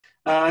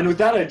And with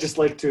that, I'd just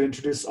like to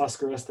introduce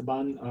Oscar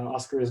Esteban.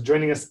 Oscar is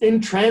joining us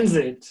in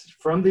transit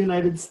from the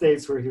United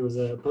States, where he was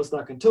a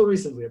postdoc until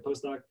recently, a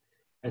postdoc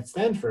at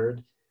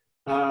Stanford,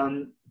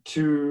 on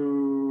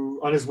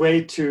his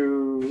way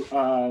to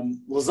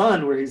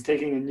Lausanne, where he's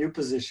taking a new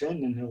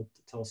position, and he'll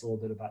tell us a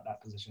little bit about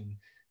that position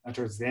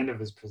towards the end of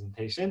his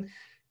presentation.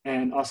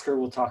 And Oscar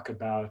will talk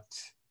about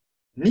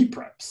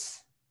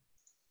Nipreps.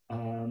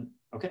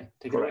 Okay,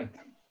 take it away.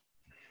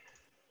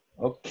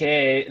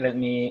 Okay, let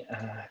me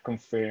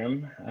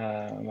confirm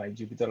my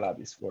Jupyter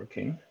Lab is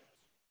working.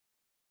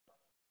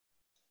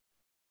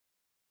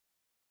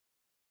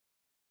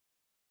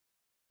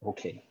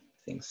 Okay,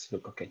 things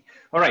look okay.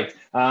 All right,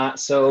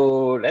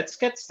 so let's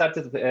get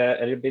started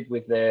a little bit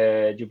with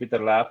the Jupyter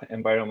Lab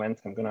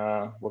environment. I'm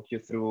gonna walk you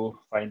through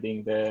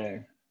finding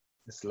the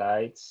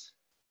slides.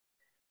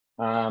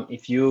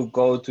 If you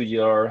go to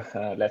your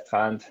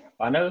left-hand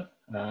panel,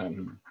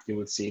 you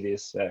will see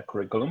this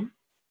curriculum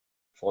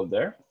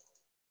folder.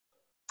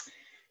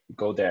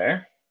 Go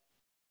there,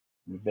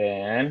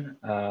 then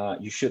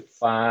you should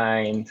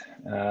find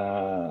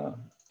a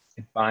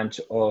bunch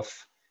of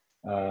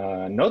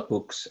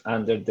notebooks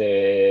under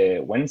the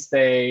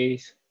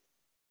Wednesdays,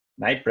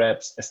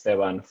 Nipreps,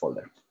 Esteban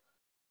folder.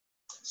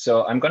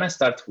 So I'm gonna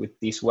start with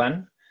this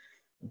one.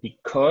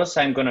 Because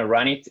I'm gonna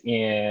run it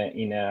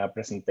in a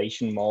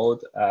presentation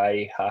mode,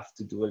 I have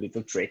to do a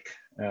little trick,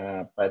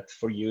 but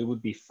for you it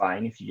would be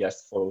fine if you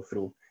just follow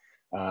through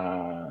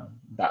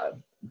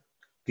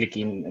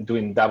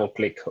doing double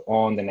click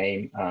on the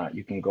name.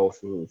 You can go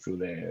through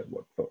the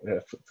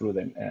workflow, through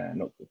the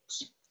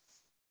notebooks.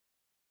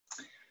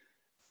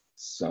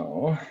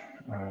 So,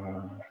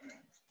 of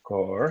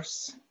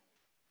course,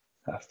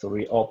 have to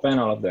reopen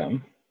all of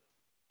them.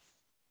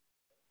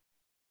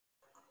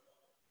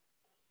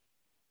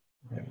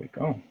 There we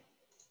go.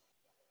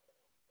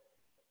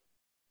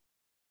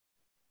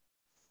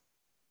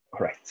 All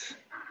right.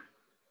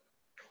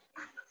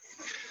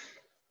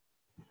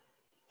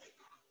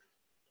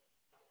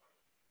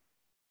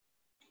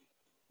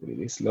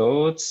 This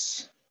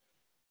loads.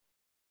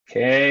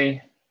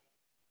 Okay.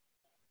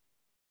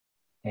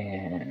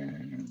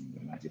 And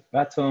the magic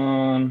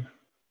button.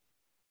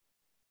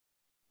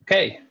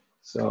 Okay,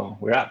 so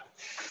we're up.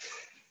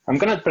 I'm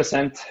gonna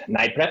present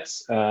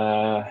Nipreps,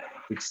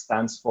 which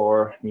stands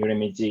for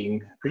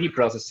Neuroimaging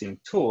Pre-Processing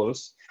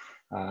Tools.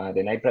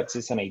 The Nipreps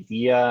is an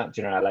idea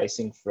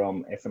generalizing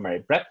from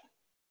fMRI prep.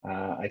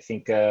 I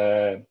think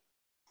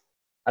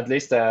at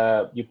least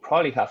you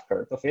probably have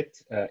heard of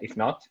it. If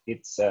not,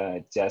 it's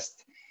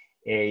just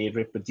a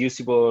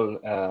reproducible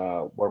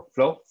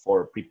workflow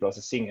for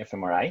pre-processing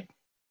fMRI.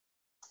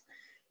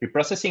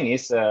 Pre-processing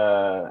is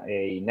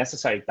a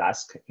necessary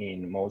task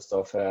in most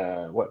of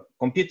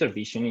computer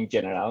vision in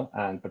general,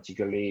 and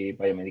particularly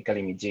biomedical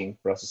imaging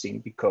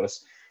processing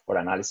or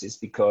analysis,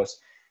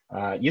 because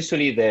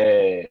usually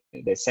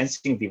the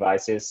sensing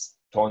devices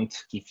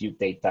don't give you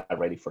data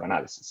ready for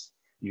analysis.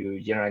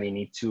 You generally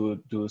need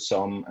to do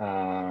some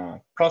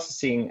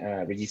processing,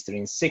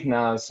 registering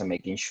signals and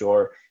making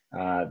sure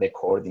the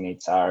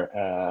coordinates are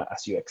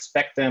as you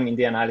expect them in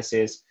the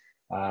analysis.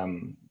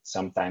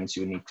 Sometimes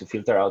you need to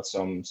filter out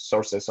some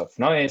sources of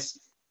noise.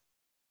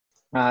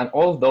 And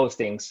all those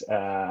things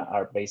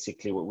are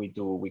basically what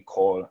we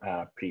call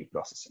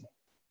pre-processing.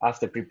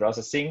 After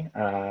pre-processing,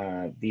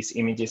 these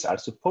images are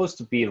supposed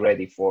to be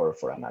ready for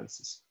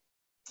analysis.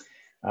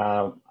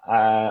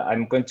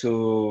 I'm going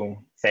to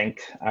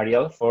thank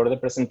Ariel for the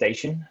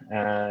presentation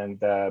and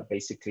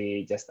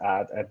basically just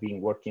add, I've been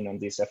working on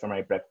this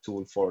fMRI prep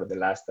tool for the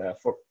last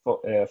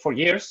 4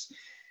 years.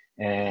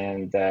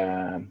 And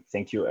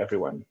thank you,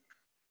 everyone.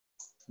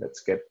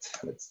 Let's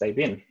dive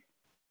in.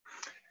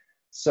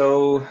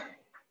 So,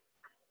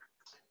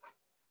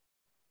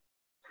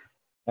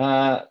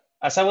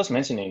 as I was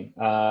mentioning,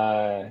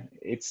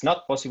 it's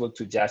not possible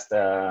to just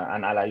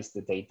analyze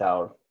the data,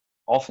 or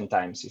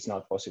oftentimes it's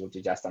not possible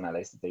to just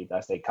analyze the data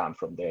as they come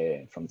from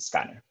the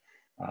scanner.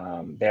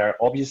 There are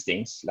obvious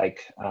things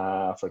like,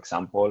 for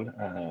example,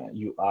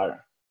 you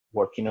are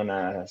working on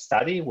a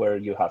study where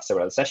you have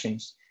several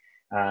sessions,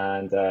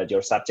 and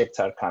your subjects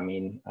are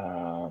coming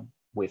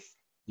with,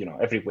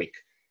 every week.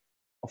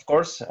 Of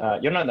course,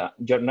 you're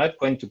not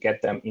going to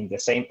get them in the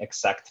same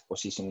exact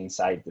position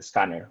inside the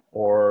scanner,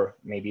 or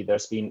maybe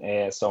there's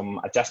been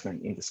some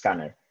adjustment in the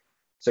scanner.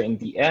 So in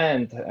the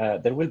end,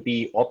 there will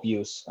be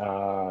obvious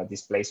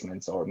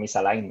displacements or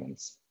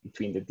misalignments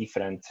between the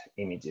different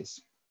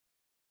images.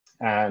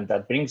 And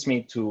that brings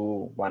me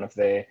to one of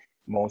the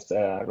most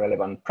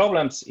relevant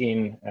problems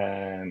in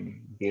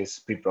this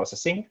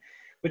pre-processing,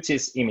 which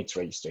is image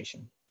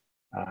registration.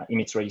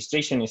 Image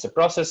registration is a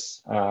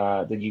process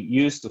that you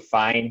use to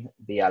find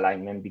the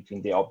alignment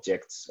between the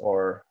objects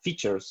or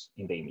features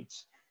in the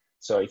image.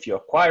 So if you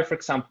acquire, for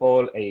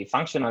example, a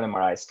functional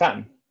MRI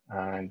scan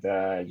and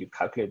you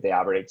calculate the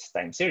average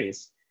time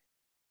series,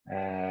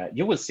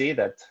 you will see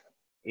that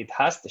it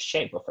has the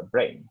shape of a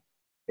brain,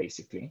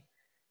 basically.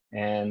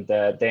 And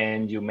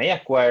then you may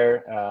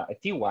acquire a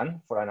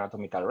T1 for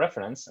anatomical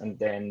reference, and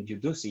then you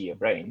do see a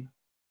brain.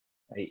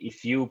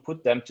 If you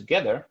put them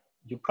together,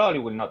 you probably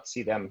will not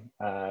see them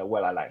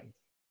well aligned.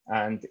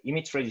 And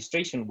image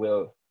registration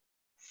will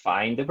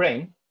find the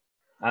brain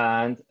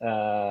and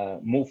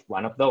move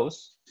one of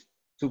those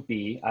to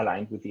be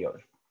aligned with the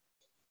other.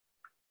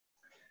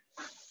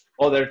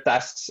 Other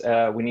tasks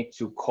we need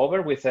to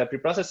cover with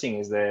preprocessing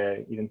is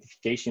the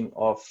identification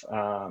of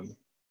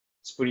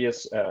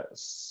spurious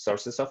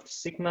sources of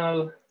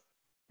signal.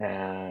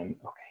 And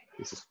okay,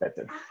 this is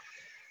better.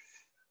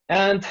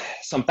 And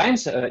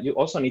sometimes you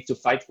also need to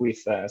fight with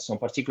some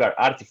particular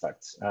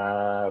artifacts.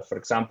 For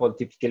example,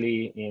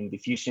 typically in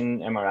diffusion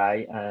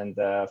MRI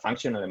and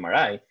functional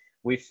MRI,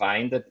 we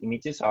find that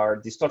images are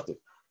distorted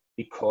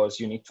because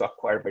you need to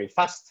acquire very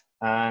fast,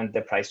 and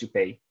the price you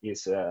pay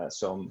is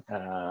some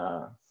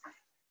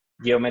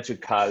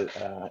geometrical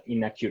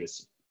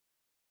inaccuracy.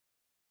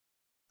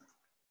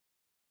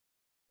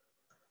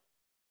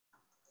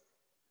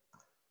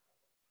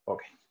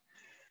 Okay.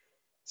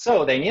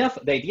 So the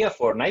idea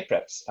for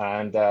Nipreps,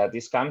 and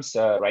this comes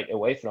right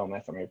away from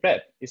fMRI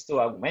Prep, is to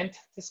augment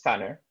the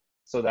scanner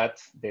so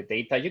that the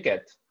data you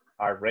get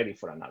are ready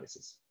for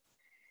analysis.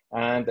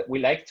 And we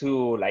like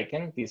to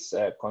liken this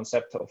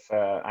concept of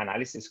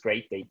analysis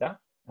grade data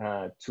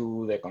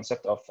to the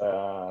concept of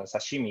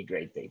sashimi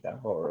grade data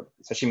or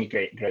sashimi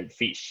grade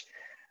fish.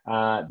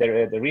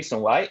 The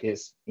reason why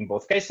is in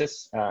both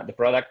cases, the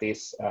product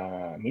is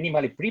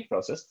minimally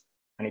pre-processed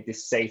and it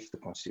is safe to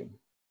consume.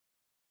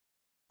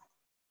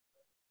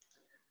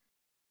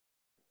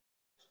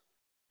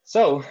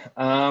 So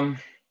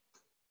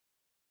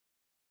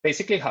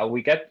basically how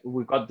we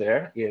got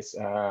there is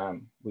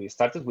we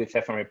started with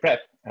fMRI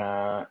Prep.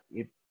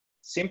 It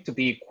seemed to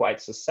be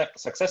quite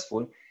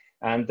successful,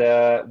 and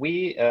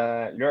we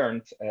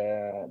learned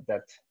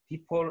that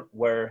people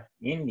were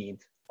in need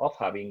of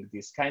having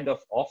this kind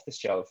of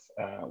off-the-shelf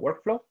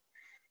workflow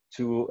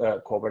to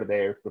cover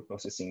their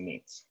preprocessing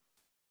needs.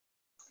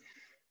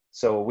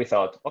 So we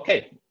thought,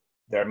 okay,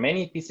 there are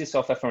many pieces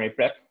of fMRI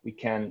Prep we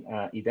can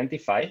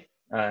identify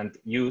and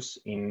use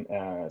in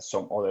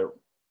some other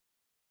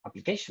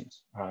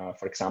applications,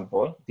 for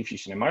example,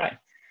 diffusion MRI.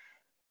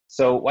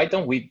 So why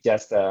don't we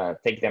just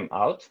take them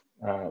out,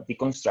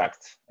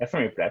 deconstruct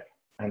fMRI Prep,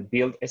 and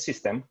build a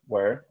system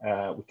where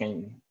we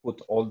can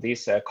put all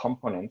these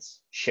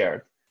components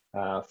shared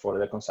for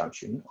the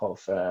consumption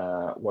of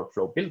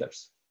workflow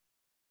builders.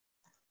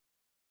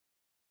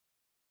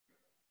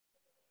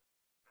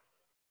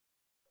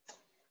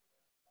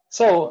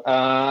 So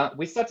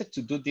we started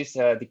to do this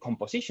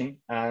decomposition,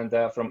 and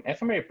from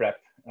fMRI Prep,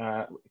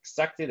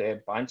 extracted a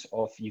bunch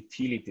of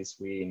utilities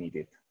we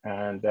needed.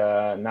 And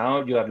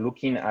now you are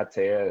looking at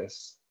a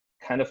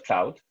kind of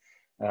cloud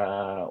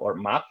or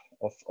map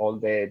of all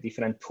the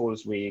different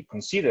tools we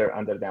consider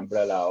under the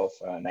umbrella of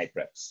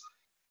Nipreps.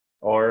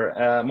 Or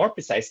more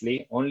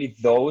precisely, only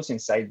those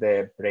inside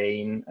the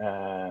brain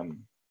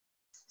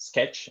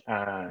sketch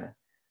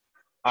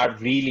are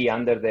really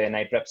under the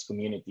Nipreps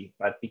community.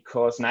 But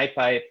because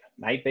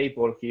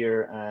NiPaper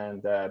here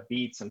and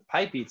beads and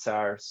pipe beads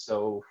are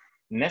so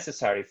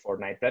necessary for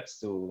Nipreps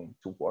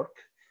to work,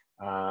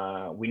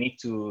 we need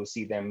to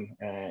see them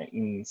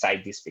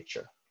inside this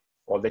picture.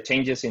 All the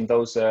changes in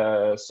those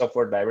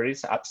software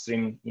libraries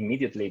upstream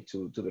immediately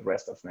to the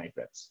rest of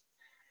Nipreps.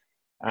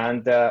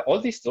 And all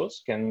these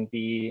tools can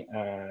be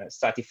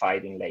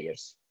stratified in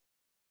layers.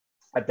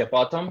 At the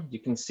bottom, you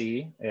can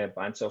see a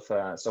bunch of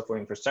software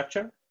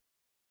infrastructure.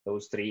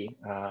 Those three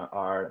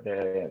are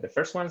the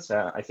first ones.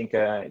 I think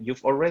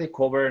you've already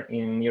covered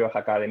in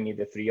Neurohackademy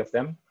the three of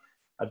them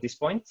at this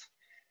point.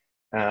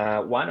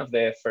 One of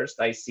the first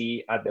I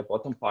see at the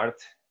bottom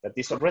part that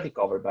is already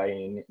covered by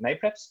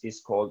Nipreps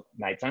is called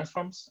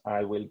Nitransforms.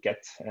 I will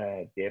get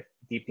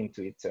deep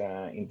into it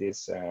in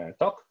this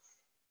talk.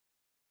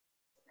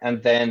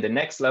 And then the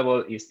next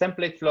level is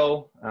template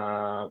flow,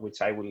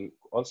 which I will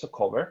also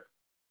cover.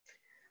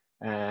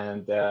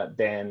 And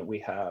then we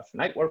have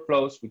night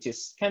workflows, which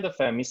is kind of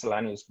a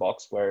miscellaneous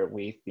box where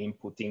we've been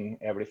putting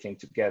everything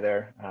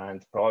together,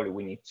 and probably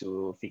we need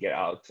to figure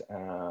out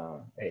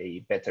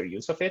a better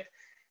use of it.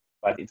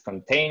 But it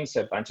contains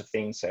a bunch of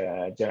things,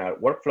 general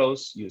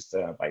workflows used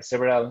by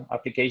several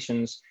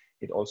applications.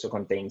 It also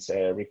contains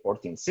a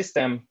reporting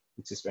system,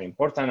 which is very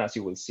important, as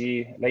you will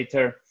see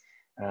later,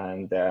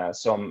 and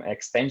some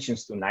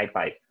extensions to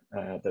NiPipe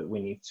that we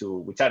need to,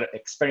 which are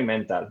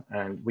experimental,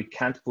 and we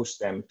can't push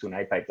them to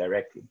NiPipe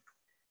directly.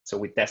 So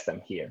we test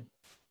them here.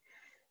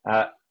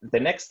 The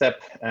next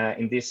step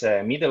in this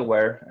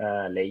middleware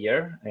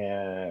layer,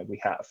 we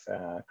have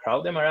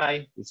crowd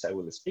MRI, which I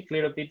will speak a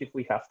little bit if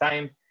we have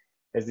time.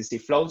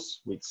 SDC flows,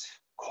 which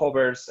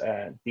covers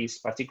this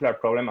particular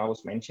problem I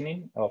was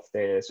mentioning of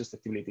the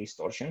susceptibility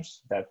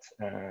distortions that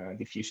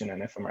diffusion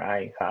and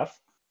fMRI have.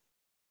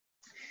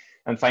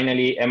 And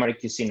finally,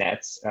 MRQC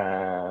nets,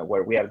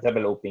 where we are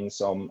developing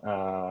some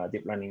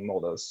deep learning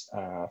models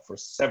for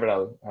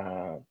several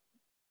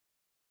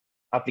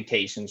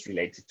applications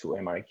related to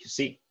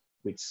MRQC,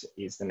 which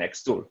is the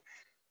next tool.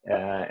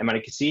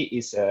 MRQC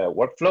is a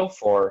workflow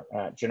for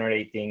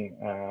generating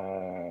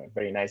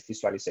very nice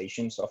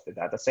visualizations of the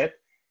data set.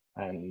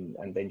 And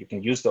then you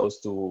can use those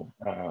to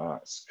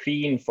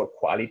screen for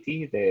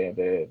quality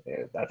the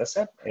data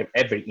set,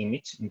 every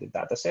image in the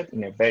data set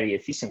in a very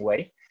efficient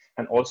way,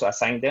 and also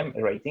assign them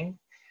a rating,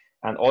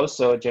 and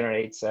also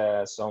generates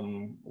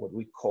some what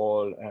we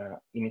call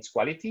image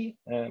quality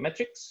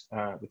metrics,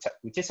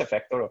 which is a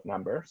vector of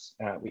numbers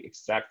we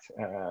extract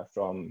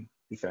from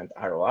different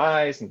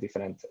ROIs and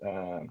different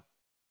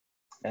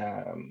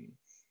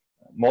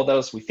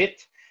models we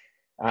fit.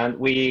 And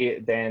we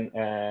then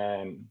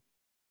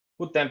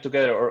put them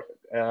together or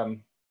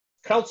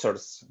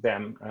crowdsource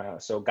them,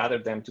 so gather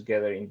them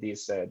together in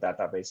this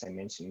database I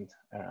mentioned,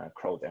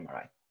 Crowd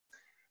MRI.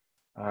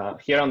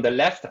 Here on the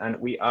left, and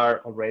we are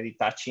already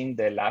touching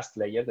the last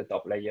layer, the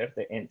top layer,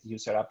 the end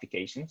user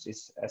applications,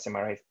 is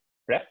SMRI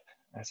Prep.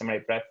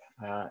 SMRI Prep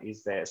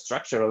is the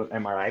structural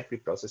MRI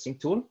pre-processing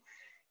tool.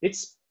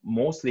 It's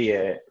mostly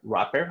a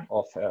wrapper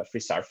of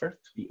FreeSurfer,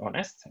 to be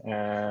honest,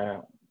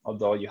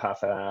 although you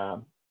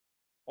have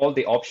all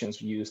the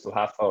options we used to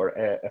have for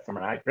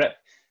fMRI Prep.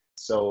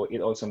 So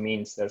it also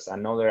means there's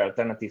another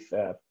alternative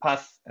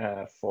path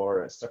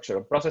for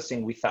structural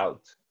processing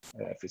without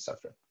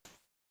FreeSurfer.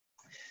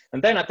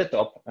 And then at the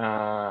top,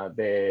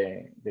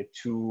 the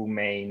two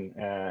main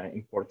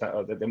important,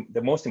 or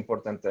the most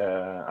important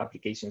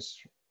applications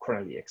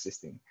currently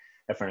existing,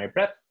 fMRI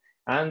Prep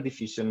and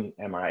diffusion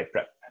MRI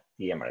Prep,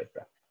 the MRI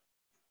Prep.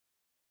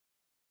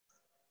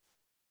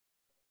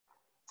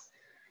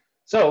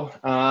 So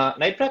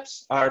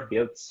Nipreps are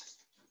built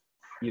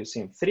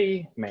using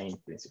three main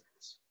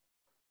principles.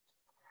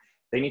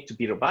 They need to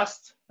be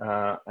robust,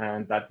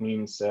 and that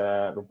means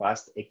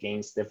robust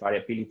against the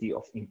variability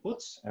of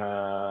inputs.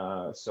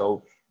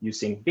 So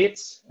using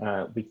bits,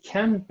 we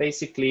can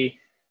basically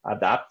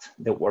adapt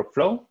the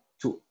workflow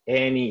to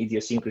any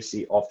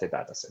idiosyncrasy of the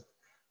dataset.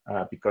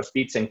 Because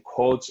bits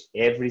encodes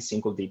every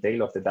single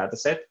detail of the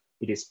dataset,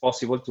 it is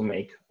possible to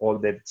make all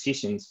the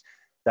decisions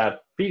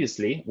that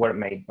previously were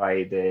made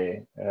by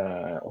the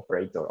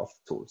operator of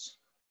tools.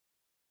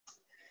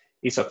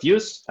 Ease of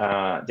use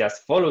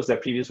just follows the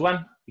previous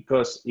one,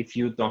 because if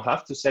you don't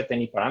have to set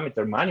any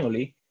parameter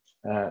manually,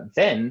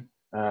 then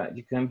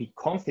you can be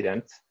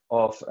confident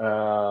of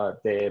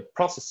the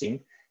processing,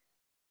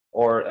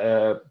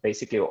 or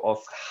basically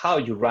of how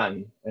you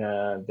run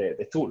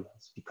the tool,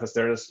 because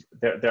there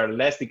are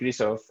less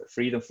degrees of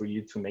freedom for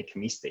you to make a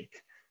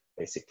mistake,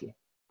 basically.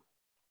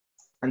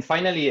 And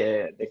finally,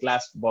 the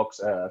glass box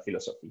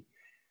philosophy.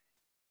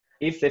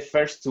 If the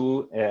first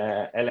two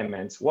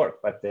elements work,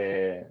 but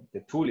the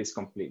tool is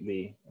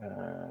completely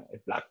a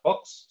black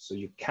box, so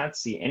you can't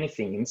see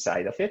anything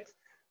inside of it,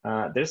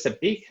 there's a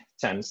big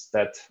chance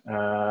that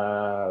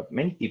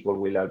many people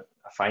will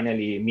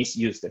finally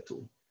misuse the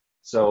tool.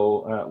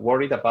 So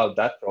worried about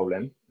that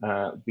problem,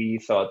 we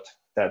thought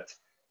that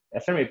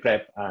fMRI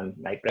Prep and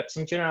Nipreps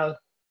in general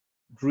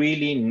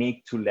really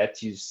need to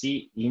let you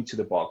see into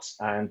the box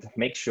and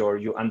make sure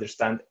you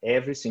understand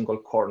every single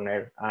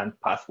corner and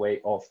pathway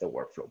of the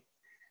workflow.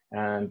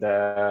 And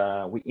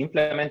we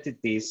implemented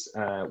this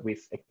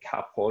with a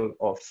couple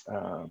of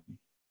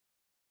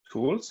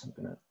tools. I'm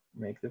gonna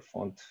make the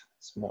font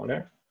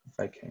smaller if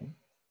I can.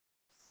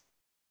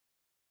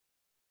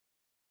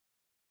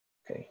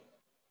 Okay,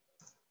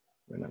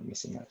 we're not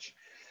missing much.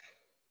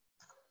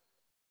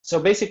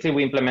 So basically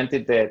we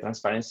implemented the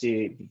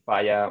transparency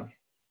via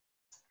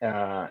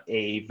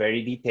a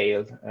very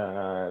detailed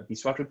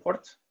visual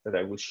report that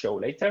I will show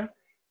later.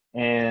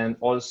 And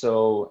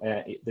also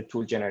the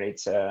tool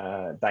generates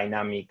a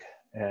dynamic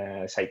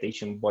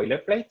citation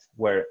boilerplate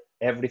where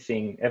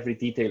every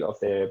detail of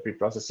the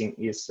pre-processing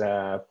is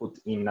put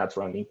in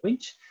natural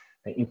language,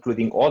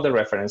 including all the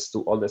reference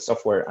to all the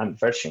software and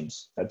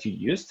versions that you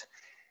used,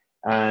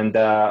 and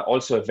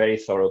also a very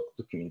thorough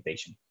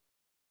documentation.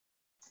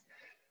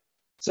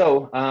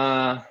 So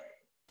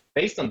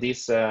based on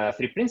these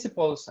three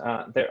principles,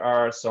 there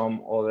are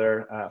some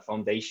other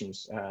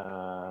foundations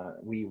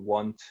we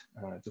want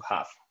to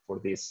have for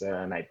these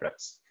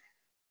Nipreps.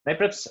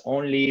 Nipreps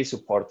only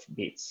support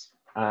bits,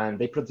 and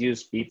they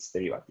produce bits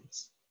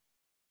derivatives.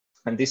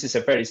 And this is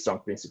a very strong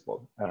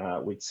principle,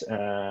 which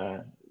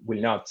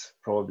will not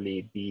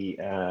probably be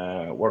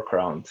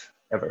workaround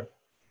ever.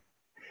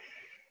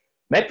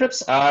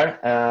 Nipreps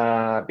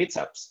are bit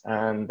subs,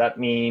 and that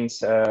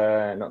means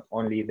not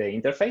only the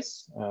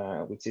interface,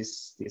 which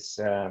is this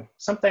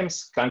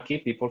sometimes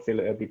clunky. People feel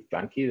a bit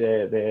clunky,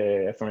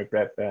 the fMRI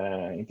Prep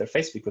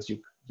interface, because you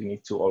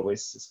need to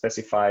always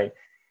specify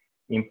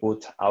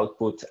input,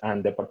 output,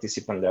 and the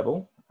participant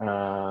level.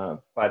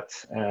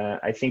 But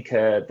I think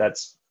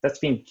that's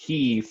been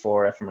key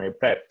for fMRI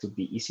Prep to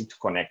be easy to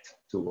connect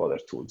to other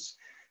tools.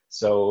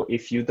 So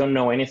if you don't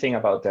know anything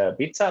about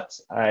bit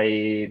subs,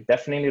 I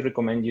definitely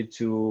recommend you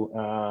to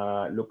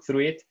look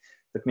through it.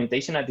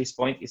 Documentation at this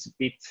point is a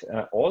bit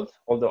old,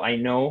 although I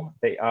know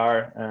they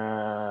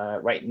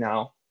are right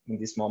now, in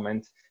this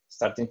moment,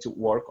 starting to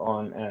work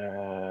on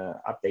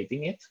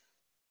updating it.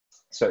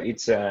 So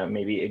it's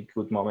maybe a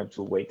good moment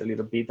to wait a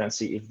little bit and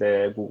see if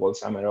the Google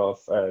Summer of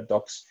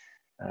Docs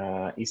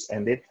is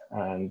ended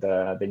and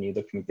the new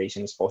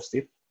documentation is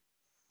posted.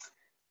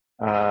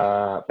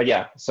 But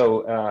yeah,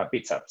 so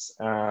bitsubs.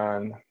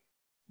 And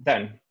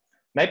then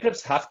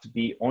Nipreps have to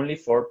be only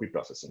for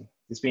preprocessing.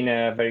 It's been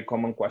a very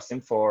common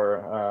question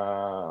for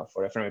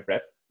FMA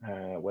prep,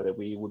 whether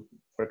we would,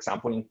 for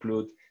example,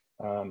 include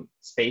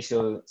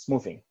spatial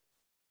smoothing.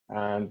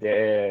 And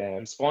the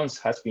response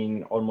has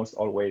been almost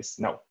always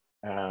no,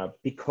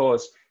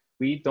 because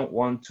we don't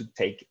want to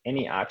take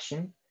any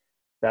action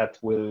that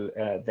will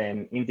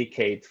then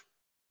indicate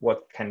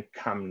what can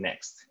come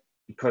next.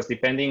 Because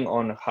depending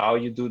on how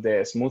you do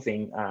the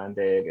smoothing and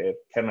the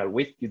kernel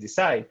width you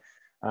decide,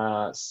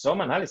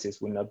 some analysis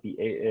will not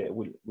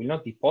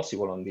be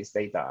possible on this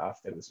data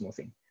after the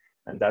smoothing.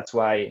 And that's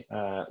why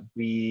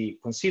we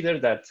consider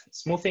that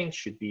smoothing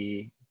should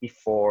be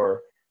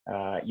before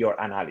your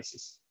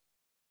analysis.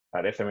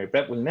 But FMA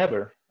prep will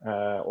never,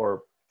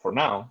 or for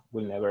now,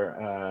 will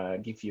never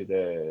give you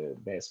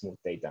the smooth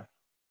data.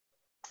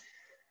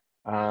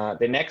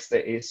 The next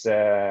is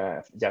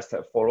just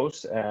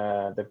follows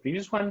the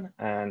previous one,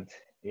 and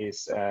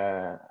is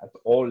at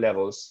all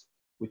levels.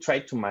 We try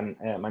to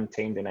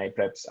maintain the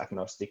Nipreps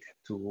agnostic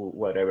to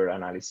whatever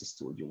analysis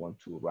tool you want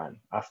to run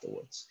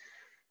afterwards.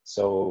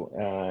 So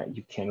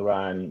you can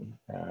run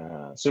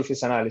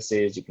surface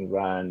analysis, you can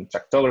run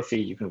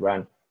tractography, you can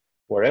run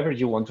wherever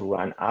you want to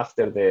run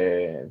after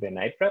the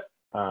Niprep.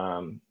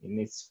 It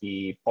needs to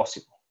be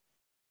possible.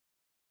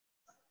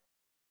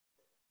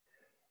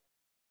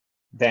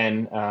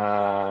 Then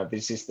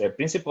this is the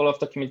principle of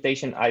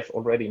documentation I've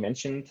already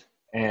mentioned.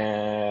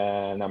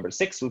 Number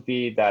 6 would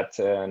be that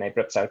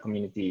Nipreps are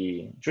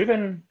community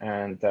driven,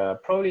 and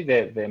probably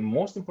the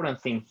most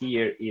important thing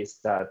here is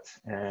that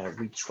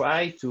we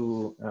try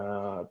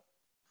to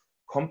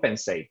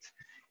compensate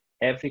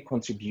every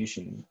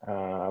contribution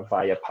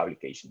via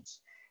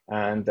publications.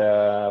 And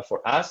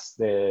for us,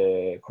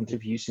 the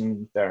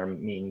contribution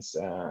term means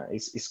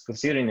is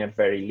considered in a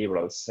very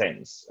liberal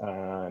sense,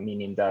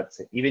 meaning that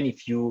even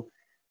if you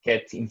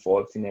get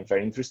involved in a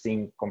very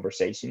interesting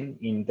conversation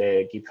in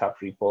the GitHub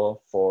repo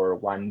for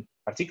one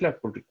particular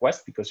pull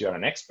request because you are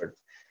an expert,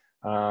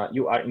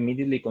 you are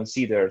immediately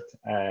considered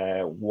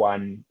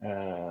one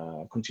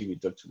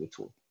contributor to the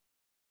tool.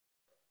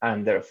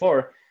 And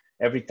therefore,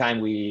 every time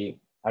we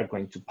are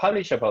going to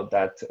publish about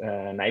that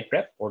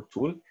Niprep or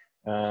tool,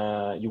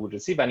 you will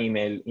receive an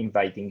email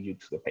inviting you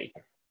to the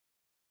paper.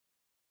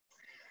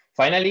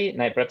 Finally,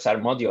 Nipreps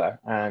are modular,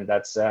 and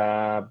that's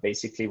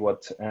basically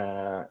what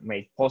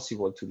made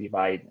possible to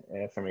divide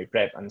FMA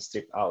prep and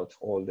strip out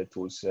all the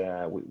tools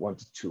we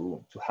wanted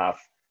to have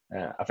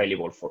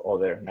available for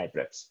other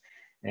Nipreps.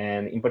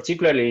 And in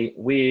particularly,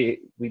 we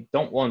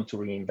don't want to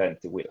reinvent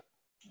the wheel.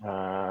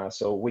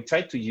 So we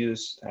try to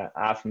use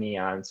AFNI,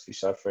 ANS,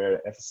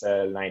 FishSurfer,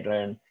 FSL,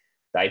 NightLearn,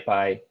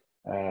 DiPy,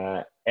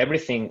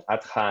 everything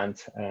at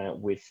hand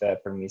with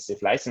permissive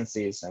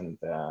licenses and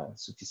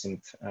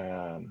sufficient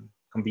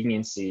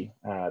conveniency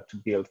to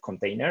build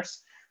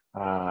containers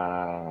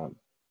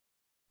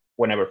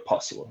whenever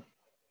possible.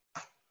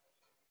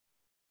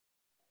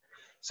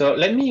 So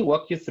let me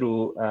walk you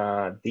through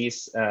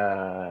these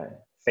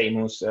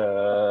famous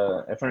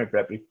FMA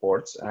prep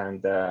reports,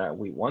 and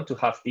we want to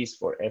have this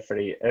for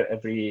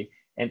every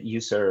end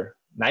user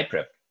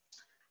Niprep.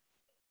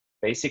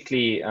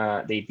 Basically,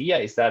 the idea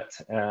is that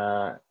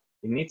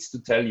it needs to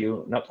tell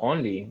you not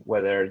only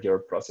whether your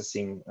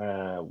processing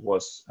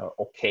was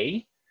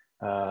okay,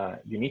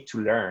 you need to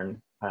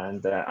learn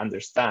and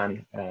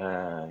understand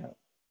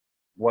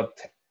what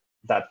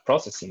that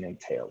processing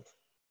entailed.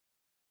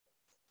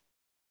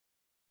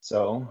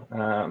 So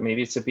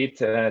maybe it's a bit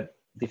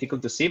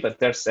difficult to see, but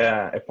there's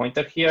a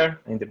pointer here.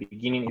 In the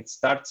beginning, it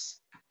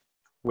starts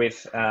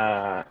with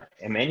a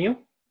menu.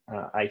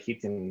 I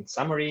hit in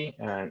summary,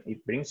 and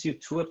it brings you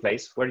to a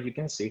place where you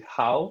can see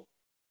how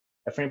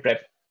FMA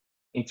prep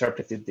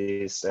interpreted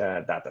this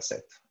data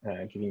set,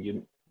 giving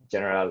you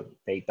general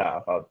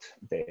data about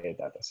the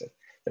data set.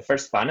 The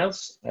first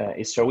panels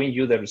is showing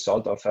you the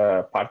result of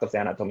part of the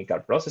anatomical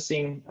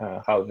processing,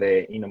 how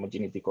the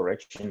inhomogeneity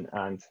correction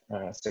and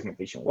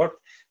segmentation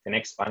worked. The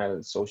next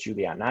panel shows you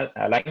the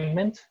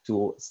alignment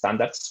to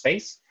standard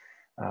space.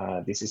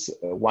 This is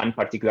one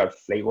particular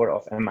flavor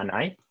of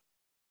M&I.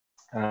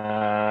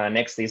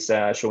 Next is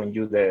showing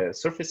you the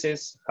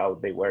surfaces, how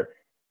they were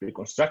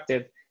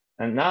reconstructed.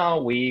 And now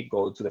we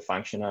go to the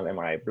functional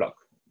MRI block.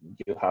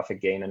 You have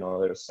again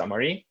another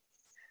summary.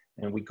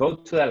 And we go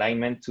to the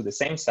alignment to the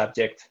same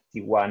subject,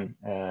 T1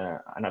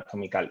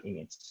 anatomical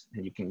image.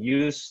 And you can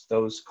use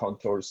those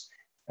contours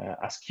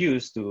as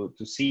cues to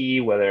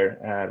see whether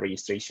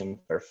registration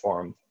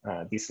performed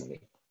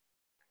decently.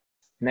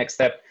 Next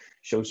step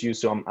shows you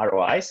some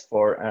ROIs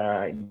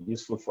for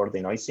useful for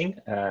denoising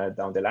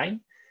down the line.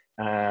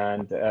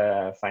 And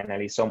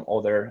finally, some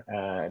other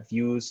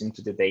views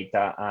into the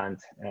data and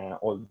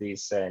all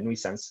these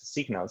nuisance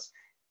signals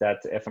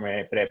that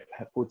FMA prep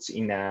puts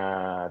in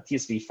a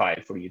TSV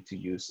file for you to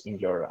use in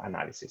your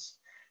analysis.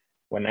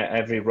 When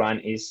every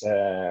run is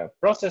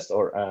processed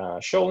or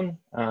shown,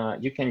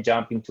 you can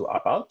jump into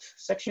About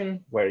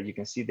section where you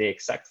can see the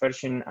exact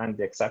version and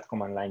the exact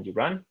command line you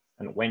run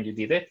and when you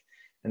did it.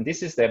 And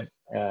this is the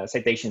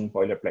citation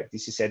boilerplate.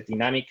 This is a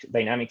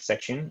dynamic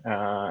section.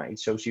 It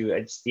shows you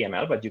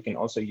HTML, but you can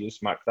also use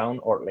Markdown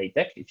or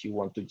LaTeX if you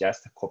want to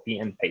just copy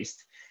and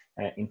paste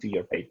into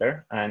your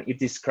paper. And it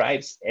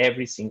describes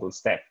every single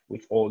step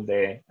with all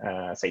the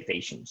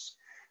citations.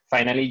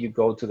 Finally, you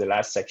go to the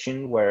last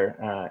section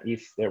where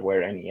if there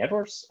were any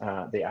errors,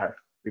 they are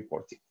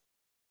reported.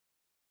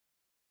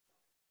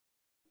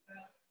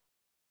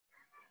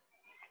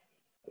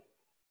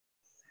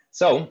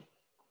 So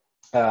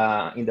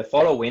in the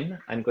following,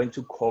 I'm going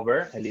to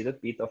cover a little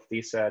bit of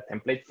this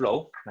template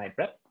flow,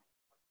 Niprep,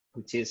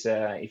 which is,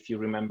 if you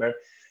remember,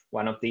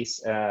 one of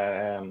these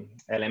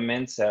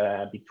elements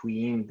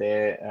between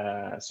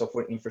the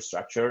software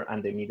infrastructure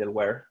and the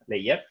middleware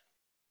layer.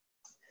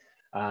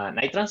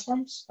 Night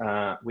transforms,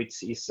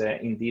 which is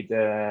indeed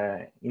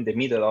in the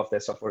middle of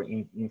the software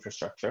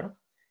infrastructure.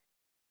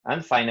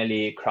 And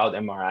finally, crowd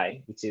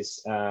MRI, which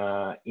is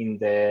in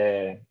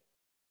the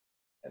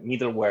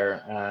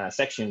middleware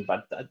section,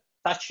 but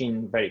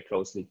touching very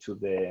closely to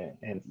the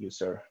end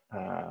user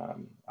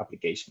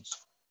applications.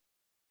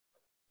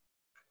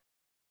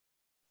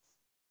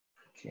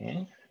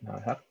 Okay, now I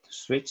have to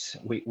switch.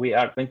 We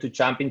are going to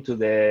jump into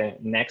the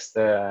next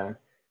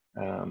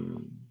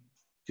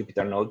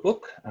Jupyter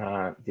notebook,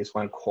 this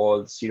one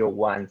called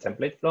 01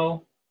 template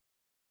flow.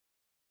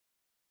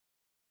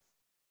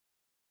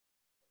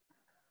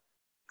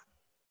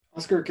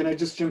 Oscar, can I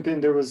just jump in?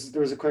 There was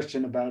a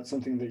question about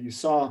something that you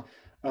saw.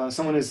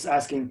 Someone is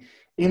asking,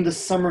 in the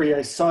summary,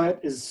 I saw it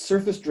is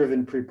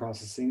surface-driven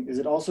preprocessing. Is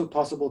it also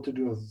possible to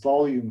do a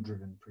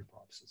volume-driven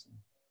preprocessing?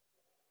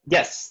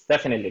 Yes,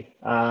 definitely.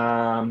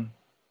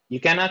 You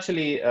can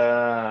actually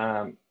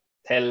tell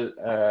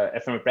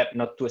FMRPrep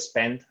not to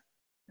spend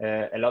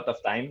a lot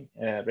of time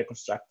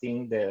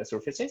reconstructing the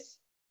surfaces,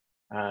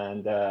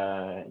 and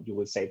you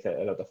will save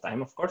a lot of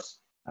time, of course.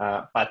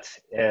 But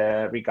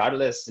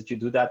regardless that you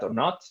do that or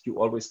not, you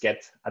always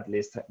get at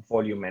least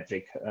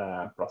volumetric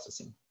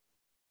processing.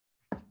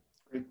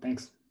 Great,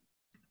 thanks.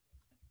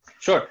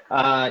 Sure.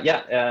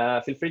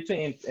 Feel free to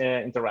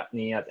interrupt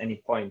me at any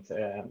point.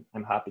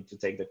 I'm happy to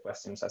take the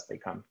questions as they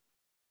come.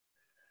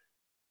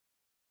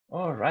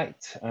 All right,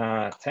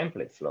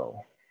 template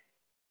flow.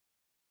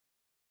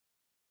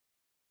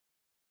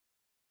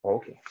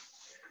 Okay.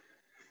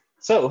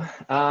 So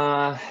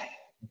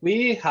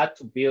we had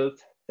to build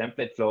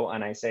template flow,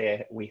 and I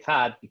say we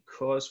had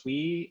because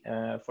we,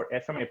 for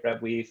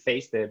FMRPrep, we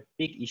faced a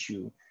big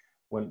issue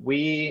when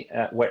we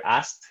were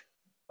asked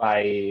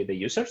by the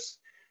users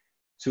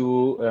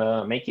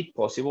to make it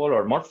possible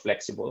or more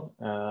flexible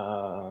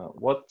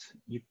what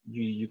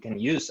you can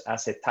use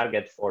as a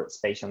target for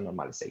spatial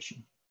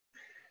normalization.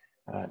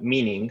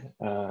 Meaning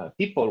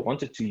people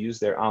wanted to use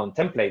their own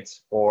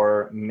templates,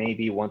 or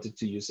maybe wanted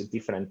to use a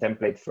different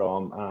template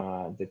from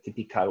the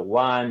typical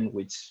one,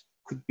 which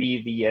could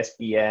be the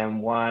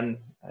SPM one,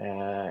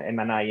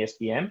 MNI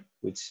SPM,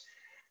 which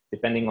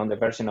depending on the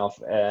version of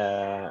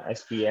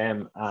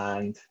SPM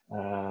and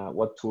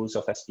what tools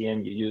of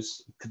SPM you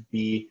use, it could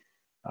be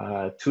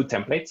 2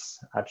 templates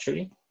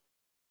actually.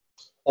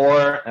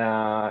 Or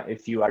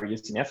if you are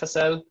using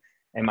FSL,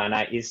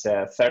 MNI is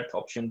a third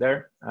option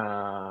there,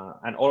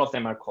 and all of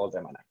them are called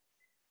MNI.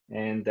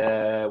 And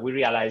we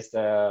realized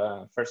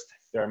first,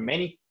 there are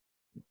many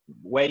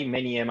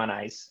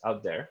MNIs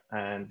out there,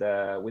 and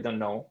we don't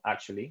know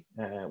actually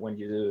when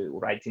you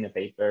write in a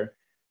paper,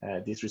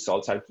 these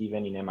results are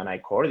given in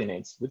MNI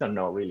coordinates. We don't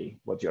know really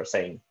what you're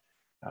saying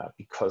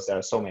because there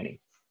are so many.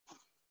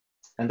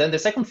 And then the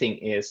second thing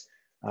is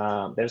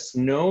there's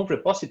no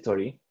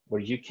repository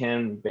where you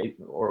can,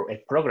 or a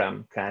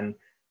program can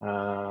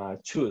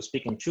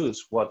pick and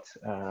choose what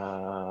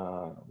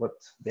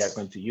they are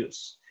going to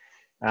use.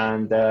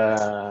 And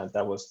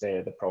that was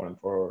the problem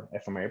for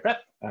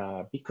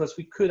FMRPrep because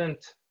we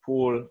couldn't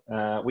pull,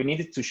 we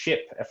needed to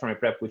ship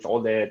FMRPrep with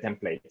all the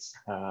templates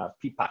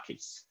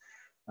pre-packaged.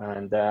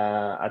 And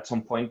at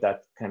some point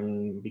that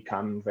can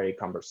become very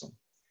cumbersome.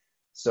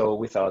 So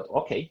we thought,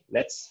 okay,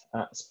 let's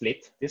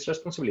split this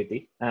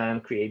responsibility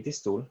and create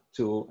this tool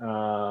to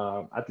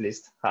at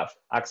least have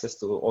access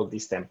to all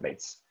these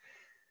templates.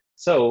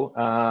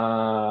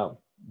 So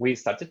we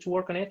started to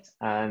work on it,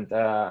 and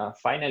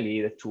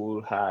finally the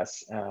tool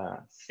has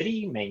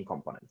 3 main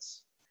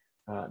components.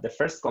 The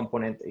first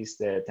component is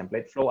the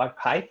template flow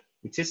archive,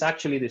 which is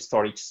actually the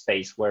storage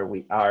space where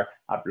we are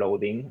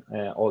uploading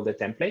all the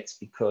templates,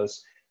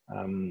 because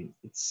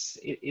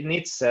it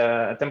needs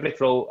a template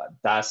flow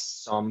does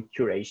some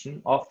curation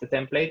of the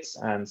templates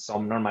and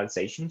some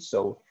normalization.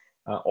 So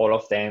all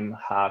of them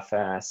have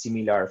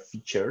similar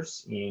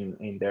features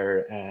in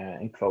their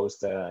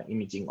enclosed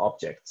imaging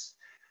objects.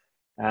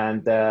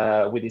 And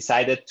we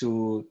decided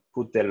to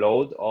put the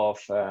load of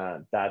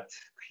that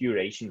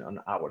curation on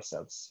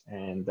ourselves.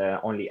 And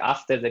only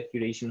after the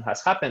curation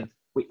has happened,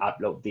 we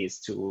upload this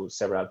to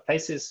several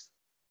places.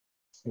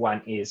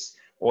 One is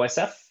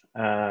OSF,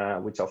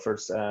 which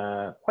offers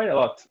quite a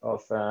lot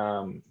of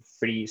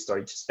free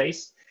storage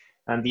space.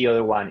 And the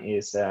other one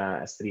is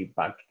S3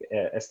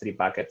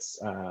 buckets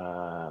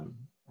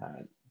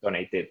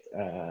donated,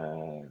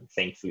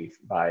 thankfully,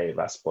 by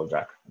Russ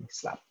Poldrack and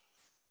his lab.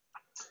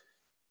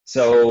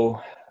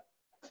 So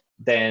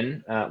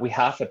then we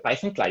have a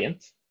Python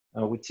client,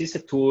 which is a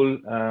tool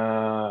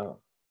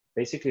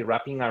basically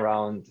wrapping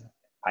around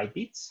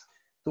PyBits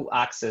to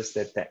access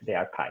the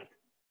archive.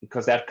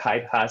 Because the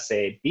archive has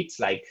a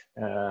bits-like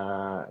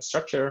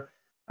structure,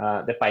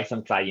 the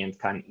Python client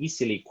can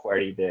easily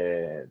query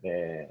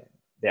the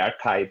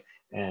archive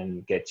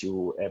and get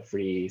you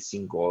every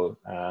single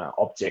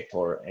object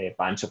or a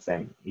bunch of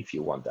them if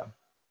you want them.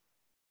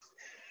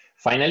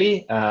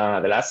 Finally,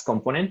 the last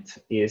component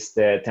is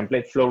the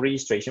template flow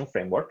registration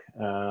framework.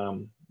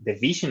 The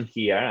vision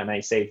here, and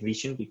I say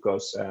vision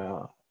because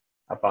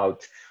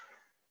about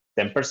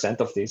 10%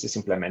 of this is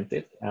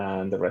implemented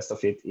and the rest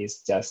of it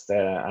is just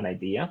an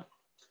idea.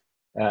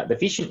 The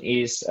vision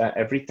is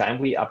every time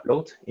we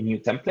upload a new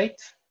template,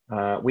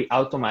 we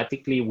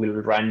automatically will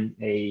run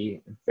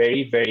a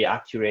very, very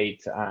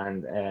accurate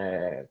and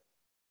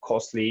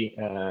costly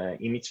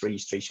image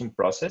registration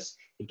process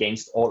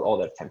against all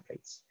other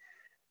templates.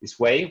 This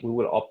way, we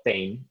will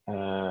obtain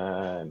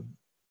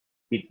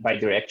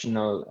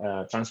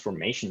bidirectional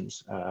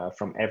transformations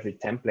from every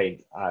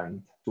template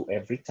and to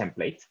every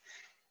template,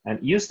 and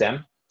use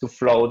them to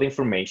flow the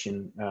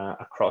information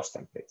across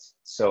templates.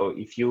 So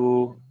if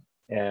you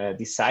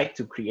decide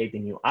to create a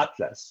new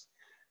atlas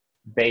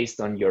based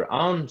on your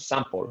own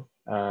sample,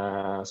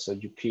 so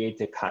you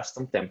create a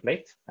custom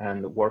template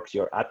and work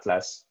your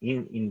atlas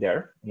in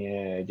there,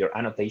 your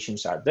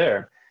annotations are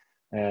there,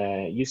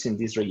 using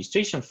this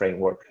registration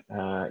framework,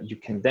 you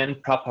can then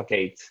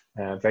propagate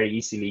very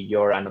easily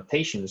your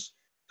annotations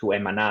to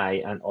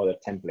M&I and other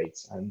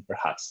templates and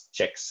perhaps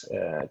check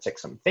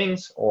some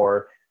things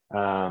or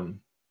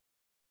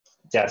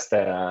just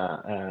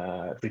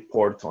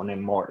report on a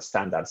more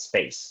standard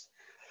space.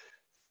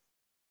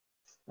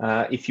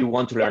 If you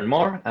want to learn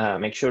more,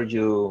 make sure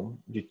you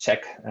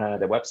check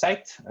the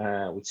website,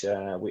 which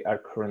we are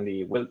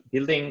currently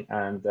building,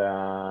 and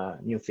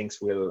new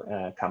things will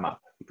come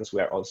up because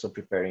we are also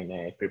preparing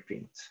a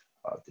preprint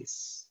about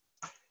this.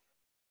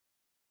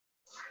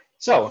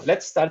 So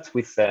let's start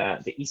with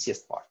the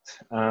easiest part,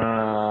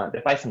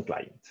 the Python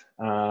client.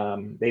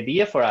 The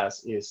idea for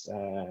us is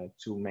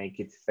to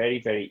make it very,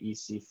 very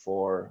easy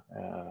for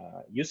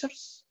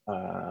users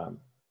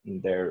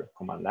in their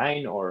command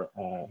line or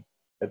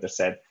better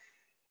said,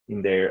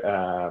 in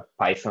their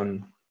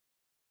Python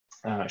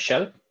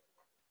shell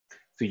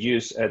to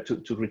use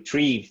to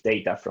retrieve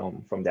data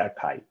from the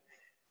archive.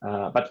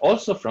 But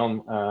also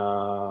from,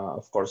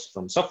 of course,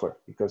 from software,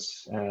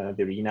 because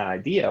the original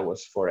idea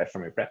was for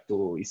FMRPrep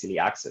to easily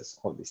access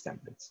all these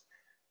templates.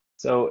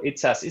 So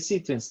it's as easy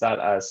to install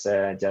as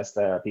just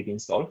pip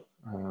install.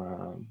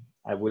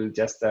 I will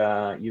just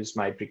use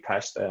my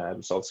pre-cached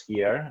results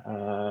here.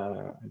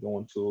 I don't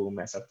want to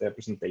mess up the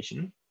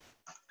presentation.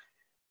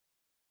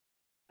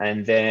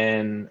 And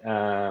then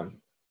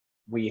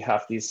we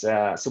have this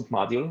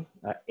submodule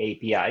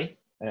API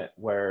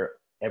where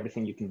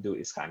everything you can do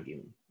is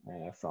hanging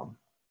from.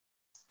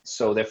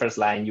 So the first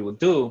line you will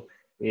do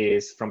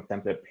is from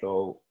template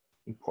flow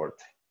import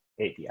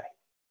API.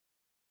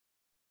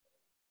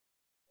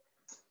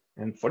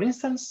 And for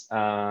instance,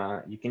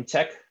 you can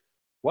check,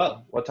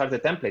 well, what are the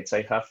templates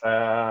I have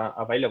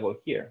available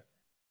here?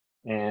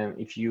 And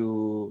if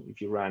you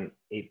run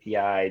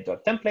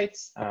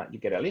api.templates, you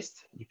get a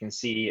list. You can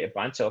see a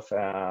bunch of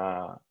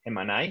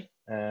M&I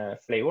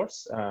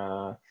flavors.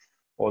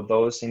 All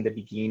those in the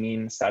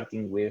beginning,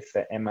 starting with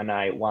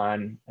M&I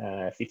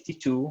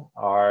 152,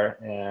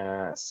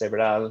 are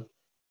several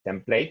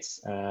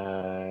templates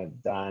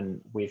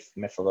done with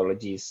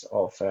methodologies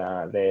of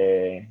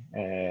the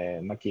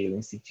McGill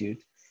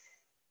Institute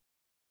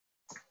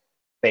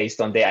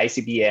based on the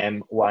ICBM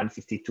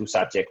 152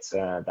 subjects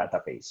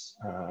database.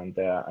 And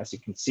as you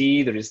can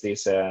see, there is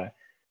this the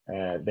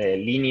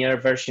linear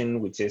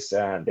version, which is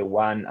the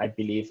one I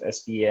believe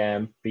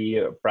SPM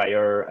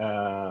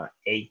prior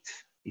 8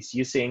 is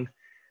using.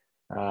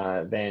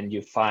 Then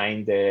you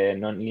find the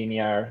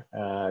nonlinear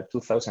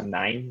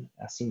 2009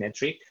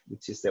 asymmetric,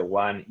 which is the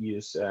one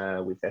used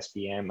with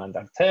SPM and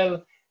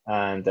Artel,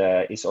 and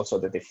is also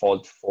the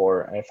default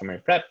for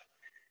FMRPrep.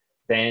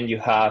 Then you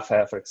have,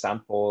 for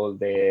example,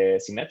 the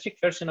symmetric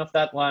version of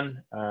that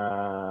one,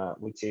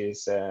 which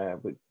is,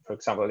 for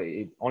example,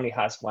 it only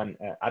has one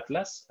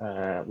atlas,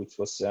 which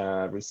was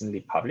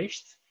recently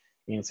published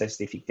in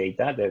Scientific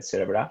Data, the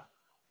Cerebra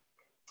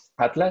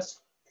atlas.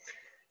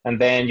 And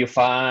then you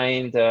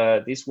find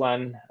this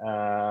one,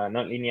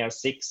 nonlinear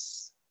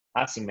 6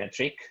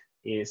 asymmetric,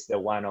 is the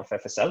one of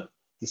FSL.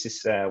 This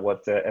is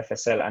what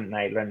FSL and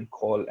Nylon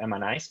call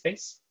M&I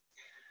space.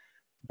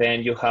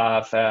 Then you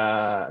have,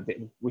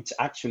 which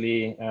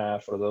actually,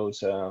 for those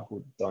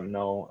who don't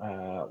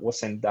know,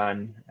 wasn't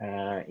done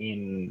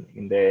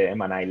in the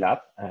M&I lab.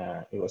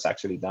 It was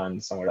actually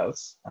done somewhere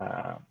else,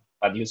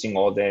 but using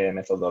all the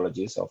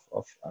methodologies of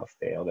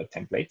the other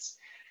templates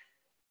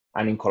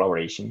and in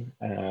collaboration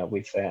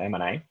with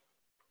M&I.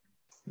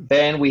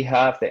 Then we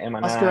have the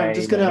M&I. Oscar, I'm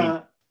just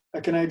gonna,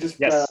 can I just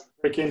yes.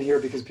 Break in here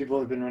because people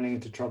have been running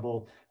into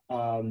trouble.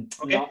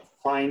 Okay. not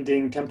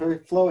finding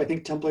template flow. I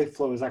think template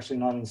flow is actually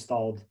not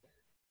installed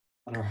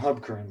on our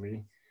hub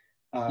currently.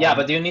 Yeah,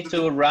 but you need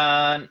to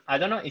run, I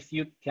don't know if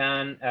you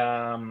can,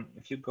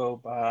 if you go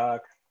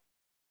back,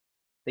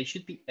 they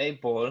should be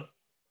able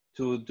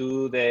to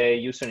do the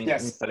user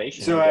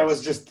installation. So I was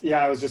guess. just,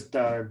 yeah, I was just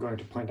going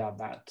to point out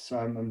that. So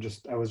I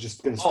was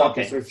just going to Oh, stop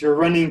okay. you. So if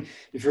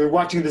you're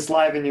watching this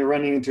live and you're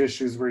running into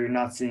issues where you're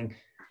not seeing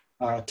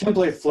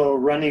template flow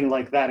running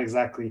like that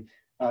exactly,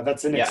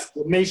 that's an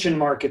exclamation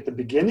mark at the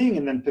beginning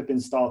and then pip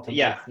install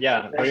template.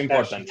 Yeah, very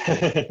important.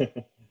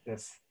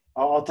 Yes,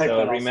 I'll type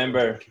that. So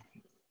remember,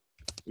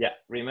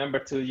 remember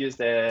to use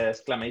the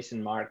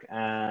exclamation mark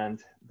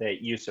and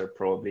the user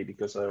probably,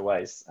 because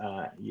otherwise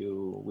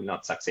you will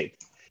not succeed.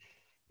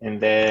 And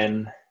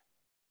then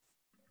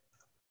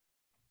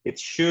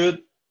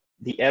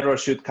the error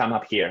should come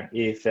up here.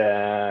 If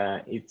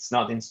it's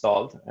not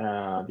installed,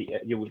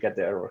 you will get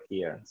the error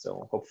here.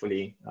 So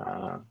hopefully,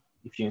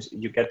 if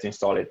you get to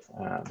install it,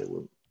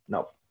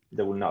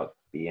 there will not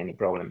be any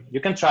problem. You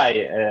can try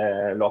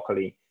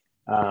locally.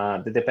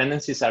 The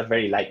dependencies are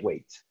very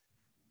lightweight.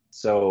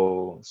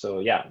 So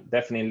yeah,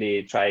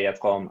 definitely try at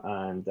home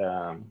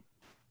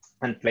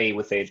and play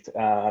with it.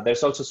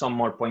 There's also some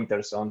more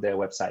pointers on the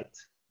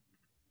website.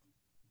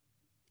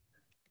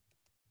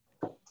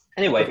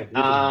 Anyway,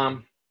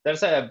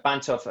 there's a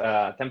bunch of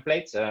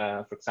templates.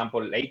 For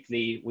example,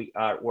 lately we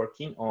are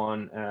working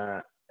on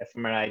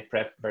fMRI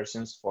prep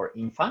versions for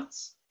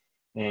infants.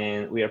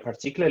 And we are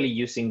particularly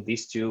using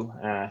these two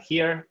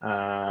here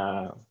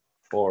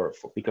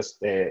because,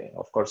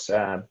 of course,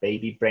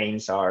 baby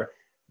brains are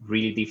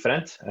really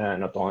different,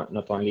 not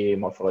only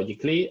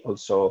morphologically,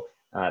 also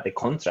the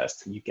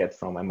contrast you get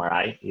from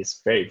MRI is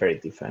very, very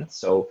different.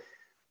 So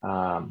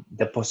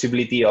the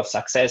possibility of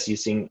success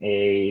using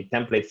a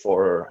template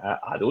for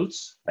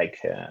adults,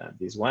 like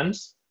these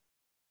ones,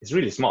 is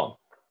really small.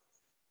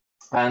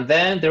 And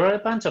then there are a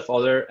bunch of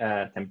other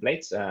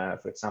templates.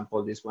 For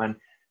example, this one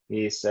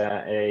is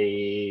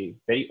a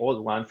very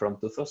old one from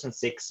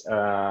 2006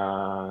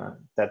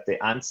 that the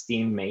ANTS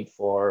team made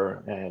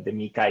for the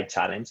MICAI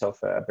challenge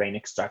of brain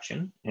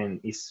extraction,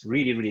 and is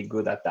really, really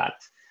good at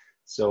that.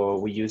 So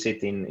we use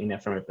it in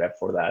fMRI prep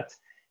for that.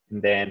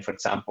 And then, for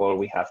example,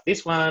 we have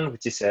this one,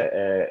 which is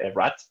a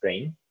rat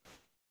brain.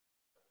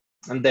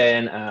 And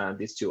then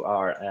these two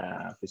are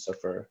free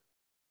surfer,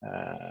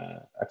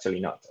 actually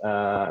not.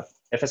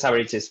 FS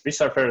average is free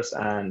surfers,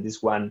 and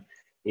this one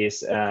is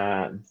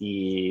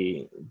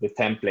the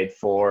template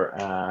for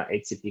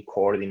HCP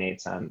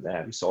coordinates and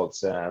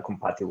results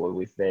compatible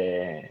with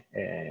the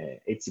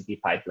HCP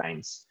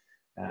pipelines,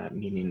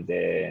 meaning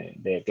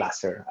the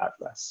Glasser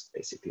atlas,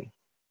 basically.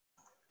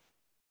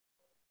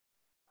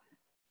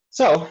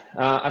 So,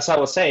 as I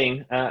was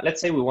saying, let's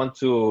say we want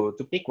to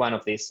pick one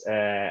of these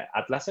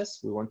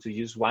atlases. We want to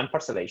use one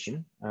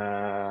parcellation.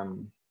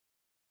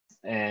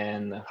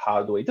 And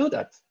how do we do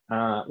that?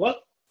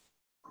 Well,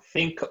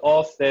 think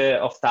of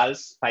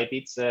Tal's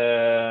pipets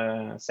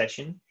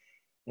session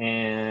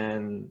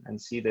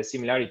and see the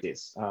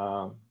similarities.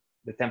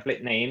 The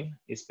template name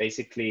is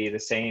basically the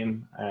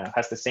same,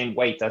 has the same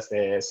weight as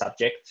the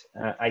subject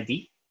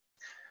ID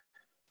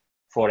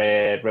for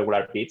a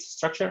regular bit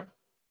structure.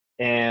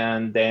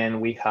 And then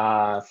we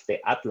have the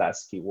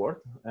atlas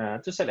keyword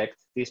to select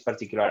this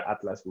particular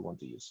atlas we want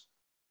to use.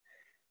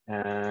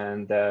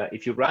 And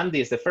if you run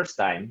this the first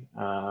time,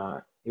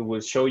 it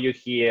will show you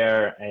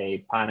here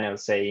a panel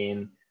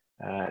saying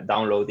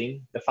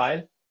downloading the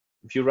file.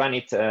 If you run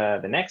it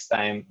the next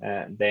time,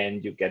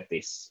 then you get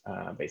this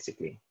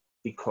basically,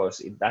 because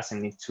it doesn't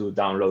need to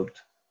download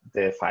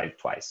the file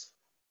twice.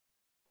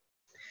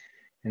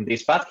 And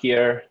this path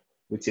here,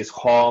 which is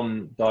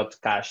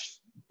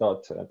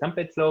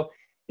home.cache.template flow,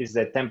 is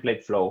the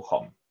template flow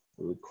home.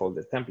 We would call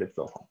the template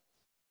flow home.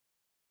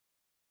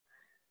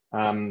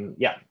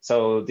 Yeah,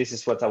 so this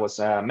is what I was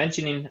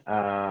mentioning.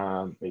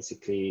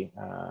 Basically,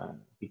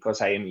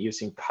 because I am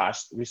using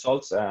cached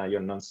results,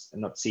 you're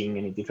not seeing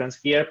any difference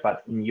here,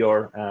 but in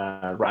your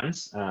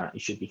runs,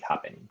 it should be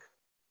happening.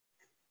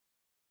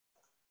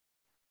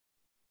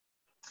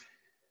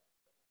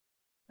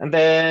 And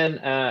then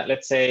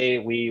let's say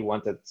we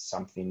wanted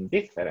something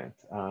different.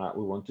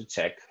 We want to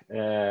check.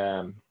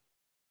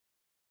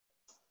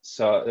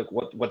 So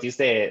what is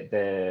the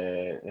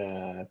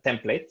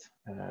template,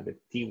 the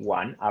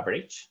T1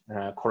 average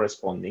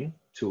corresponding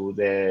to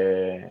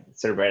the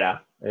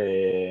Cerebra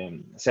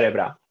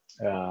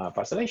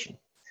parcellation?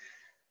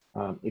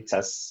 It's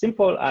as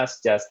simple as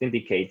just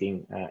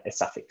indicating a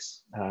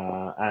suffix.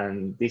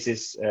 And this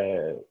is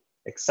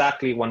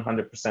exactly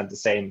 100% the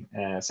same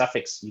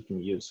suffix you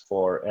can use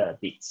for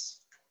bits.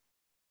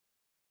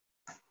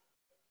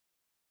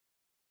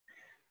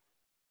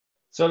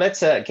 So let's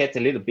get a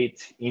little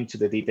bit into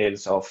the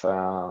details of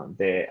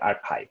the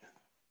archive.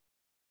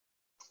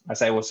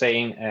 As I was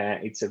saying,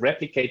 it's a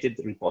replicated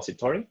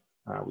repository.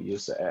 We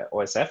use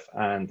OSF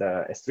and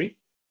S3.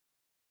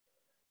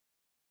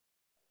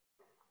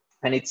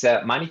 And it's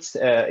managed,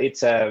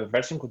 it's a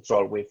version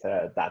control with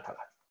data.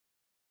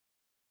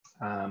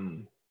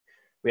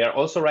 We are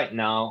also right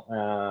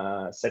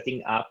now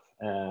setting up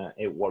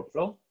a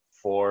workflow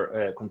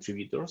for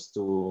contributors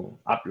to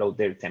upload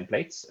their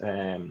templates.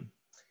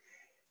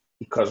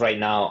 Because right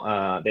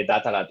now, the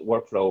data lab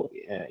workflow,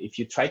 if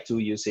you try to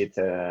use it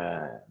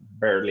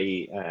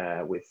barely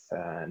with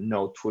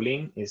no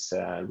tooling, is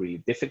really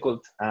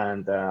difficult.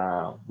 And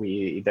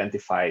we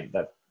identified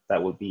that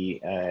that would be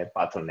a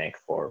bottleneck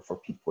for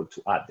people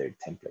to add their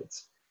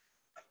templates.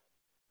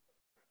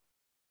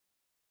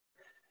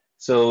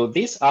 So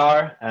these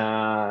are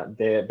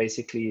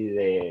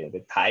basically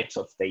the types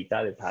of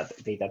data,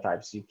 the data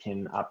types you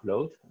can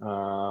upload.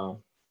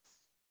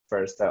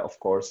 First, of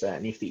course,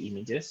 nifty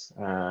images,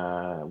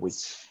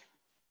 which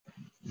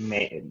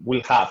they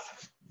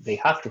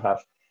have to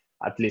have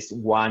at least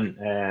one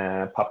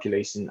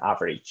population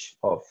average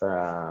of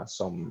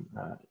some,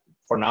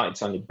 for now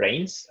it's only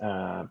brains,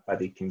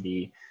 but it can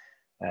be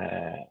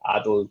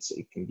adults,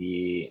 it can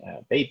be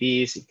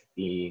babies, it could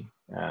be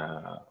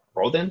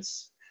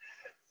rodents.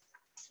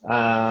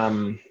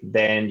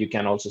 Then you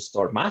can also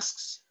store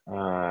masks.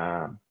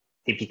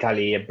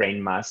 Typically, a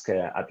brain mask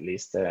at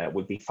least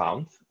would be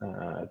found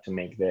to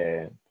make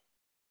the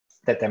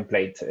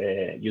template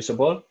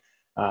usable.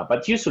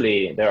 But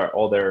usually there are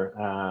other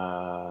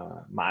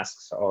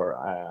masks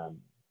or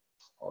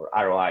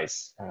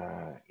ROIs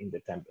in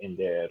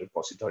the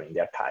repository, in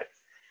the archive.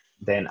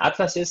 Then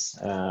atlases,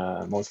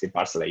 mostly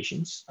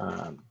parcellations,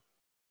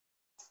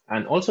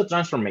 and also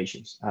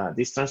transformations.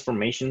 These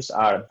transformations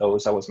are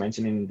those I was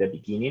mentioning in the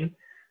beginning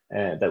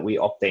that we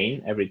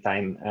obtain every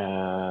time,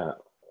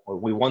 or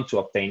we want to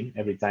obtain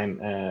every time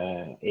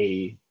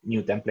a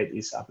new template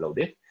is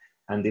uploaded.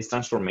 And these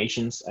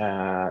transformations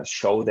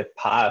show the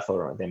path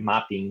or the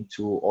mapping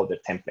to other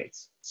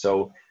templates.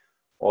 So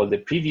all the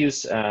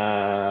previous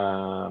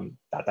data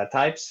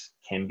types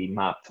can be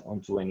mapped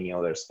onto any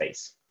other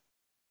space.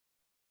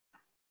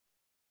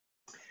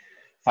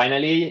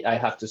 Finally, I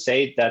have to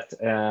say that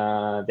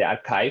the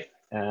archive,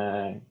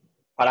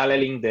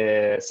 paralleling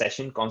the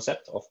session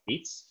concept of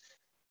bits,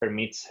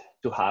 permits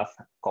to have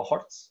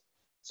cohorts.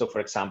 So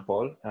for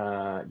example,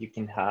 you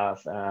can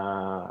have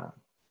a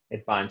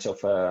bunch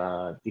of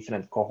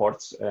different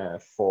cohorts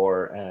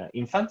for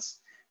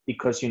infants,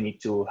 because you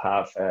need to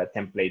have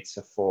templates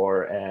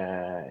for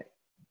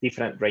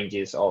different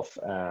ranges of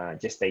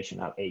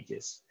gestational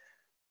ages.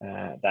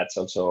 That's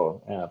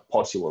also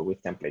possible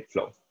with template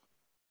flow.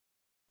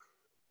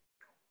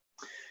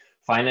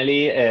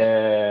 Finally,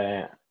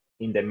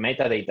 in the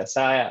metadata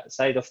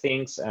side of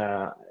things,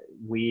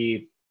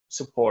 we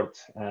support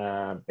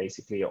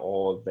basically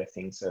all the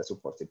things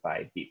supported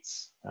by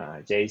bits,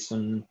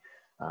 JSON,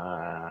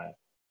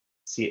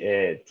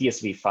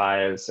 TSV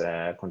files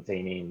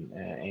containing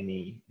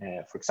any,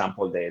 for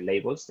example, the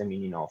labels, the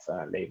meaning of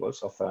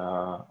labels of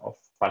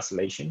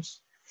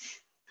parcellations.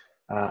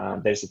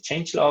 There's a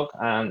changelog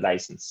and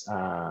license,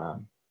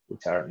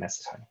 which are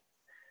necessary.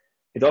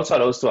 It also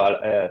allows to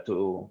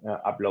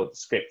upload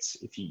scripts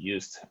if you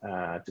used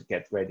to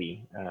get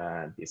ready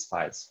these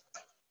files.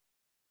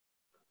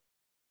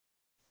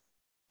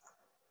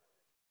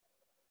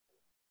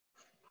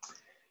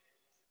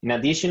 In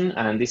addition,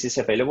 and this is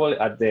available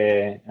at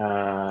the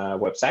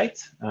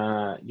website,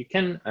 you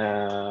can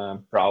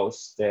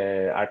browse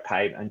the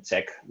archive and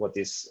check what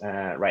is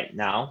right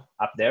now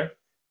up there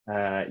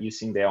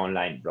using the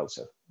online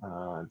browser.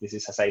 This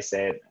is, as I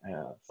said,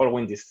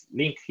 following this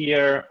link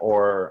here,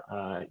 or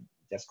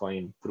just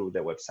going through the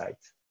website.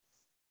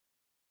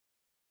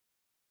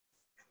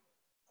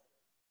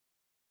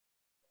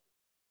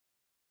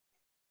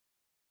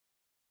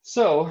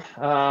 So,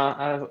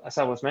 as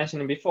I was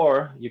mentioning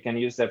before, you can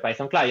use the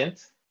Python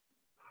client,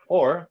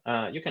 or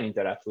you can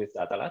interact with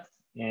DataLab.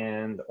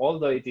 And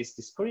although it is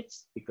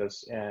discouraged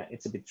because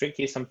it's a bit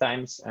tricky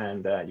sometimes,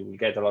 and you will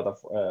get a lot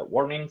of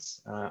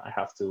warnings I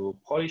have to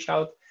polish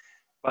out,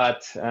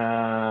 but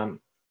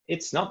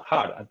it's not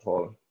hard at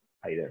all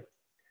either.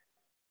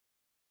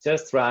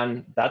 Just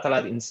run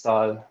datalab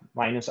install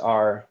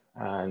 -r,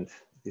 and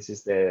this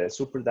is the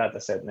super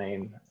dataset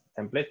name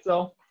template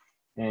flow,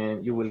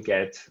 and you will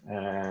get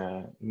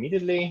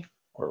immediately,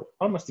 or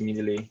almost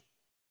immediately,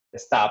 a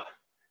stub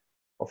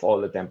of all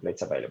the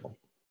templates available.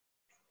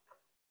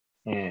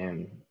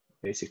 And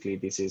basically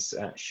this is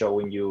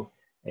showing you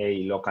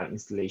a local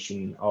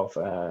installation of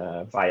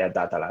via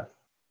datalab.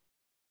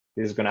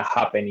 This is going to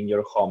happen in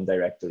your home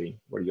directory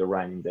where you're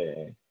running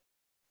the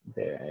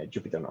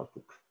Jupyter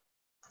Notebook.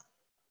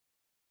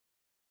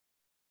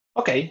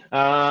 Okay,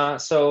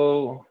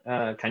 so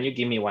can you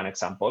give me one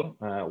example?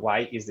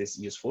 Why is this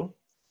useful?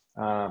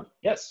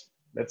 Yes,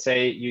 let's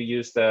say you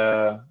use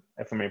the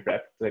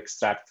fMREP to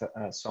extract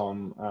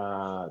some,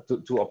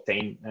 to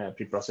obtain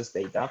preprocessed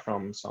data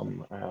from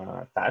some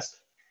task.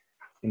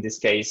 In this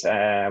case,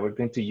 we're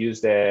going to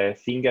use the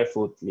finger,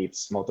 foot,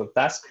 lips motor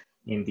task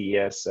in the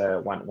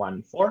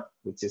DS114,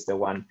 which is the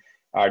one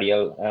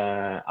Ariel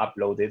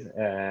uploaded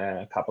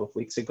a couple of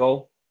weeks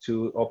ago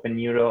to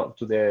OpenNeuro,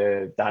 to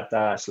the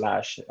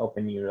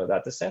data/OpenNeuro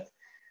dataset.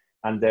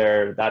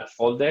 Under that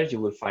folder, you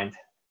will find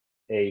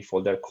a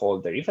folder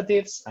called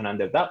derivatives, and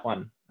under that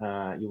one,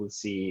 you will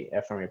see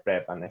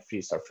fMREP and a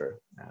free surfer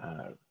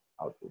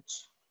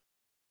outputs.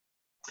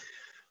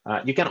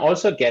 You can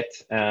also get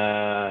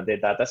the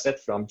dataset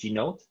from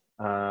Gnode,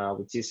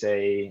 which is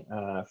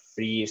a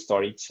free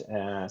storage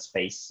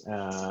space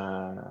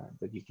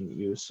that you can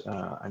use.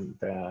 And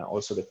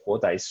also the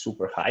quota is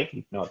super high,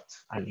 if not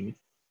unlimited,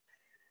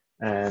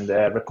 and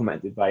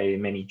recommended by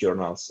many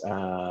journals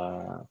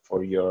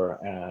for your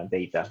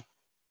data.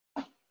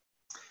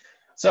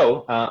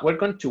 So we're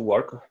going to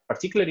work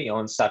particularly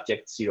on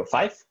subject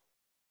 05.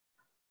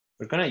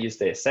 We're going to use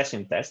the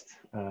session test.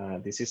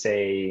 This is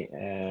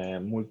a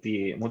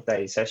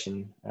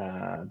multi-session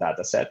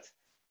data set.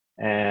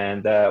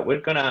 And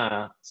we're going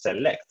to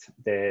select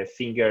the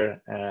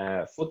finger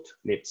foot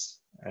lips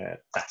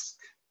task.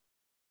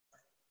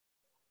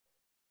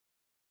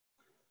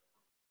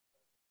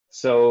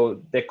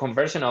 So the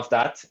conversion of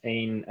that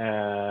in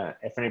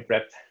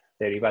fMREP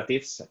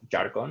derivatives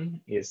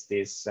jargon is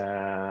this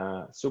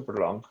super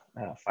long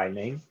file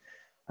name.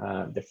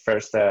 The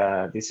first,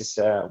 this is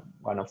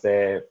one of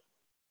the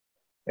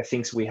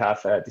things we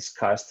have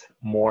discussed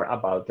more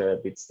about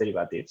bits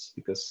derivatives,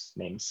 because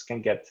names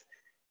can get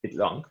a bit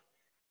long.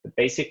 But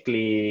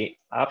basically,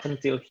 up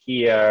until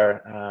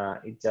here,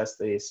 it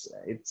just is.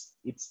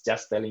 It's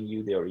just telling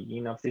you the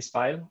origin of this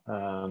file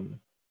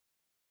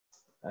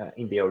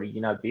in the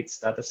original bits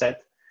dataset,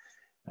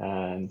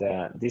 and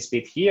this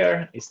bit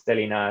here is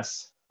telling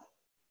us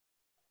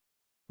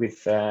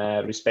with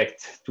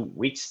respect to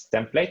which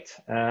template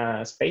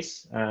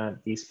space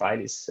this file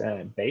is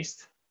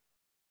based.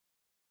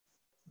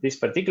 This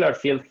particular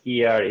field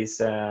here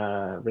is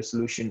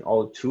resolution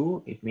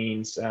 02. It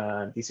means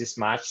this is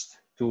matched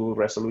to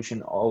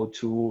resolution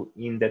 02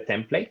 in the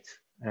template,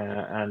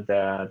 and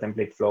the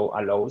template flow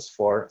allows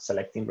for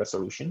selecting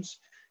resolutions.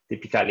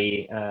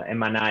 Typically,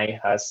 M&I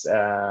has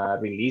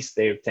released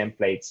their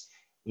templates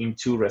in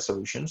two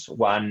resolutions.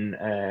 One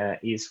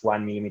is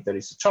 1 millimeter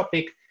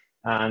isotropic,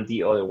 and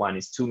the other one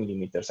is 2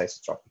 millimeters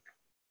isotropic.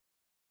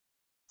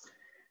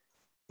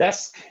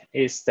 Desk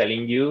is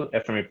telling you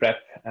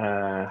fMREP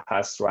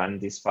has run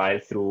this file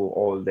through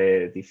all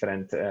the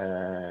different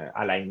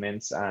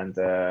alignments and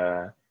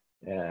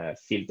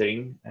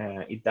filtering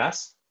it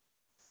does.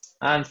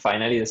 And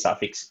finally, the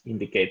suffix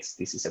indicates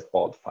this is a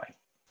POD file.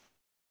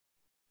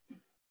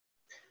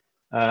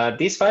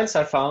 These files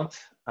are found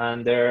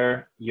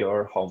under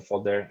your home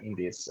folder in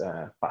this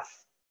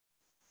path.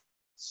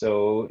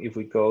 So if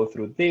we go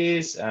through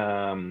this,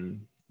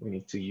 we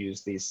need to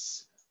use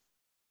this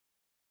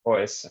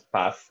OS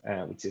path,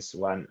 which is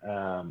one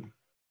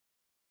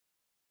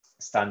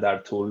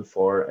standard tool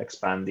for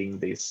expanding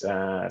this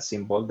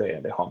symbol,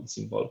 the home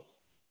symbol,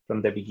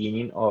 from the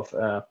beginning of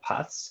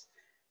paths.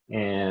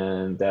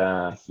 And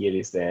here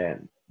is the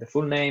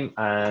full name.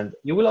 And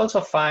you will also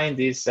find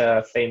this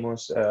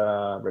famous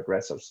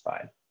regressors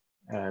file.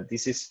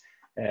 This is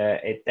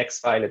a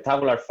text file, a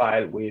tabular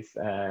file with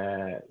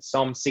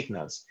some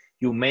signals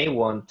you may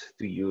want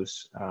to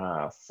use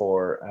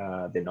for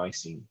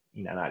denoising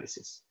in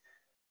analysis.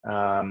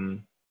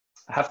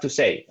 I have to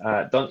say,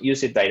 don't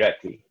use it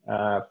directly.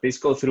 Please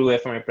go through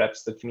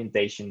fMREP's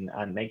documentation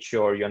and make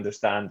sure you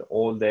understand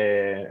all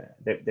the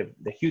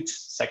huge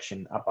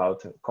section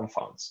about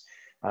confounds.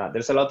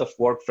 There's a lot of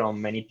work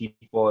from many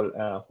people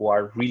who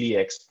are really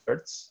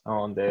experts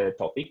on the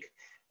topic.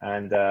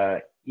 And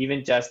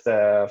even just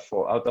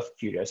for out of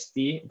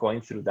curiosity,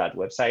 going through that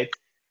website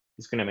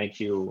is going to make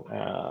you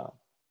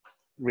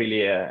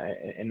really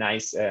a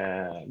nice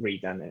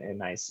read and a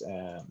nice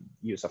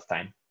use of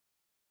time.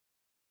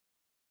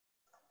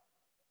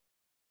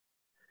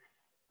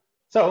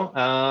 So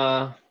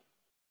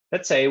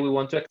let's say we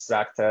want to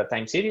extract a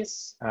time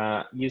series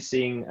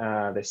using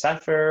the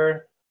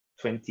Stanford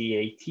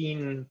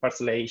 2018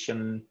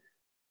 parcellation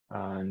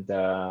and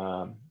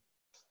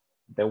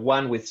the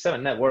one with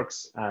 7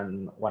 networks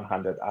and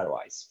 100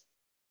 ROIs.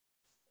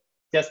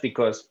 Just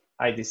because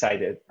I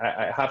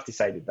have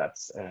decided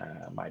that's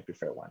my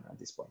preferred one at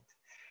this point.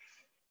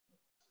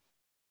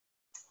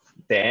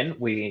 Then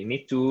we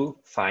need to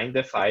find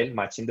the file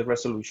matching the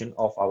resolution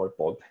of our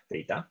pod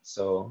data.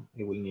 So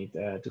we will need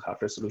to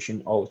have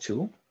resolution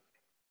 02.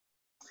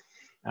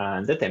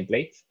 And the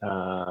template,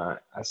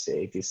 as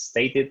it is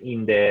stated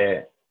in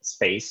the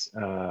space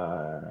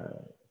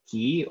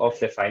key of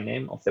the file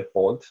name of the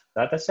pod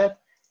dataset,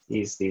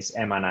 is this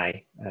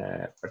M&I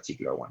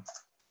particular one.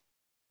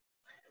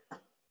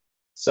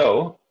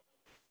 So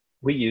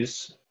we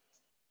use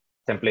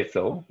template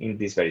flow in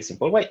this very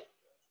simple way.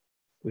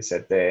 We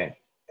set the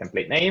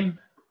template name,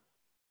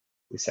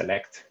 we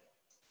select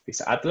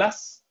this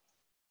atlas,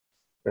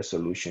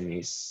 resolution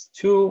is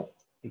 2,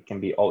 it can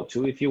be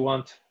 02 if you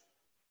want.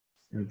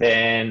 And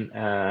then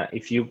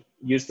if you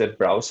use the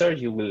browser,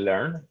 you will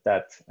learn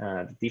that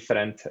the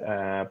different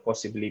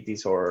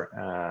possibilities or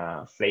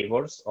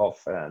flavors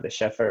of the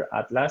Sheffer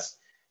atlas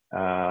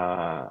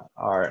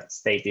are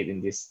stated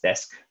in this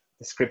desk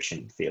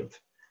description field.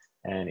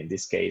 And in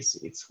this case,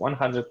 it's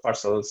 100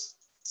 parcels,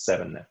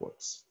 7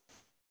 networks.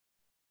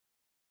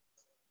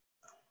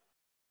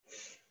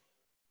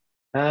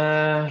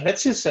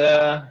 Let's use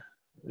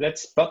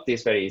let's plot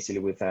this very easily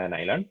with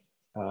Nylon.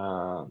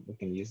 We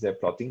can use the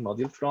plotting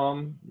module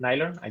from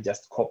Nylon. I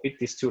just copied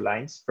these 2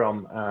 lines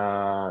from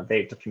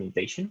their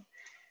documentation.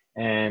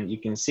 And you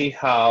can see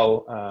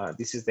how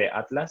this is the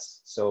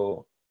atlas.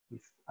 So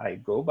if I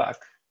go back,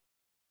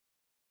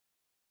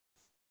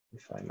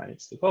 if I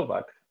manage to go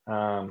back,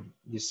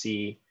 you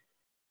see,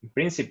 in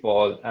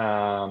principle,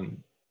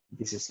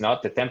 this is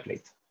not the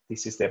template.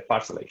 This is the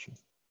parcellation.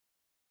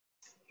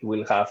 You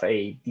will have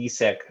a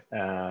dsec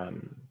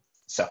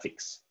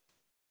suffix.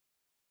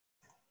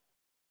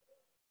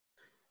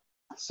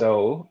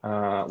 So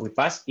we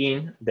pass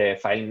in the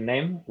file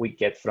name we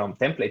get from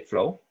template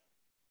flow.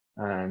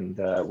 And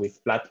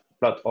with plot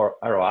or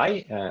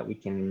ROI, we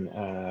can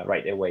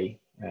right away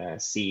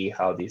see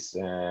how this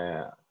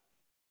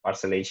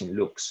parcellation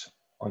looks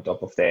on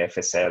top of the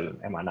FSL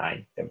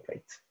MNI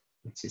template,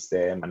 which is the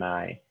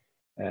MNI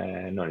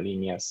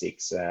nonlinear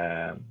 6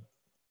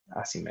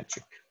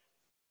 asymmetric.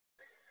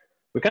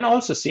 We can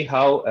also see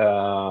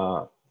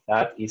how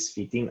that is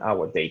fitting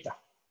our data.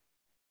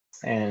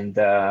 And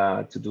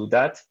to do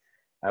that,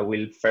 I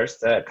will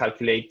first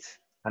calculate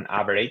an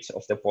average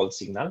of the pulse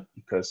signal,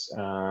 because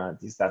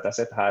this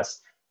dataset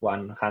has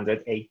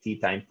 180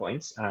 time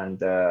points, and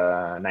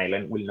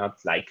Nylon will not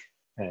like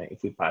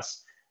if we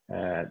pass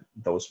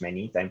those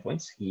many time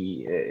points.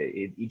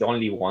 It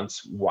only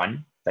wants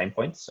 1 time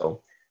point.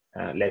 So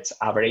let's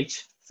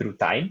average through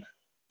time,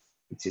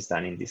 which is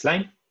done in this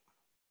line,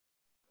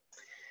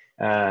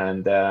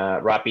 and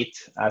wrap it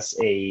as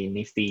a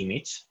nifty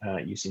image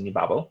using the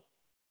bubble.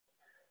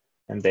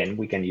 And then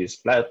we can use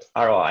plot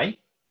ROI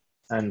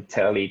and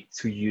tell it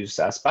to use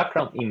as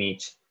background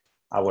image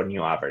our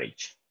new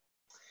average.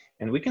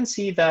 And we can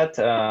see that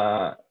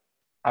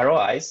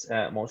ROIs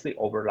mostly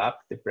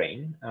overlap the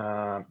brain.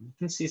 You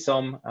can see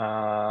some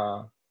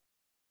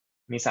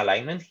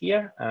misalignment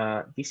here.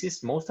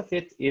 Most of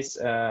it is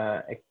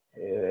a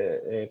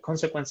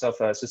consequence of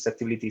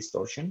susceptibility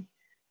distortion,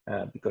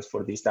 because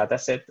for this data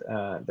set,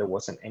 there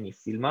wasn't any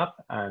field map,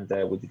 and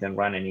we didn't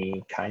run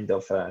any kind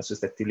of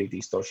susceptibility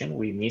distortion.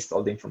 We missed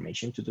all the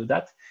information to do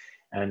that.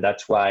 And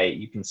that's why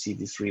you can see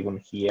this ribbon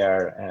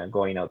here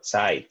going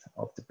outside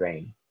of the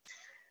brain.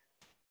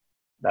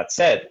 That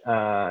said,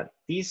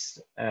 these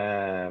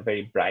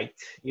very bright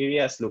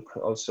areas look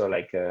also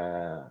like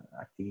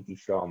activity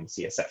from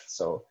CSF.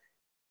 So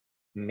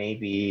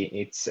maybe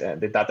it's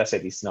the data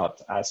set is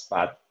not as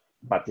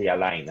badly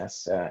aligned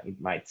as it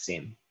might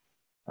seem.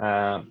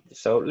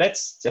 So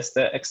let's just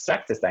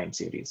extract the time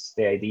series.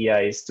 The idea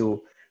is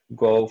to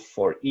go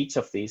for each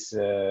of these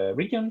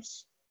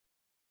regions,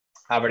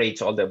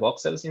 average all the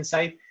voxels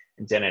inside,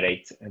 and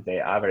generate the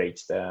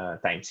averaged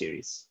time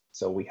series.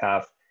 So we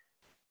have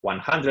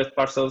 100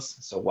 parcels,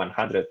 so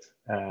 100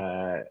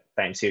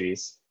 time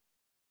series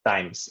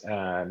times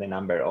the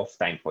number of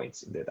time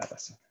points in the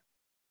dataset.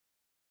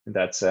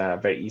 That's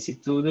very easy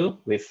to do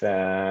with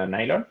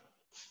Nylon.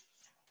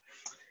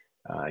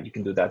 You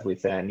can do that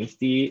with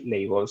Nifty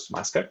Labels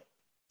Masker.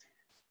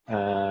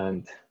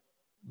 And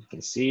you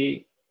can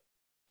see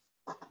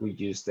we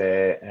use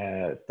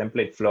the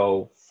template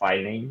flow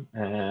file name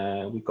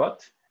we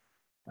got.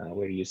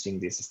 We're using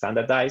this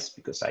standardized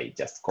because I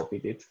just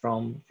copied it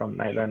from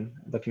Nylon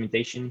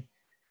documentation.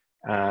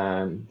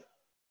 And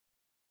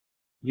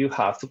you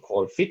have to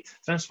call fit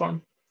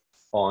transform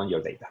on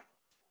your data.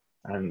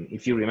 And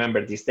if you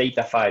remember, this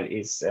data file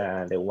is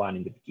the one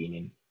in the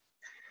beginning.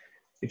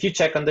 If you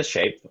check on the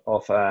shape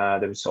of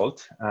the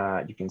result,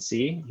 you can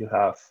see you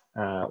have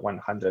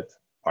 100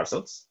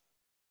 parcels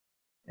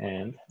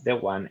and the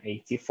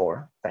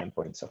 184 time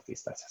points of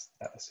this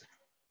dataset.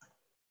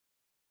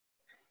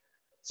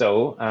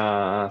 So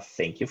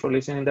thank you for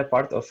listening to the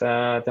part of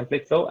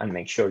template flow, and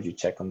make sure you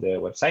check on the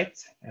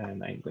website.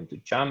 And I'm going to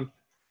jump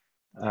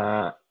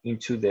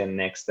into the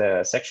next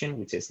section,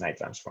 which is night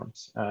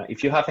transforms.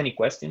 If you have any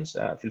questions,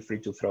 feel free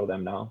to throw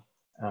them now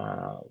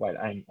while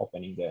I'm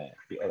opening the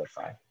other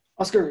file.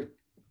 Oscar,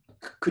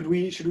 should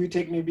we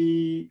take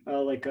maybe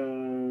like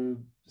a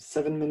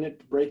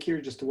 7-minute break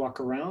here just to walk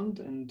around?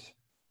 And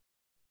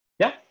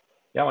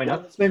yeah, why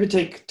not? Let's maybe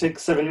take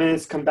 7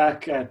 minutes, come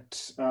back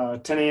at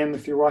 10 a.m.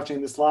 if you're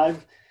watching this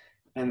live,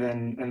 and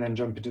then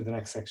jump into the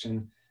next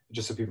section,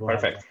 just so people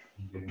Perfect.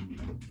 have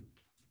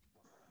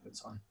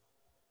it's on.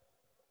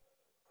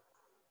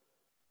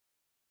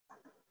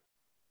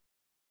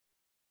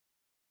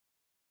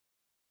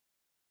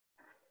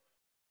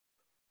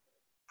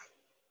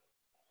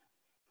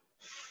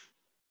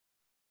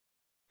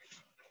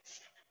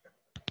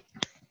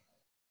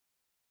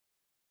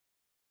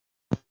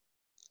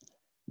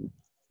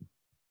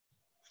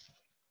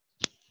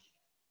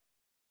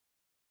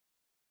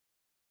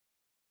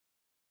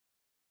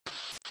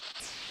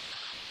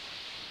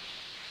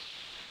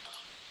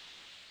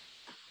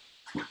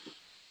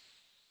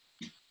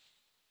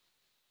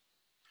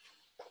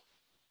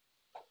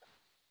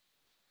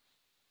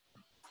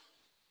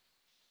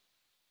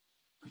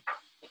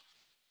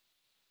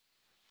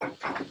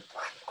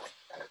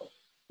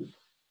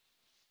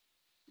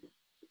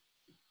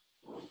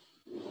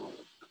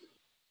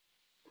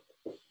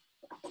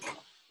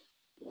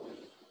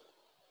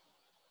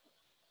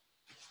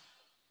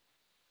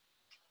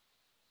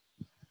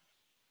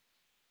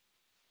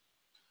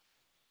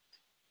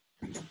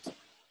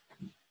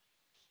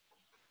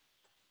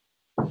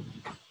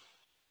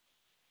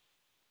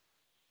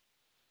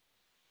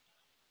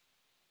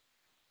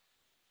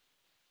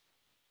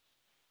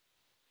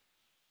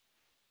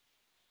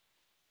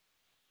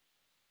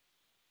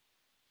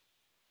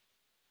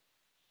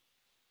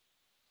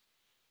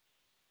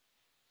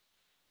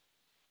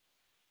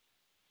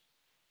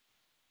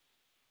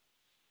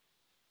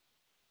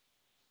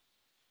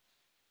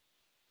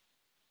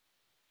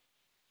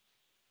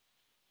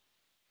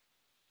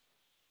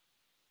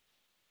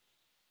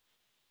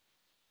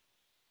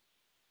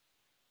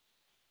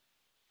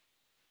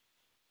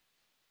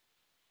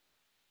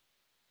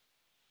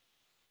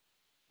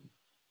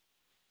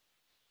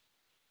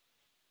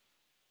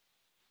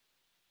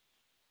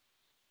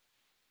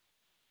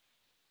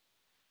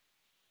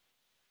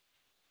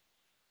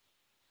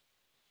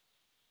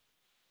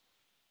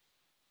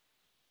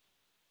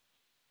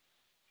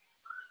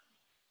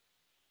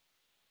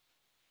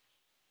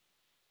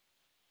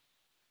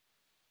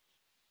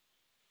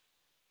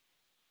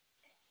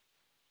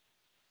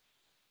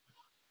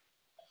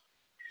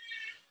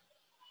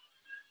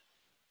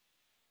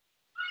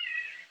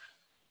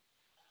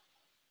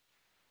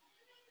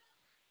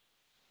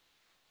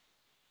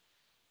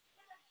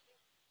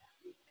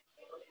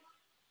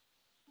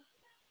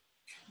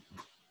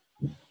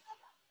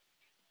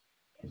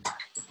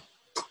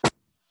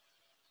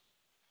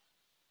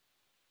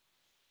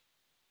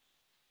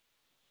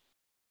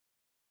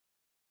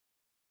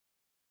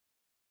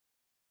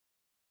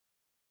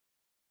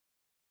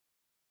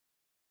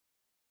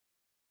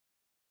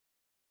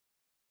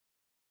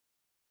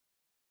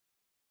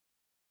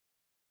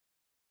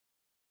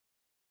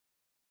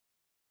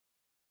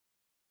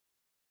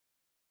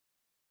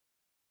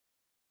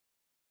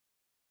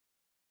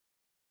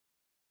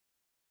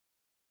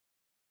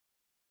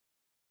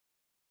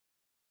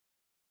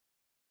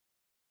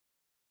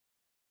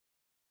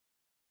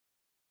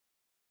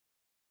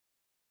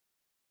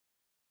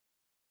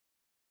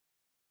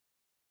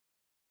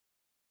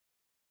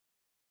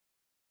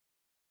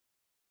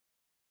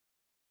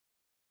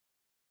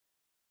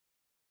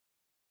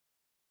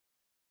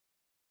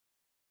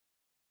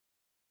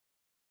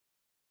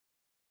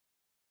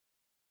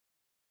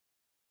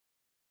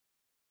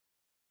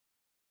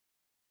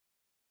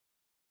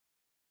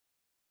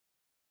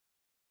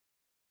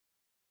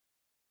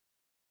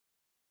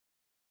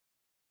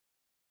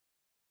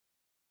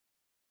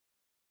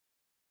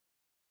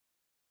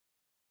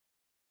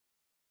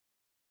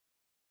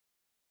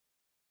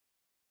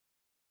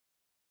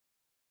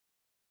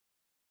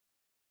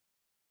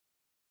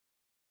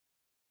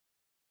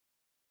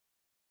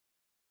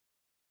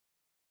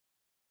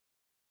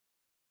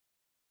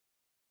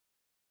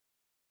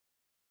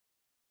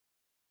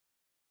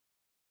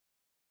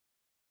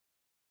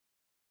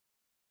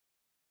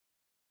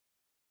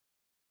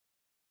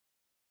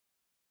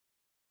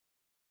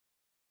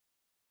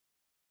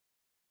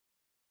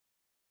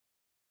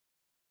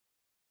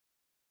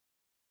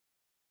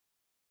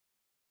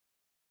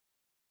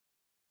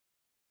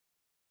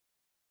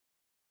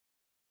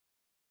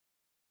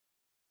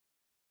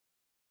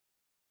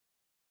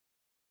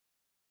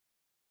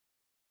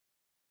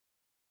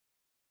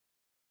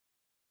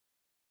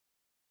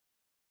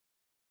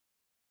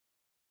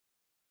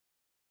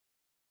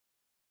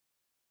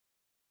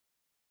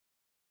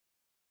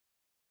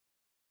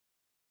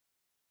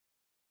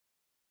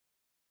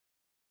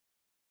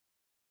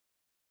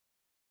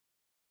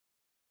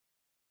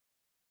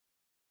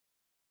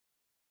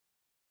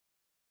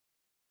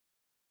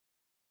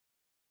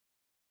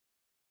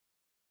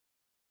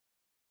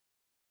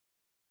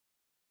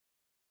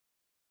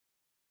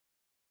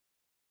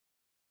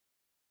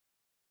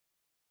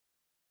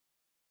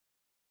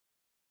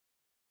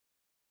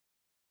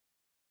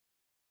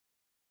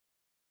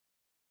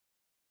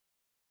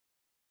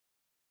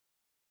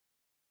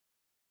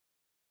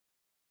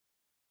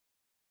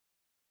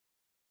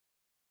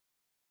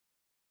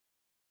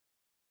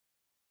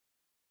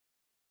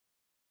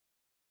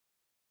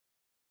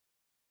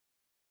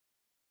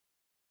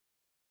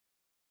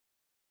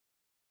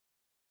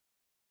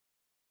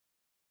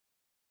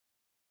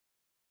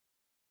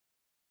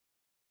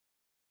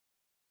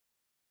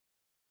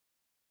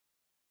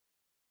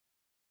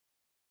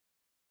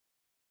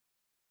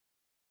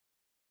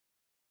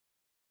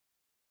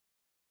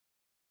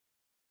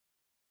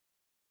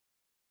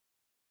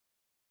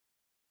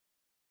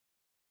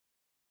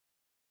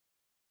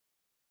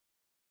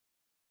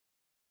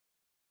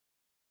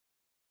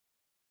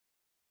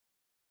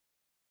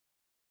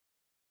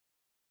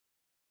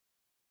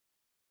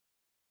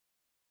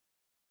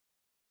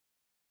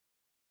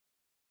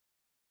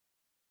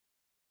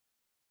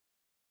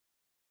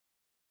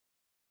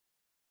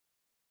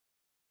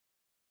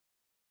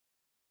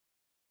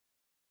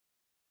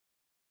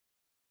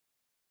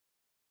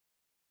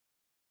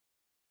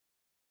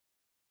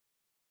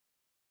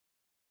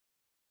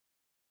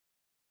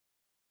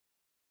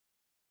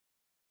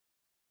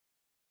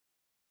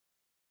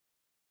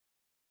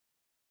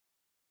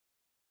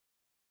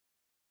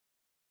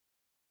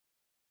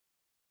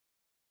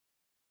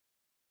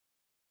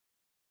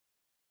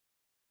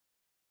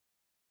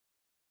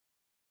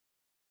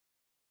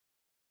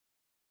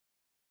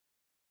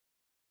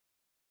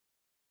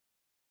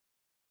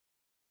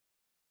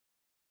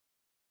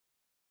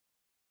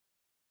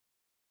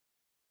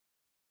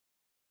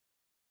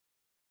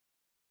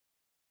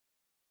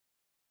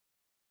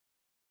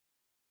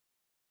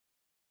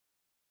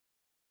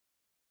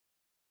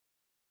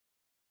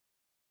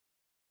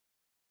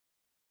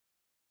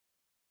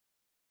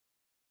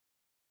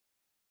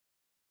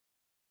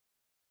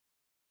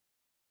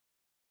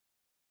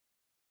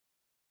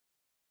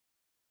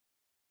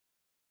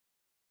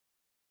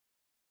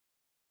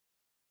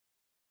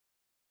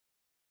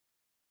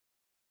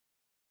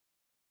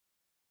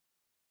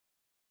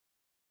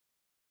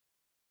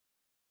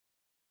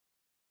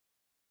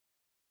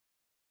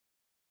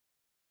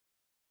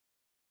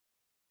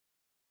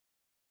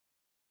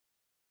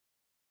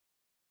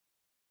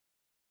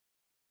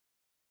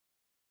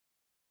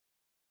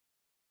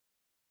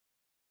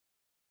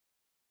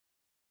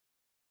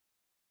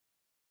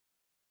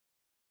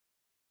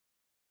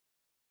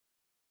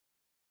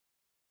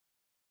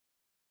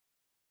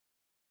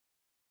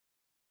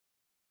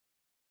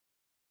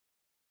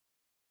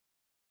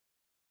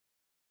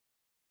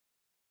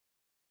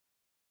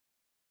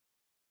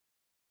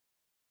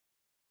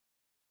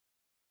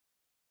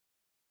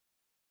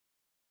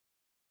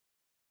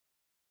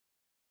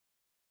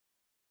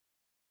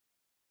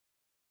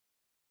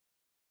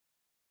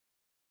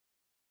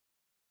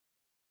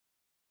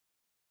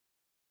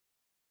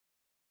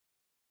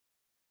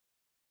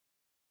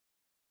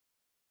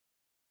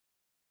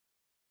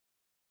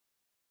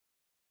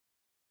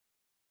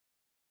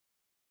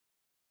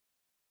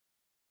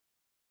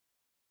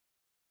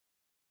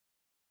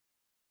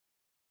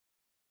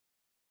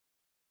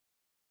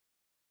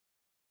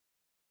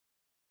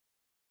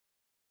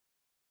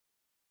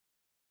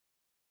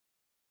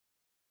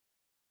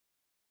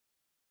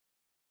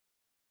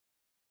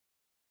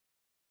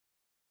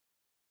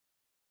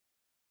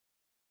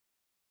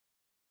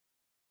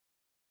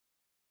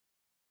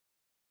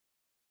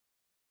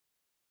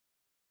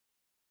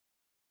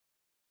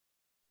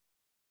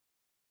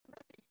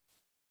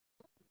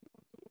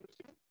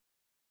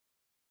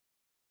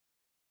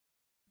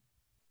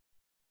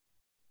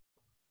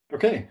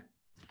 Okay.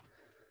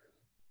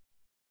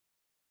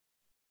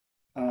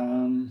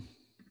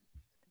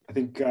 I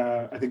think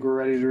we're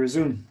ready to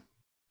resume.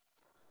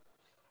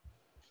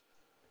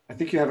 I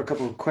think you have a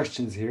couple of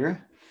questions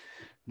here.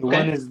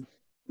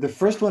 The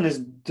first one is,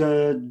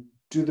 do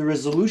the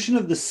resolution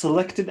of the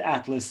selected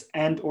atlas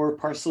and/or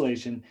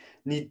parcellation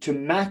need to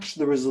match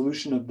the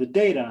resolution of the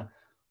data,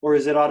 or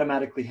is it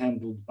automatically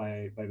handled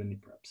by the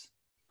Nipreps?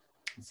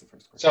 That's the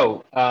first question.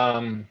 So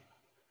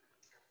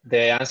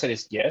the answer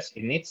is yes,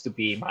 it needs to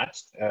be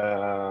matched.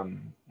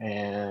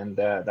 And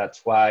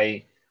that's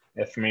why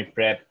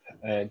FMREP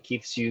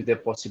gives you the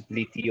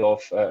possibility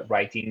of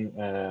writing,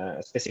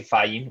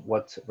 specifying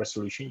what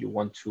resolution you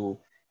want to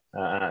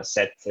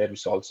set the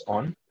results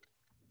on.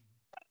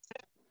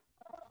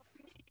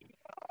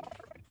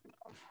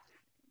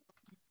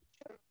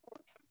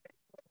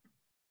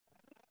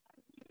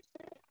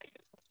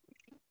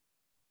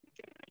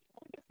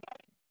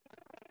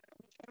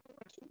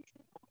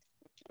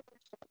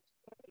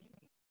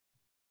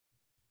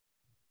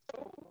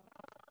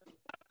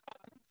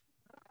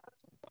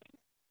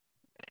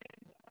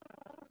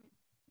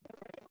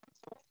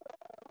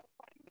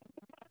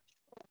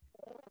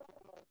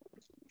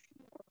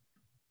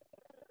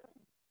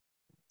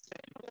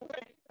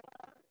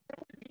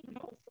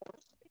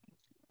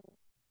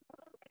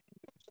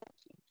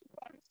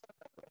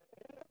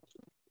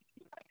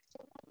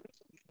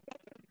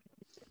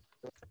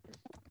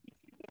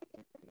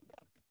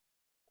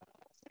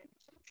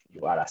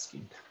 You are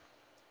asking.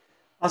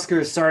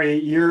 Oscar, sorry,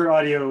 your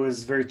audio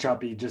is very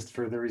choppy just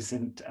for the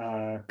recent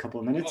couple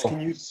of minutes. Can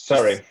you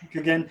sorry speak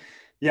again?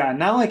 Yeah,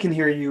 now I can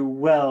hear you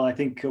well. I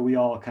think we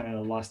all kind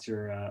of lost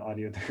your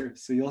audio there,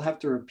 so you'll have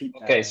to repeat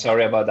that. Okay,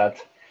 sorry about that.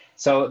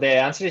 So the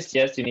answer is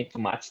yes, you need to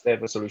match the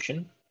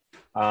resolution.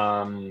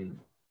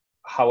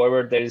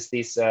 However, there is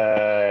this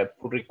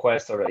pull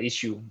request or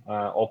issue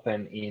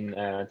open in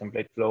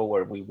template flow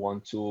where we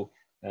want to,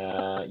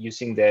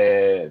 using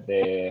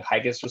the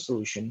highest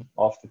resolution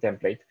of the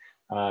template,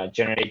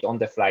 generate on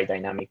the fly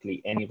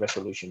dynamically any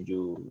resolution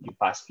you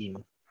pass in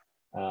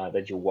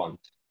that you want.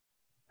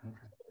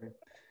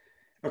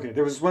 Okay,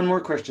 there was one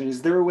more question.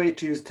 Is there a way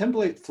to use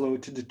template flow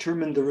to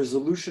determine the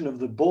resolution of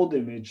the bold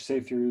image, say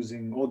if you're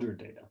using older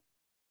data?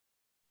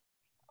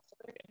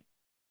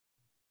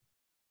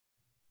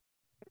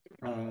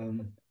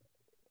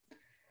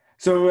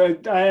 So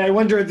I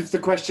wonder if the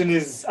question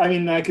is, I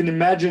mean, I can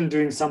imagine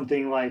doing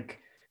something like,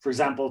 for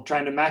example,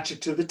 trying to match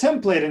it to the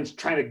template and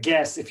trying to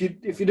guess if you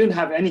didn't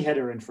have any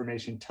header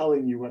information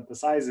telling you what the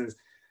size is,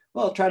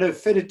 well, try to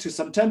fit it to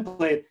some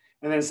template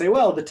and then say,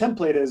 well, the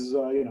template is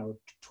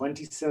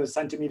 20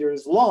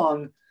 centimeters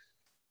long.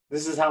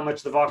 This is how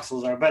much the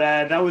voxels are. But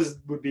that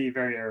would be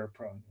very error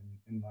prone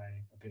in my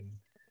opinion.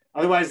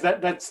 Otherwise,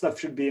 that stuff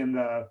should be in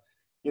the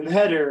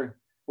header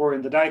or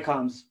in the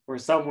dicoms or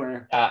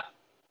somewhere.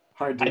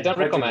 I don't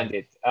recommend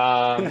it.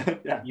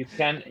 Yeah.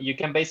 You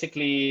can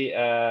basically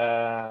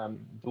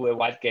do a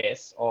wild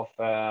guess of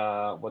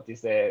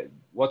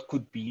what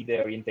could be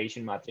the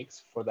orientation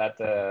matrix for that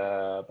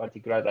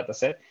particular data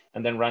set,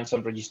 and then run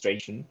some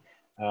registration,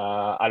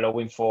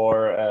 allowing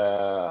for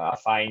a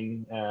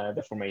fine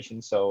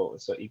deformation, so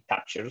it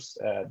captures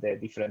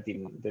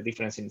the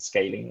difference in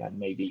scaling, and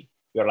maybe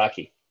you're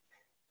lucky.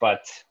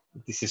 But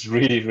this is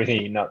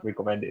really not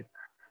recommended.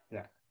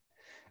 Yeah.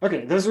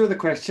 Okay, those were the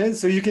questions.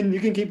 So you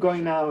can keep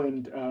going now,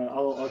 and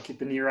I'll keep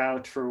an ear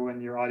out for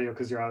when your audio,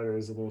 because your audio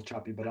is a little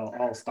choppy, but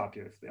I'll stop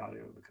you if the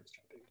audio becomes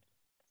choppy.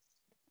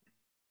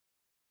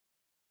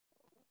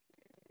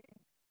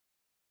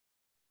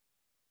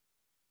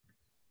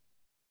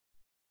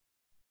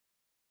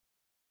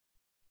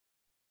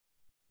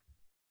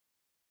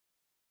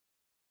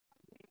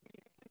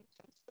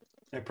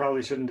 I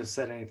probably shouldn't have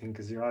said anything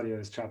because your audio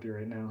is choppy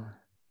right now.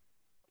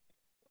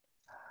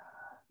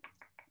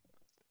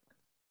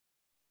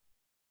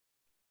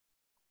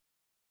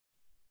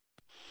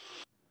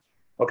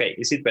 Okay,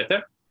 is it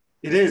better?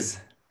 It is.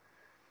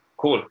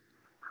 Cool.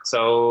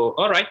 So,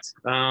 all right,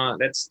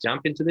 let's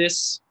jump into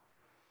this.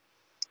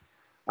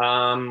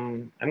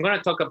 I'm going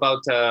to talk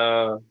about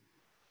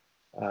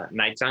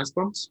night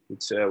transforms,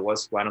 which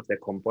was one of the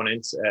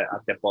components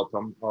at the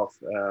bottom of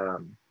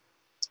the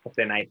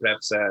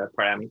Nipreps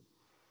pyramid.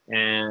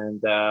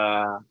 And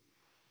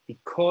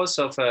because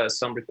of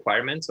some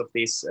requirements of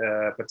this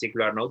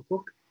particular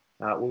notebook,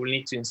 we will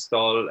need to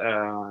install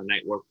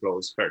night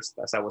workflows first.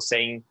 As I was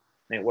saying,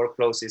 night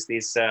workflows is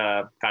this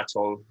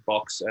catch-all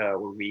box where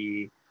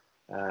we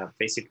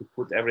basically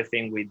put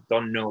everything we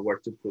don't know where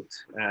to put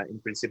in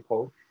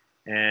principle.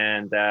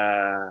 And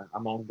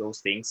among those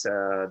things,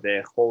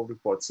 the whole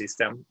report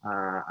system,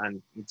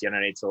 and it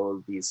generates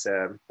all these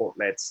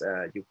reportlets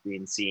you've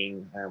been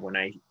seeing when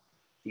I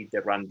did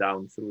the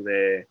rundown through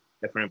the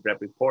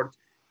FMREP report.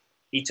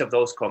 Each of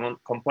those common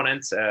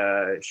components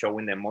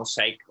showing the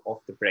mosaic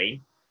of the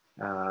brain,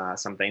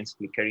 sometimes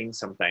flickering,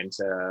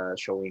 sometimes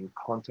showing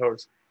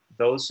contours.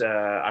 Those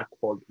are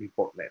called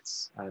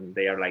reportlets, and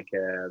they are like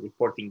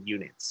reporting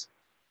units.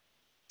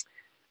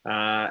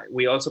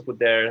 We also put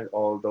there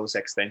all those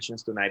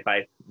extensions to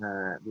Nipipe.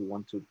 We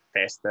want to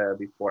test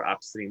before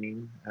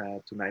upstreaming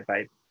to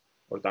Nipipe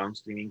or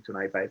downstreaming to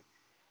Nipipe.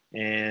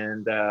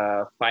 And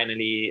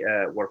finally,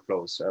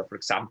 workflows. For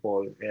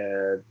example,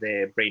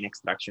 the brain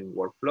extraction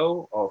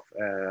workflow of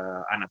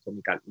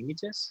anatomical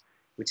images,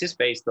 which is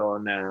based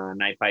on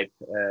Nipipe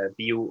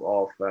view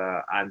of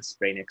ants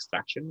brain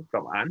extraction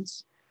from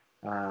ants,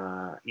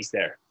 is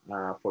there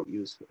for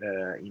use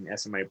in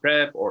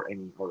SMRE or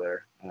any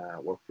other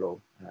workflow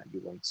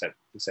you want to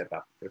set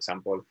up. For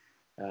example,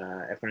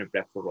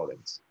 FMRE for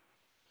rodents.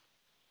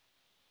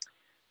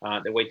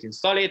 The way to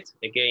install it,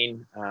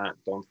 again,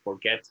 don't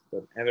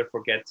ever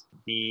forget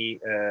the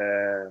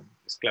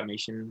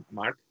exclamation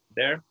mark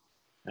there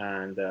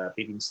and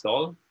pip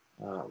install.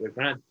 We're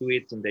gonna do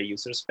it in the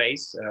user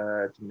space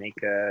to make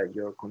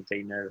the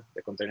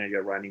container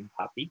you're running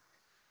happy.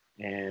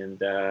 And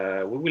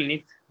we will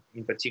need,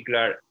 in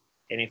particular,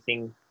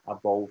 anything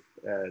above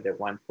the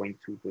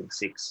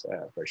 1.2.6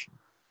 version.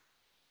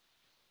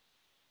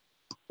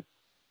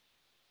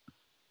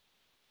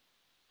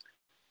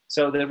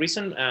 So the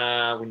reason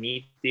we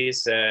need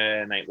these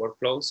night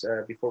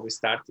workflows before we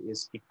start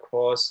is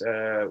because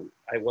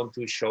I want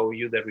to show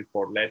you the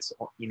reportlets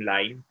in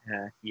line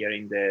here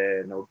in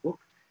the notebook.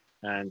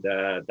 And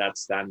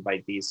that's done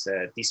by this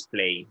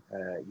display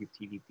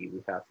utility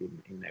we have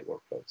in night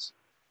workflows.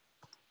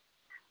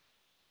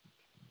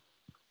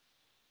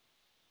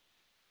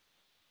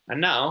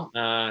 And now,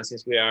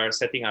 since we are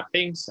setting up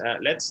things,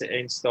 let's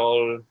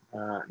install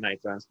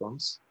night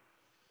transforms.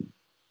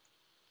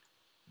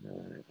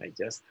 I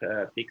just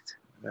picked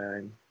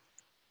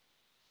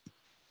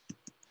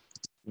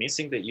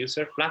missing the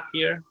user flag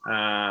here.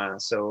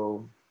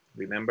 So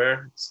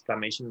remember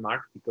exclamation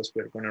mark because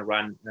we're going to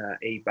run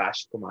a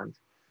bash command.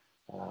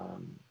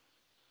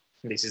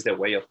 This is the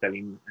way of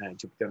telling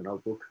Jupyter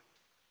Notebook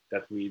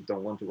that we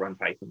don't want to run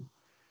Python.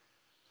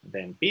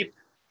 Then pip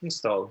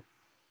install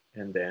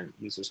and then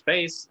user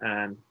space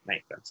and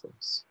night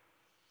transforms.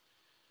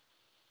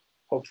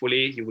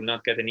 Hopefully you will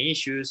not get any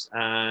issues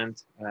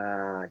and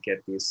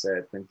get this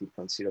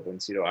 20.0.0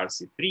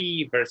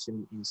 RC3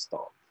 version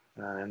installed.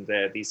 And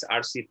this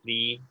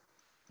RC3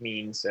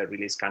 means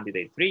release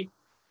candidate 3.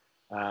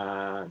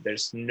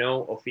 There's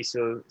no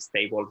official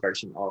stable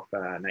version of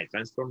night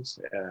transforms.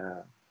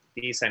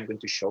 This I'm going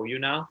to show you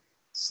now.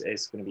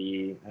 It's going to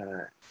be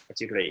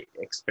particularly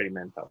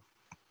experimental.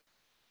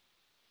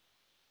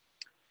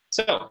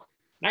 So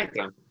night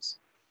transforms.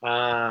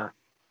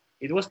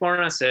 It was born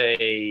as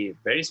a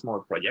very small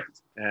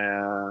project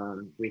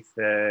with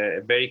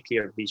a very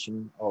clear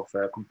vision of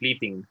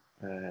completing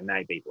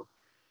Nibabel,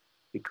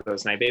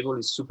 because Nibabel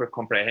is super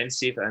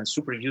comprehensive and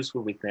super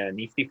useful with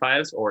Nifty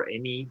files or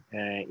any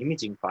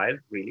imaging file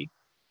really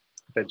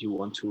that you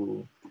want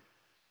to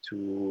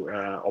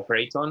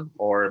operate on,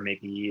 or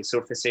maybe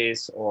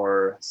surfaces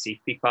or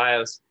CFP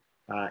files.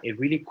 It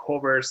really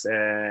covers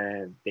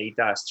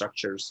data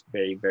structures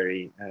very,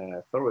 very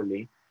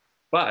thoroughly,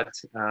 but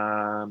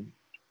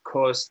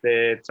because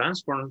the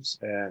transforms,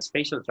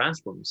 spatial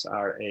transforms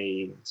are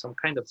some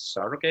kind of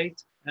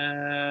surrogate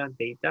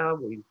data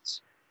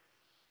which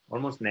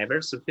almost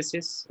never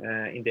surfaces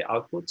in the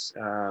outputs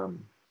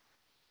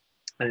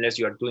unless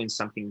you are doing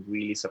something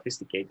really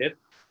sophisticated.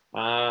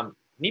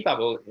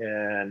 Nibabel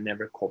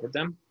never covered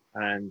them,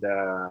 and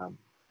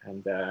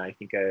I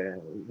think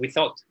we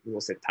thought it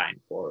was a time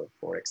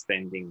for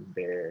extending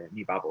the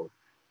Nibabel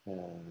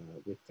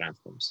with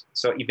transforms.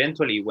 So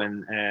eventually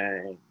when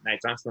night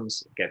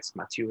transforms gets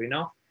mature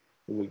enough,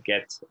 we will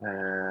get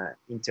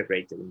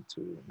integrated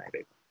into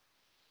Nibabel.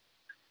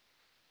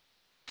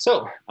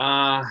 So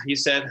you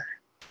said,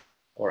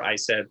 or I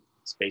said,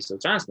 spatial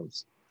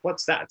transforms.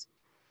 What's that?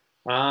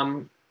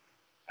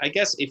 I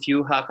guess if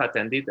you have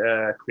attended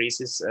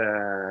Chris's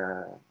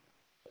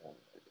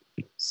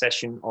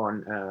session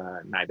on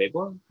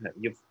Nibabel,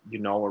 you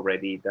know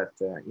already that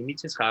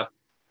images have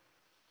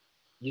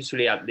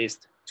usually at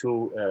least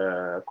two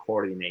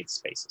coordinate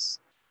spaces.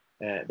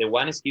 The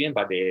one is given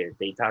by the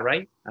data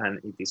array, and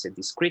it is a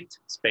discrete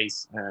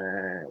space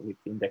with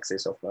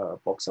indexes of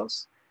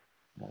voxels.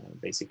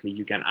 Basically,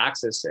 you can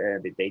access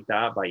the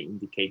data by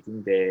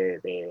indicating the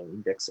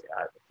index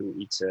to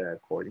each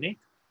coordinate.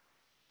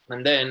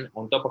 And then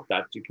on top of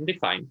that, you can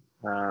define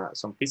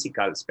some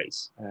physical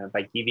space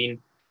by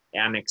giving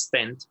an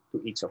extent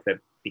to each of the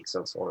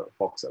pixels or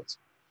voxels.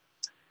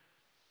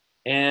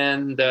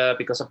 And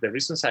because of the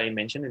reasons I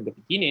mentioned in the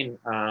beginning,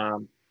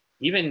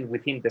 even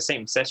within the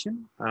same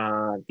session,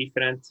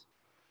 different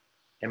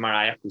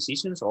MRI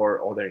acquisitions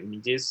or other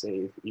images,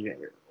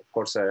 of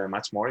course,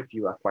 much more if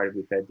you acquire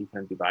with a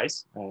different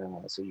device.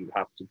 So you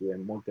have to do a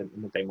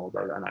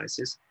multimodal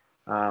analysis.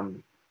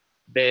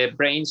 The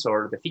brains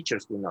or the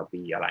features will not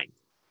be aligned.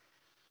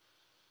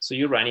 So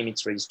you run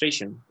image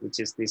registration, which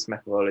is this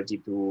methodology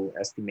to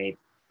estimate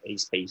a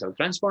spatial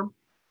transform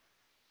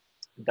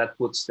that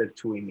puts the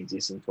two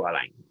images into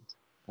alignment.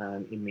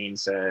 And it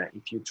means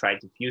if you try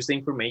to fuse the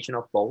information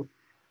of both,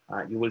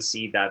 you will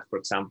see that, for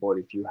example,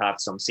 if you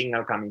have some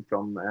signal coming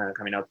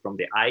out from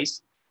the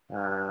eyes,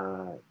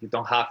 you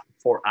don't have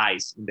 4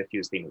 eyes in the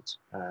fused image.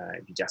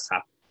 You just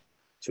have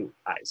 2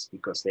 eyes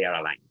because they are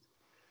aligned.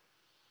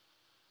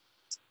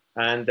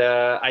 And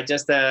I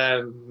just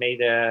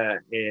made a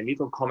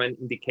little comment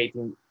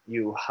indicating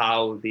you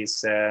how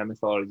these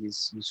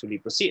methodologies usually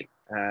proceed.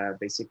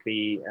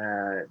 Basically,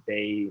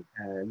 they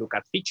look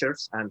at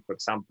features, and for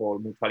example,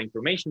 mutual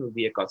information will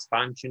be a cost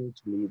function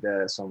to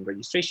lead some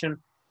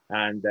registration,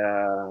 and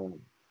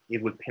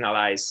it will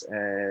penalize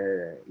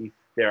if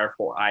there are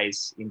 4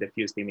 eyes in the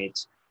fused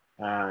image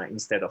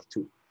instead of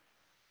 2.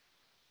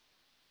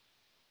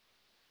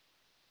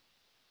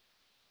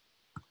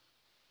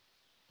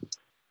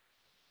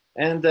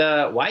 And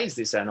why is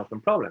this an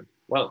open problem?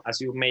 Well, as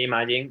you may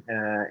imagine,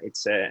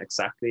 it's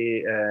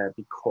exactly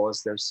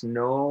because there's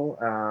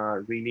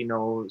really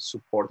no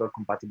support or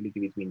compatibility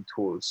between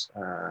tools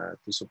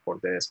to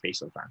support the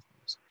spatial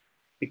transforms.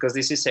 Because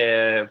this is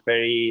a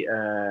very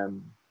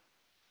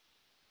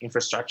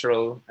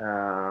infrastructural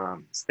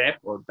step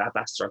or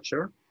data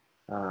structure.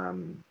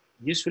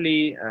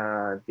 Usually,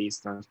 these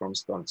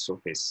transforms don't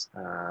surface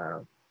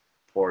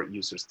for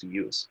users to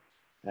use.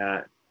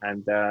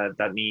 And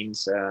that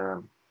means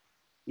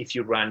if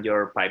you run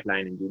your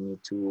pipeline and you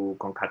need to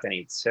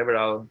concatenate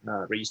several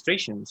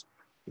registrations,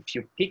 if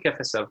you pick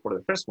FSL for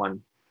the first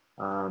one,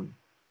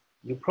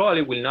 you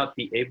probably will not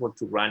be able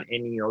to run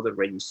any other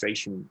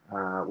registration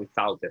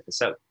without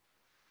FSL.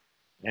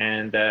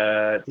 And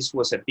this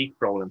was a big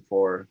problem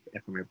for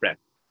FMRPrep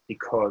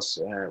because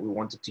we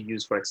wanted to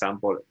use, for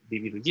example,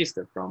 VB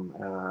register from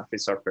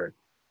FreeSurfer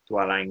to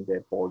align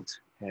the bolt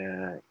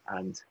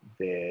and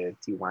the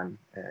T1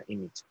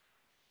 image,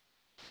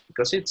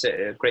 because it's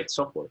a great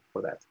software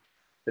for that.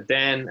 But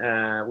then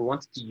we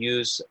wanted to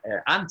use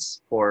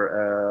ANTs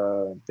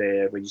for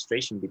the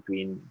registration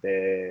between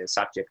the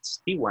subjects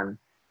T1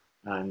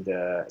 and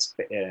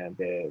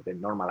the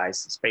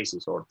normalized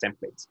spaces or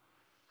templates.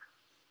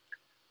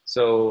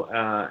 So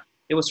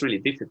it was really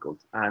difficult,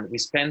 and we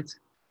spent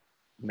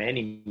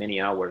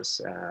many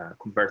hours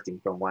converting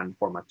from one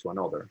format to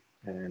another,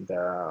 and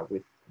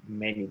with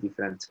many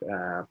different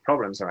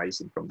problems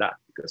arising from that,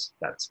 because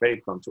that's very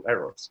prone to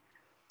errors.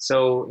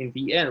 So in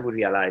the end, we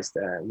realized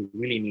we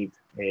really need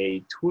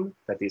a tool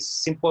that is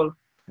simple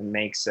and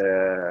makes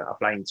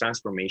applying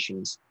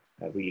transformations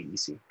really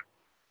easy.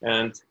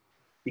 And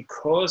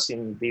because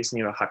in this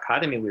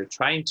Neurohackademy, we're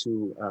trying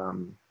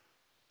to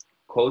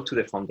code to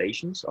the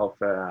foundations of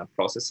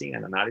processing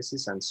and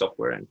analysis and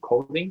software and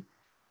coding,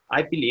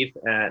 I believe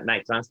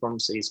Night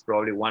Transforms is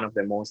probably one of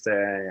the most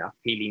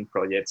appealing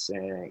projects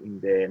in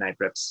the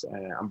Nipreps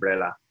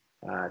umbrella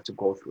to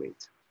go through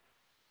it.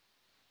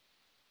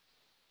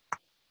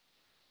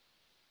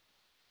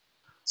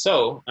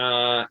 So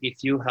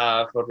if you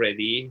have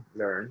already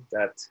learned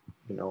that,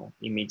 you know,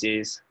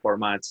 images,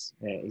 formats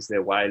is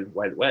the wild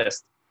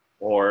west,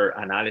 or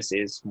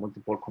analysis,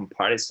 multiple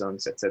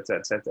comparisons,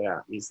 etc.,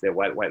 is the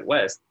wild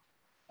west,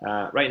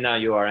 right now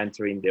you are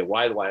entering the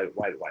wild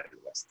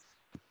west.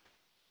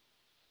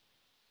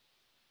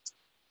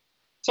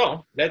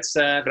 So let's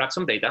grab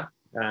some data.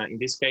 In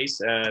this case,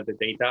 the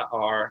data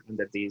are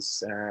under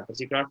this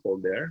particular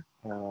folder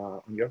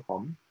on your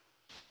home.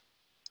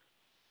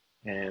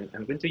 And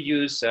I'm going to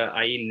use,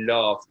 I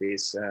love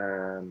this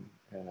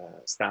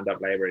standard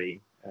library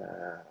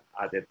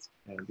added,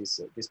 and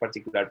this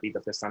particular bit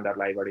of the standard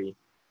library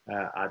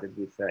added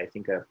with, I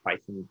think,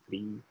 Python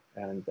 3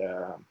 and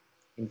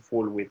in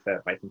full with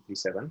Python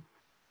 3.7,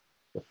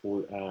 the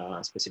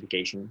full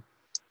specification.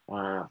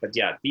 But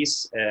yeah,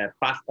 this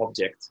path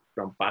object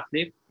from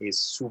pathlib is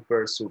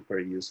super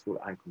useful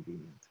and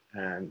convenient.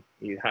 And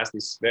it has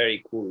this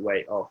very cool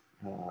way of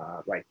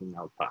writing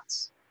out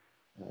paths.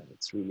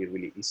 It's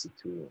really easy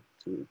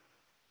to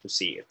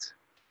see it.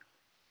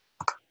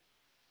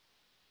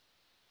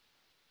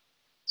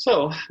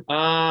 So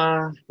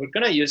we're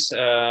gonna use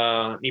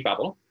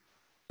eBubble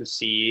to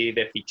see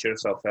the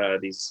features of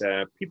this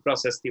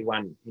pre-processed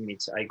T1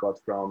 image I got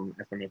from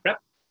FMRPrep.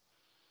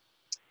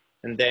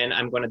 And then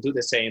I'm gonna do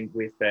the same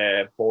with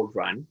bold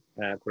run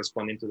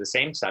corresponding to the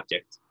same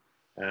subject,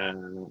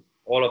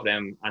 all of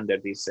them under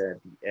this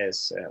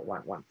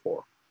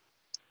BS114.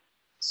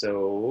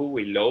 So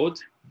we load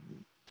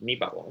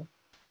eBubble,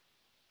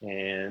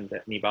 and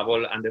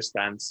eBubble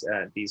understands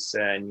these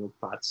new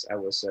paths I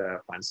was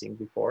fancying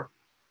before,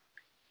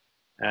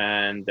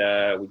 and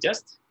we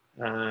just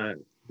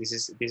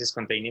this is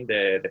containing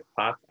the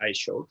path I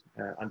showed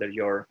under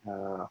your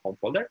home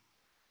folder,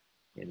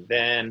 and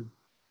then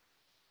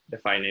the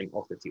file name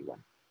of the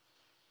T1,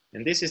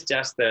 and this is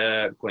just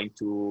going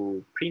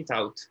to print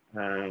out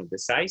the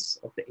size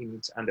of the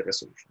image and the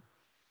resolution.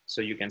 So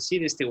you can see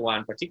this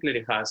T1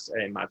 particularly has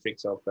a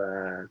matrix of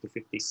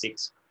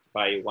 256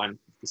 by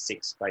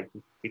 156 by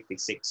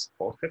 256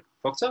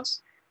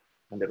 voxels,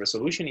 and the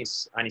resolution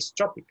is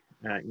anisotropic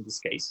in this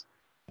case,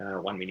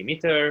 1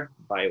 millimeter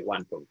by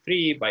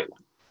 1.3 by 1.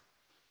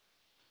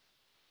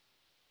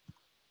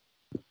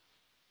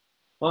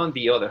 On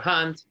the other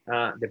hand,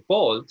 the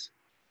bold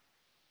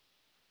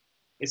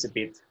is a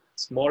bit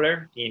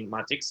smaller in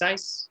matrix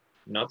size,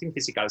 not in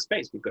physical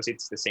space because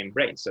it's the same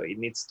brain. So it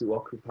needs to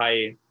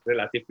occupy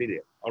relatively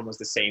almost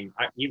the same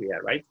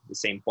area, right? The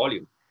same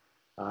volume.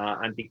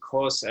 And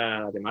because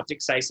the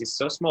matrix size is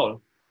so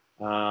small,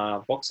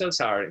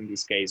 voxels are, in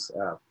this case,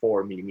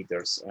 4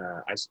 millimeters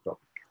isotropic.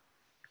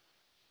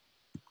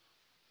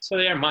 So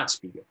they are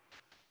much bigger.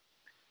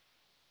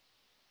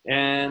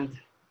 And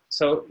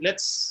so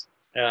let's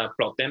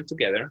plot them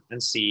together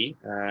and see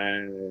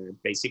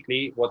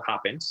basically what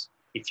happens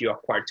if you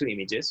acquire two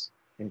images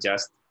and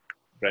just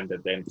render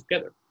them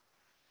together.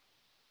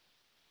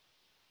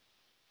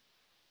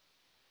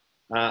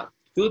 To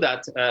do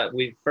that,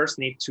 we first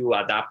need to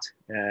adapt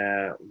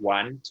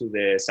one to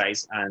the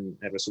size and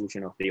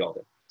resolution of the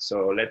other.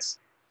 So let's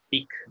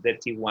pick the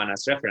T1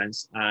 as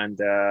reference and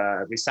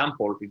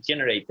resample,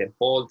 regenerate the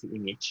bold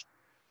image,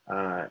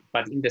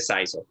 but in the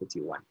size of the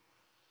T1.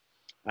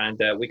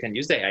 And we can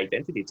use the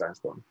identity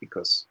transform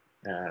because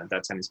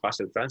that's an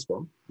spatial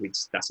transform,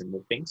 which doesn't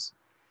move things.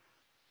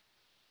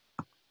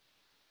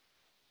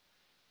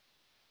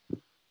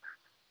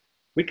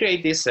 We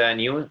create this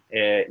new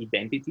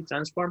identity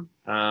transform,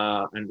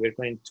 and we're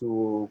going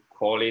to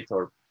call it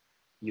or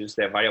use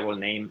the variable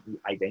name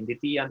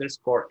identity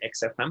underscore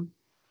XFM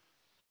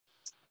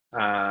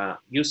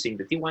using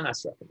the T1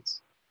 as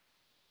reference.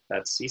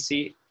 That's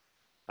easy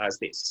as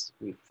this.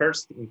 We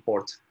first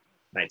import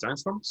night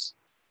transforms,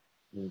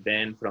 and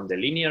then from the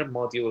linear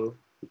module,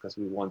 because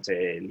we want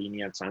a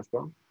linear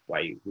transform,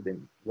 why do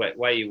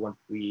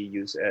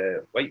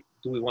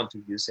we want to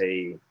use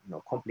a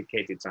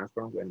complicated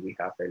transform when we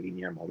have a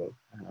linear model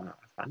at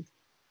hand?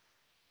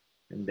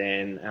 And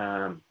then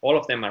all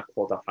of them are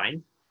called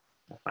affine.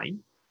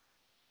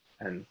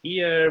 And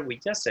here we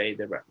just say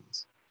the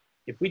reference.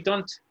 If we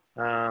don't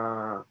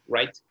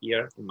write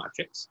here the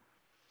matrix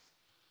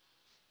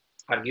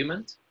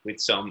argument with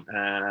some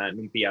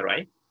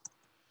NumPRI,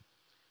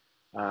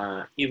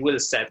 it will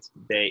set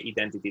the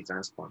identity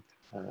transform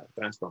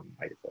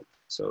by default.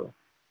 So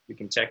you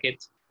can check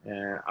it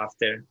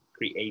after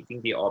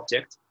creating the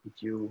object.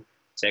 If you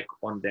check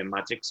on the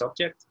matrix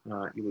object,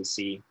 you will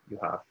see you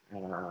have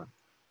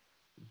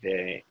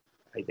the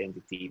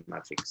identity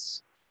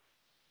matrix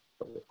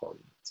for the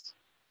coordinates.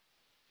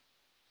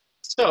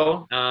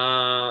 So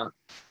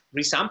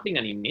resampling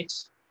an image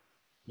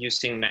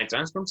using night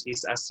transforms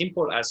is as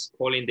simple as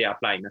calling the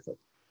apply method.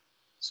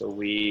 So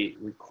we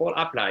call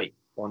apply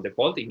on the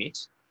bold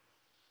image.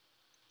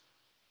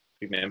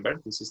 Remember,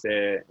 this is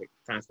the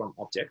transform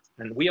object,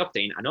 and we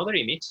obtain another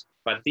image,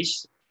 but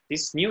this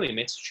new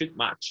image should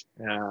match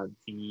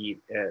the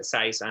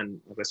size and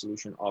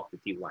resolution of the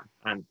T1.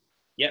 And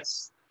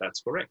yes,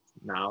 that's correct.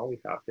 Now we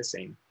have the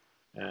same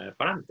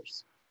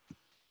parameters.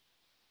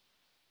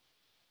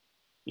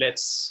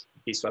 Let's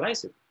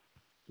visualize it.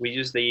 We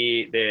use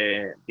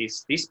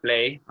this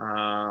display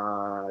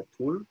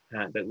tool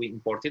that we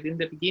imported in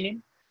the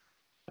beginning.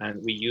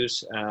 And we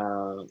use,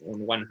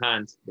 on one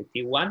hand, the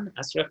T1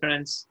 as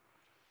reference,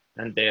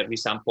 and the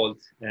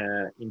resampled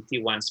in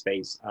T1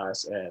 space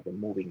as the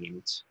moving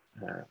image.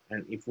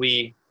 And if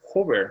we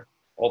hover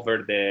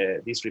over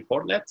this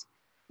reportlet,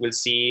 we'll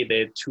see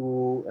the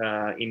two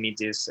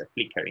images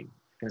flickering.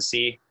 You can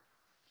see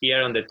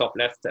here on the top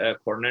left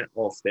corner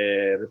of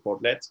the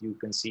reportlet, you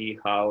can see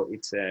how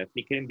it's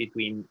flickering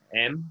between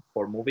M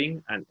for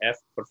moving and F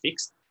for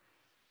fixed.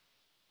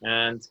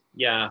 And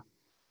yeah,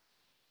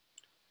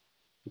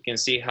 you can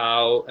see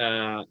how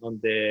on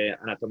the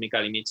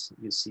anatomical image,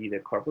 you see the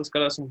corpus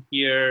callosum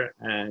here,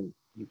 and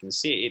you can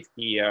see it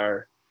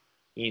here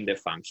in the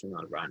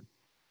functional run.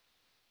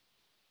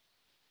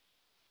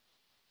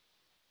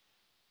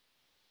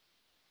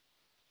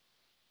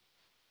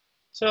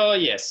 So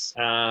yes,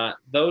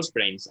 those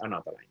brains are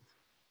not aligned.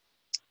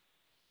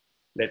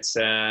 Let's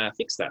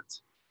fix that.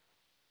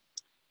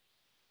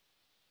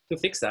 To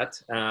fix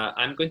that,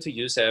 I'm going to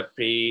use a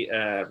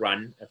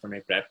pre-run from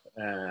Niprep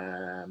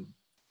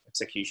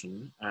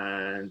execution,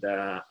 and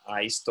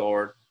I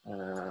stored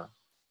in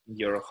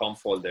your home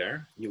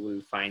folder. You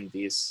will find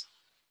this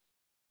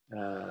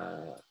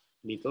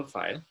little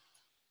file.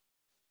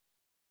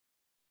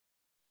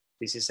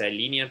 This is a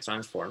linear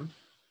transform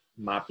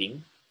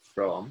mapping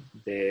from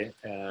the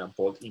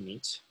bold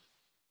image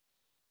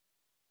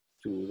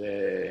to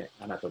the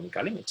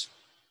anatomical image.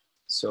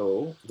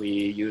 So we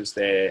use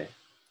the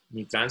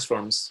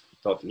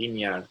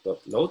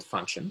transforms.linear.load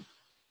function,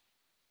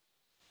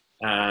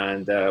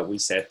 and we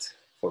set,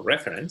 for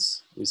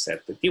reference, we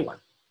set the T1.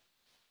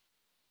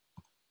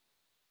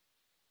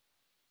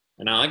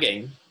 And now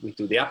again, we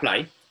do the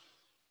apply.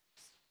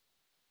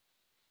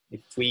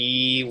 If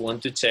we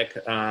want to check,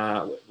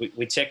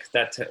 we check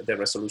that the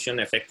resolution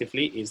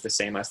effectively is the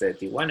same as the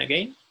T1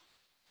 again.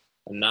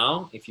 And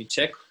now if you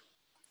check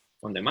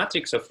on the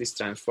matrix of this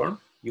transform,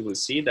 you will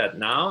see that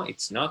now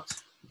it's not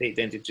the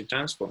identity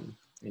transform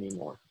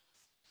anymore.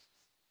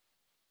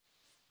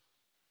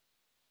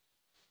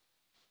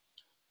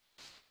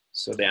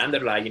 So the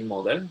underlying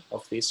model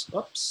of this,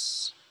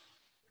 oops.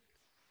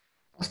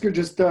 Oscar,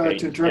 just to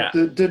interrupt,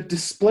 yeah. The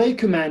display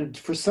command,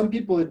 for some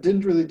people, it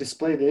didn't really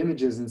display the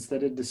images.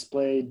 Instead, it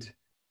displayed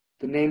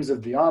the names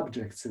of the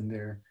objects in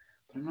there,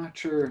 but I'm not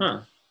sure.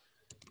 Huh.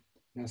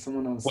 Yeah,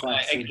 someone on Well,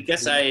 Slack I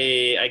guess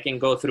I can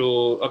go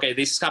through. Okay,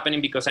 this is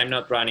happening because I'm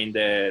not running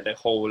the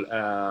whole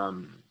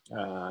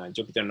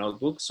Jupyter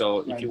notebook. So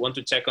if you want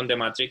to check on the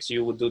matrix,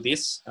 you would do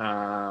this,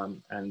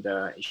 and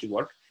it should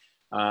work.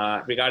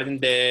 Regarding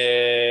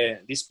the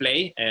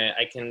display,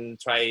 I can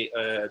try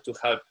to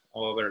help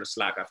over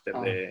Slack after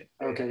the.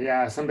 Okay,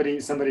 yeah,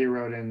 somebody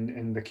wrote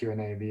in the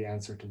Q&A the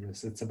answer to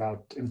this. It's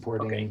about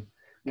importing. Okay.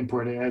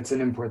 It's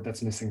an import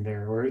that's missing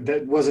there, or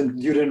that wasn't,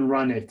 you didn't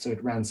run it, so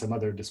it ran some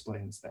other display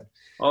instead.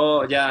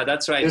 Oh yeah,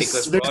 that's right.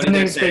 Because there's a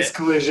namespace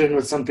collision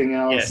with something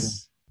else.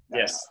 Yes,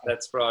 yes,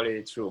 that's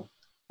probably true.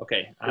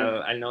 Okay,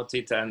 I'll note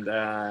it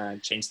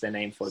and change the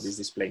name for this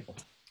display.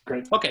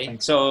 Great. Okay,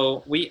 thanks.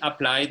 So we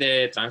apply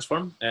the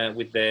transform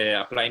with the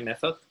apply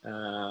method.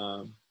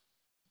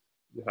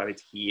 You have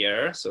it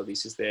here. So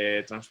this is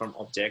the transform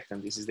object,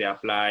 and this is the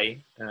apply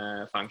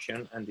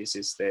function, and this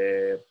is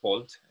the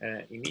bold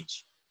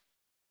image.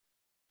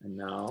 And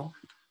now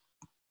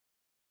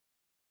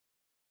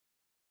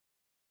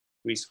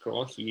we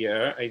scroll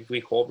here. If we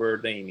hover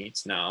the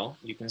image now,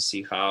 you can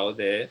see how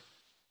the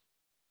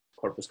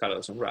corpus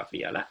callosum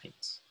roughly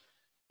aligns.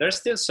 There's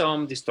still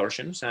some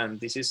distortions, and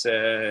this is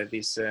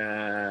this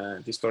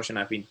distortion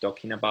I've been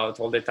talking about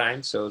all the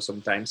time. So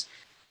sometimes,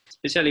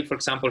 especially for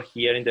example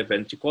here in the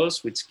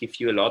ventricles, which give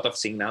you a lot of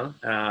signal,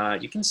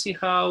 you can see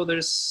how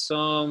there's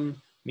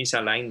some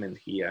misalignment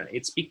here.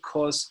 It's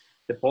because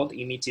the bold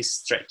image is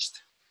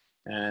stretched,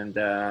 and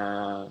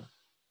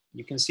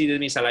you can see the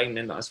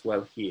misalignment as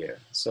well here.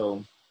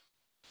 So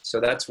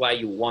that's why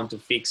you want to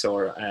fix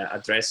or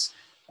address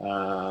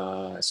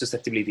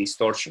susceptibility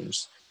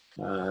distortions.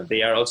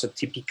 They are also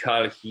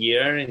typical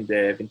here in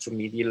the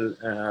ventromedial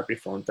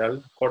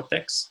prefrontal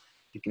cortex.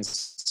 You can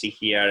see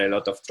here a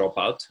lot of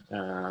dropout.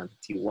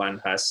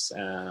 T1 has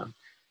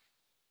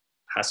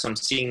some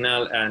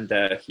signal, and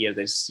here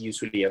there's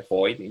usually a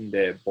void in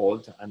the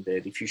bold and the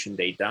diffusion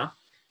data.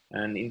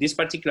 And in this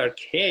particular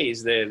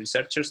case, the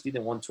researchers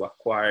didn't want to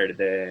acquire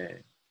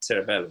the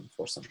cerebellum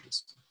for some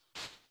reason.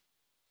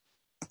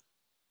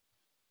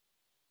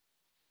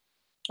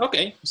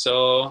 Okay,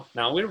 so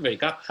now we're very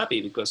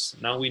happy because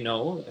now we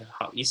know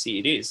how easy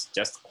it is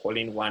just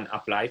calling one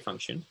apply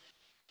function,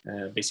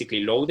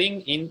 basically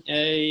loading in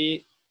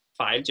a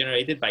file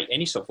generated by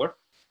any software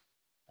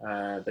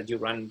that you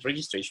run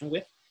registration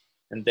with,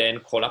 and then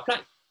call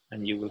apply,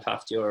 and you will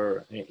have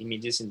your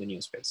images in the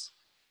new space.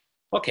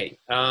 Okay,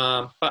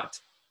 but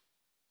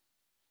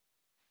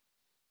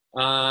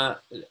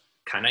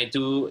can I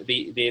do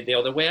the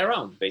other way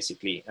around,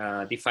 basically?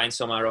 Define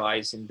some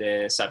ROIs in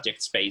the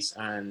subject space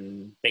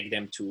and take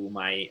them to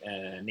my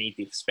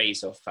native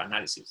space of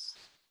analysis,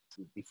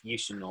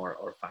 diffusion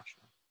or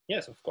functional.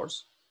 Yes, of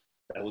course.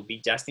 That would be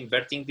just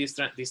inverting this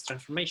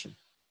transformation.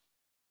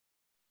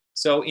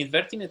 So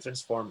inverting a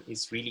transform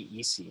is really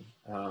easy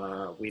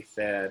with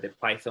the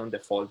Python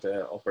default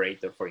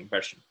operator for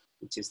inversion,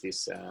 which is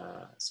this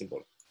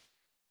symbol.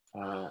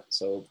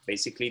 So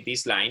basically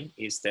this line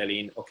is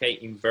telling, okay,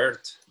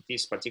 invert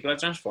this particular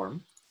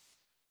transform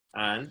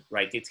and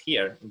write it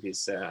here in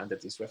this, under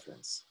this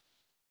reference.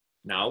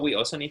 Now we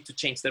also need to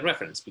change the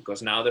reference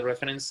because now the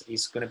reference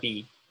is going to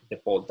be the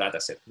bold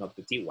dataset, not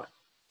the T1.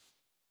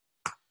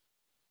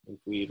 If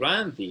we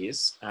run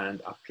this and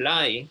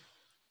apply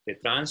the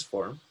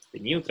transform, the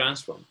new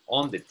transform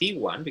on the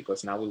T1,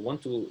 because now we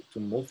want to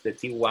move the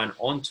T1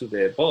 onto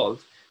the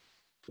bold,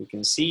 we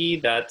can see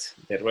that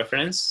the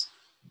reference,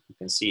 you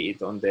can see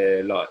it on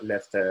the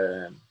left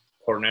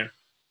corner.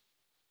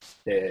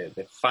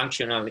 The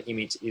functional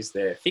image is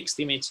the fixed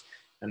image,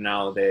 and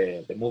now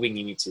the moving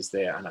image is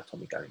the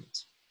anatomical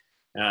image.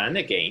 And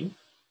again,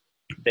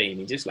 the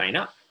images line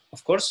up.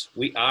 Of course,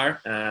 we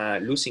are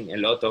losing a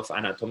lot of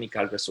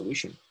anatomical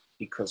resolution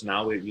because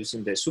now we're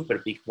using the super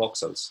big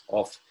voxels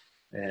of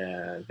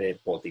the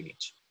bold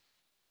image.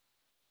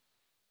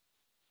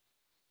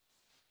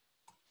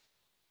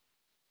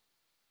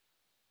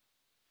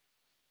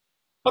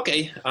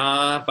 Okay,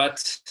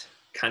 but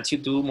can't you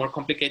do more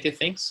complicated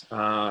things?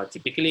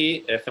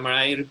 Typically,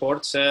 fMRI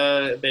reports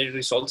their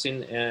results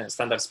in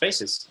standard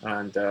spaces.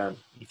 And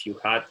if you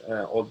had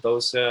all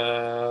those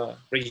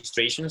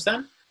registrations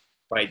done,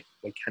 why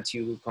can't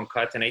you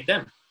concatenate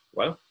them?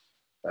 Well,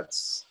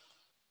 that's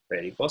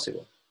very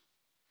possible.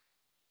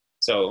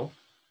 So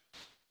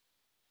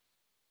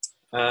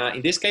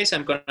in this case,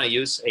 I'm going to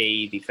use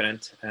a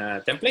different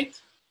template,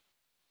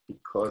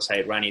 because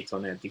I ran it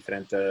on a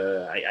different,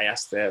 I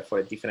asked for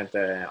a different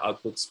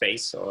output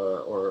space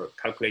or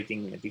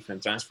calculating a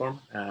different transform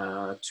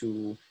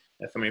to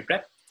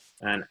fMRI-Prep.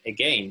 And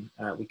again,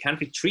 we can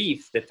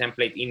retrieve the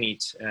template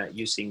image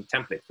using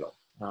template flow.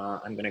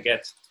 I'm going to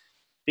get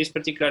this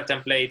particular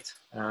template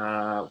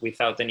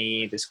without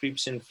any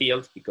description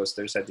field, because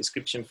there's a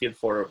description field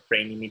for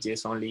brain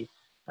images only,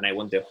 and I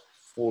want the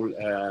full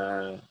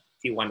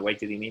T1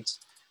 weighted image.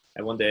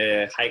 I want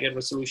the higher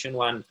resolution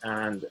one,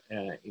 and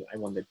I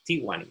want the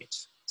T1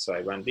 image. So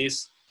I run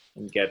this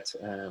and get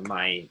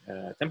my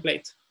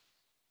template.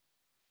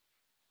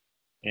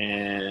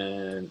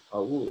 And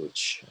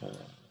which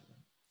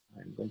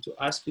I'm going to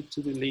ask you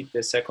to delete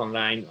the second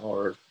line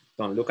or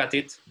don't look at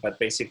it, but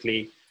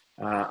basically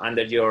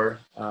under your,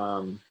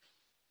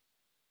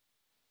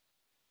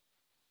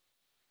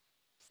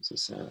 this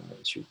is,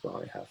 should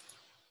probably have,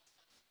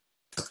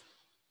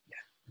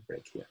 yeah, a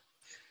break here.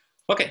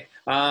 Okay,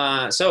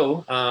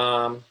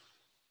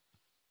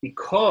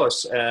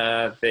 because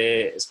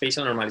the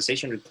spatial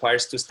normalization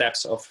requires two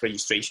steps of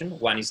registration.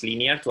 One is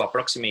linear to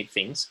approximate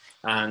things,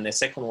 and the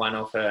second one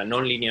of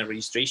non-linear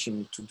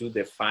registration to do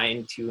the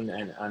fine tune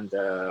and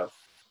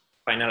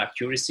final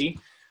accuracy.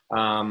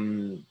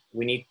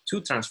 We need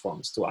two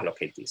transforms to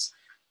allocate this.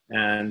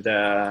 And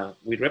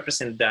we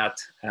represent that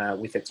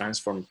with a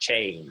transform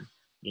chain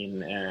in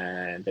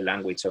the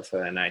language of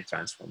Nye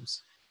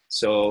transforms.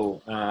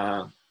 So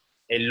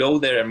a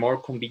loader, a more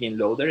convenient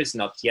loader is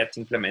not yet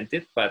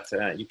implemented, but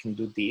you can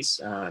do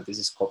this. This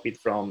is copied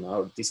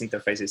from, this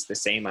interface is the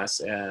same as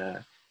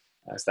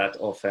that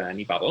of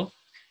Nibabble.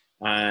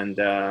 And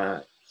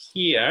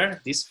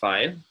here, this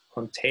file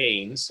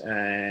contains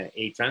a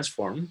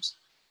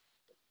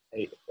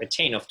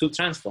chain of two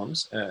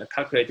transforms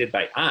calculated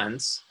by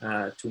ants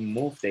to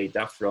move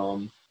data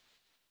from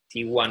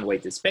T1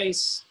 weighted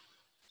space,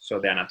 so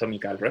the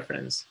anatomical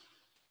reference,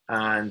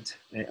 and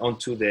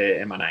onto the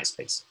MNI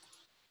space.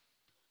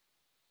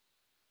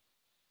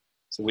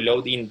 So we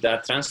load in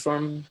that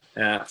transform,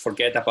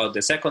 forget about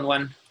the second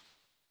one.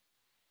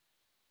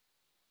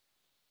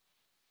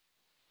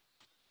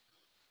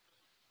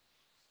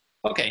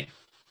 Okay.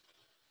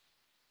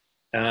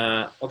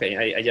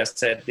 Okay, I just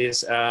said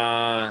this.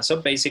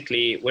 So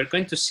basically, we're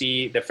going to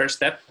see the first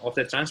step of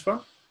the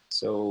transform.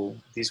 So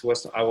this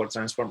was our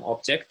transform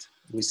object.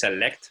 We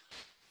select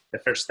the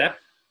first step,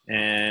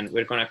 and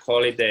we're going to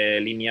call it the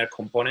linear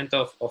component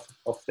of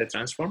the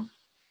transform.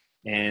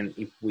 And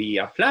if we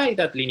apply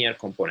that linear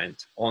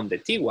component on the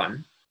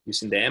T1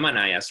 using the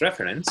MNI as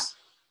reference,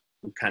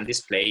 we can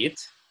display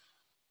it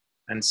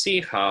and see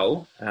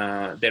how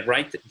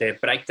the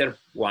brighter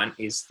one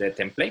is the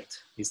template,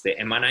 is the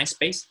MNI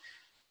space,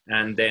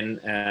 and then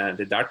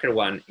the darker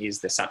one is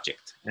the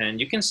subject. And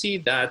you can see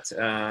that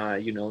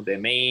you know, the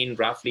main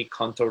roughly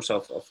contours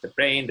of the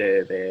brain,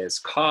 the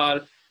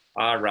skull,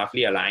 are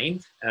roughly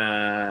aligned,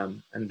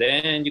 and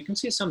then you can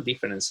see some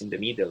difference in the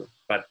middle.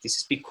 But this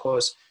is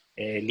because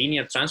a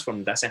linear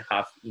transform doesn't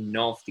have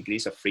enough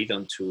degrees of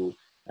freedom to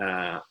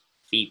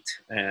fit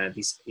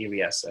these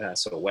areas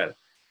so well.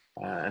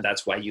 And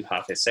that's why you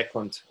have a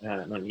second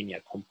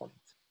nonlinear component.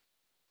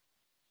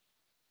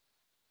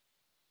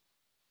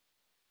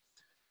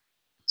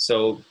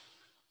 So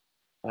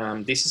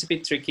this is a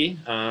bit tricky.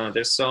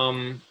 There's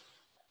some,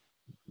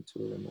 to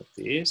remove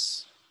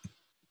this,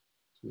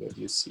 what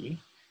you see.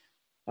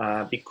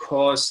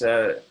 Because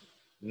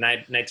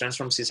Nye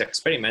transforms is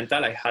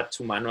experimental, I had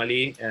to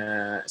manually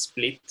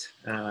split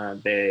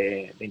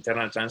the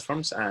internal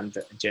transforms and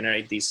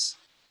generate this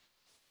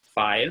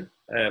file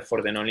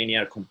for the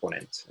nonlinear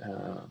component.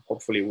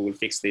 Hopefully we will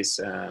fix this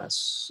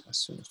as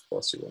soon as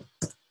possible.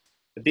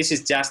 But this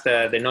is just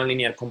the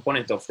nonlinear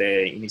component of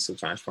the initial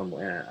transform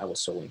I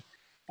was showing.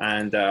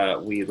 And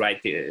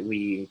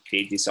we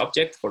create this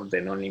object for the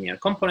nonlinear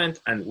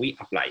component and we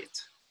apply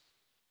it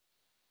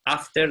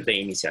after the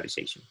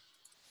initialization.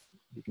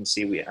 You can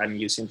see I'm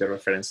using the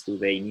reference to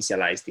the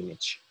initialized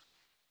image.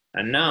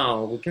 And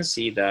now we can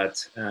see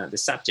that the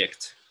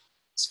subject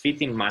is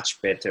fitting much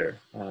better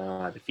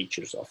the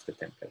features of the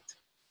template.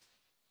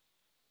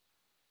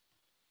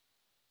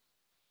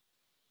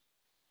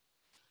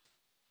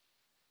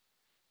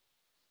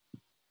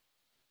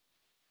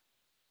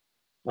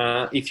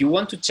 If you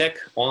want to check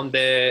on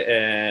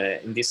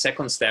the in this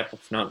second step of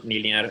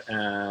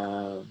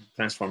nonlinear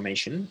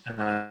transformation,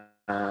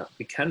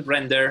 we can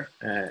render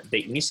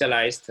the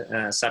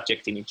initialized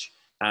subject image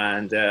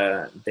and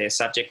the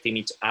subject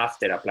image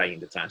after applying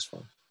the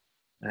transform.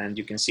 And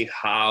you can see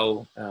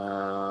how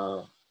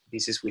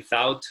this is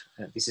without,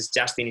 this is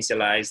just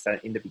initialized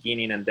in the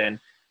beginning, and then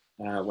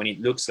when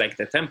it looks like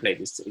the template,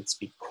 it's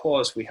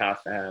because we have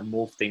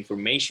moved the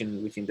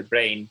information within the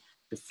brain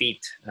to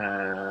fit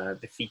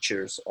the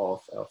features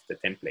of the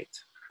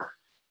template,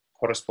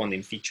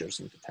 corresponding features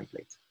in the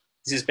template.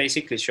 This is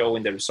basically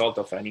showing the result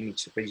of an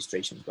image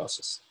registration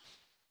process.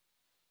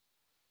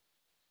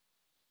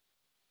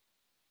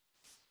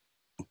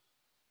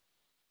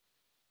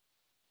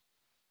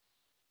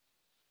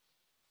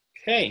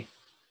 Okay.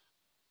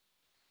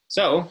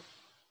 So,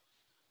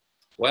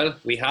 well,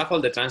 we have all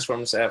the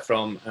transforms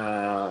from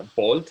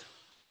bold,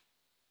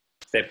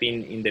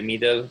 stepping in the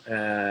middle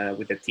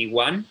with the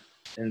T1,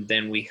 and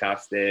then we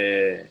have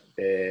the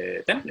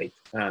template.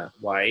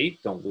 Why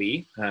don't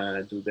we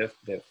do the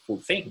full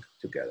thing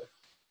together?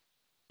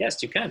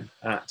 Yes, you can.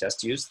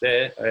 Just use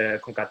the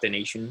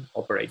concatenation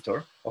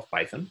operator of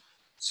Python.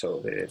 So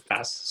the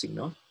plus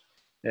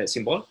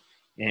symbol.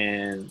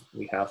 And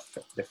we have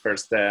the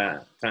first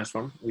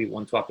transform we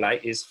want to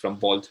apply is from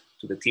bold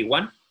to the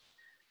T1.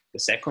 The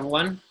second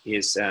one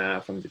is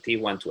from the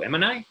T1 to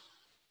MNI,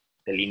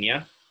 the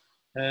linear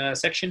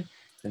section.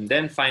 And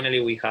then finally,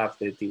 we have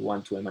the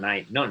T1 to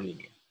MNI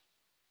nonlinear.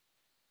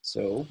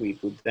 So we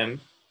put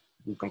them,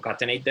 we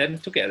concatenate them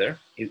together.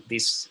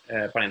 This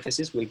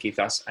parenthesis will give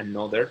us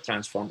another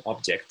transform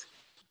object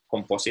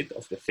composite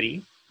of the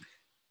three.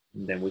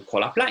 And then we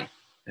call apply.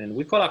 And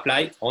we call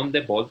apply on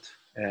the bolt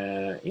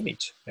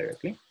image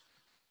directly.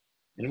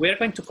 And we are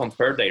going to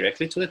compare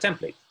directly to the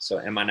template. So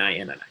MNI,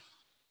 NNI.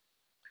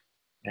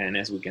 And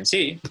as we can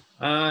see,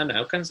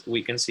 now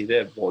we can see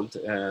the bolt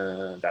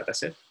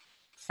dataset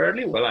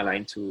fairly well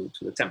aligned to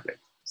the template.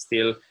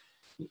 Still,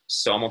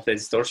 some of the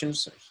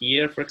distortions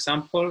here, for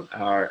example,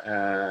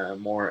 are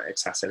more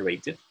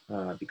exacerbated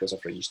because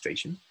of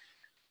registration.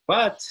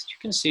 But you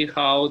can see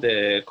how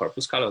the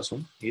corpus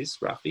callosum is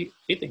roughly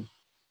fitting.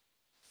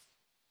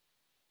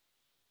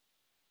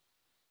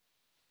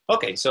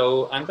 Okay,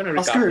 so I'm going to recap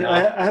Oscar, now.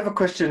 I have a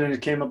question, and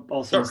it came up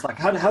also in Slack.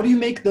 How do you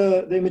make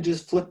the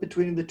images flip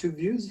between the two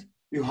views?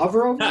 You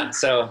hover over it?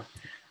 So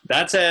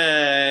that's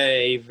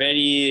a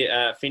very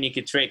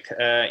finicky trick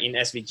in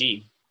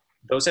SVG.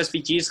 Those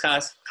SVGs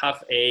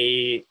have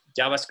a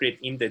JavaScript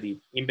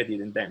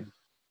embedded in them.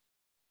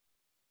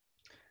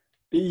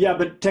 Yeah,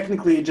 but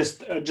technically,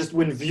 just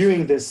when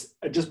viewing this,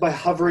 just by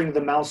hovering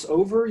the mouse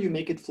over, you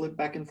make it flip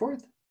back and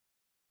forth?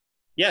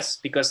 Yes,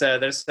 because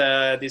there's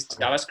this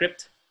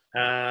JavaScript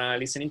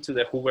listening to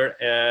the hover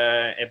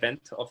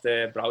event of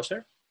the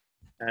browser.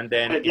 And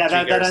then yeah,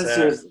 that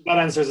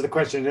answers the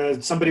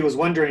question. Somebody was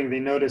wondering, they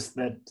noticed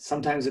that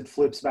sometimes it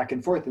flips back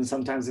and forth and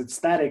sometimes it's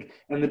static.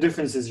 And the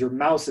difference is your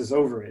mouse is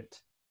over it.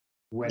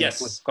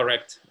 Yes,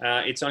 correct.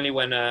 It's only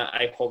when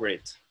I hover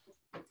it.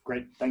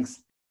 Great,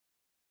 thanks.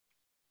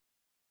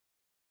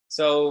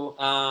 So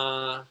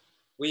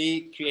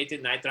we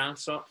created night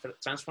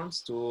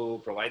transforms to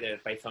provide a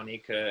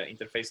Pythonic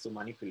interface to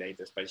manipulate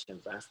the spatial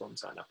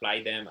transforms and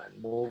apply them and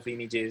move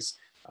images,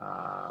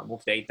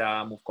 move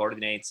data, move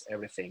coordinates,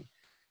 everything.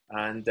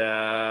 And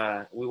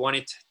we want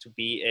it to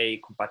be a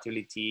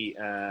compatibility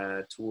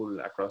tool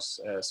across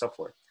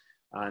software.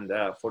 And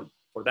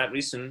for that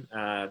reason,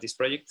 this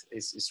project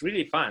is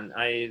really fun.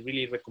 I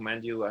really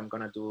recommend you. I'm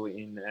going to do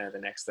in the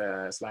next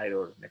slide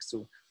or next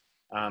two.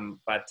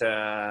 But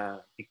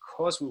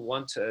because we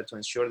want to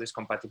ensure this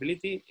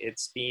compatibility,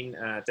 it's been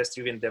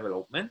test-driven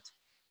development.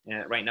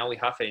 Right now we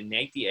have an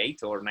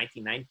 88 or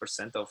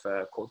 99% of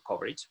code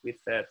coverage with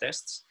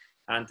tests.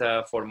 And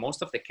for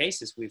most of the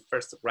cases, we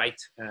first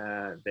write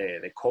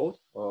the code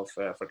of,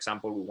 for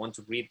example, we want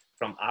to read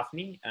from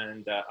AFNI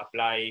and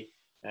apply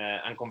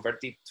and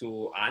convert it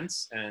to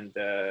ANTs. And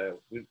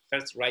we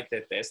first write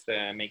the test,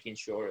 making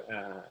sure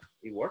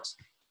it works,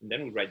 and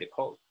then we write the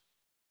code.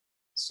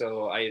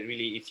 So I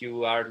really, if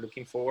you are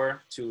looking forward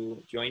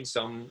to join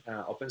some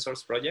open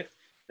source project,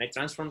 Night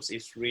Transforms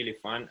is really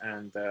fun,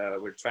 and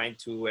we're trying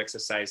to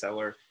exercise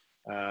our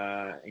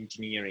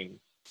engineering.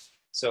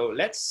 So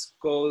let's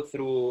go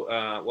through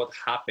what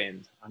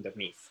happened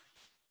underneath.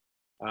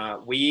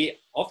 We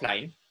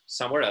offline,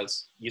 somewhere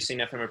else, using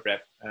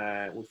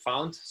fmrprep, we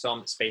found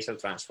some spatial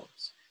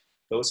transforms.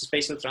 Those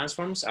spatial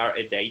transforms are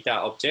a data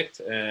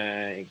object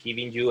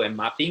giving you a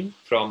mapping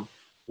from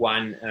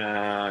one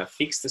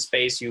fixed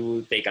space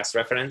you take as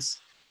reference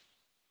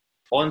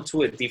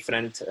onto a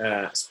different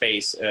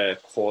space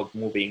called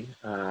moving,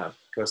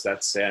 because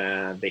that's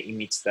the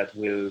image that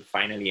will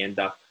finally end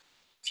up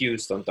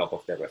fused on top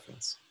of the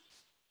reference.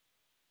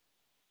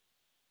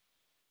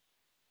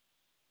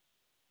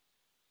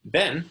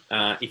 Then,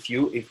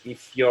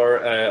 if your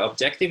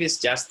objective is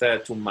just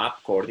to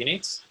map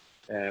coordinates,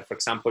 for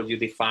example, you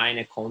define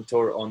a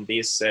contour on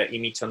this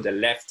image on the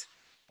left,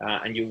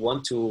 and you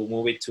want to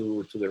move it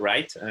to the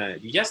right,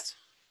 you just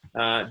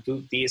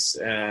do this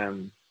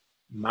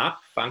map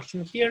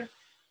function here,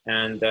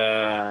 and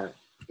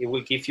it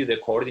will give you the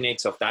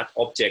coordinates of that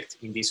object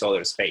in this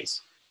other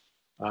space.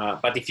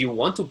 But if you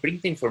want to bring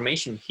the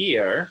information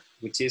here,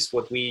 which is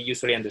what we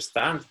usually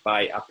understand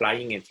by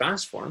applying a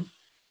transform,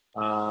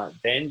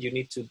 then you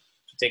need to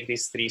take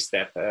this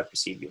three-step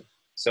procedure.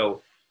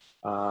 So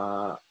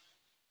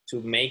to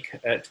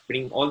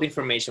bring all the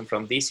information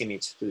from this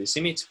image to this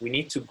image, we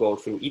need to go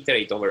through,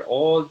 iterate over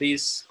all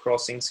these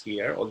crossings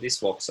here, all these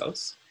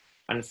voxels,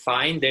 and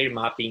find their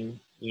mapping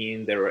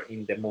in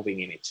the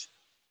moving image.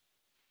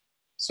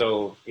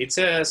 So it's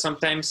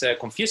sometimes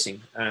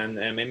confusing, and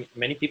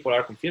many people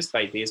are confused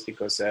by this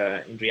because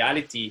in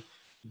reality,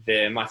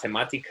 the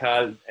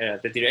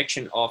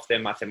direction of the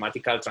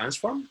mathematical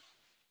transform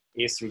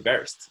is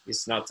reversed.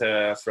 It's not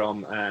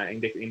from, in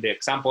the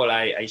example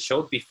I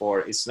showed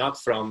before, it's not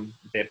from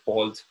the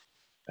bolt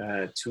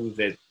to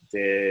the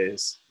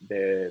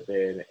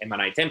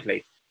MNI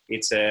template.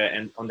 It's,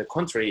 and on the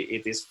contrary,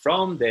 it is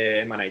from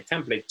the MNI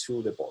template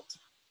to the bolt.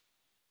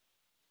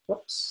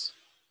 Oops,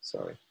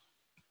 sorry.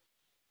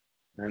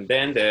 And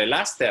then the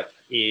last step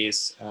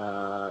is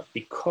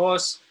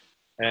because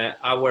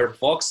our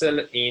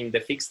voxel in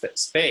the fixed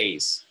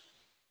space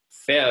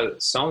fell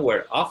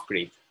somewhere off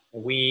grid,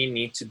 we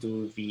need to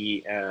do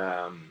the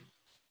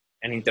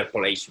an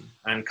interpolation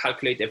and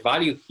calculate a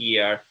value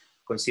here,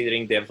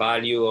 considering the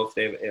value of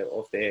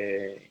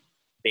the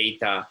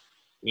data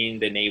in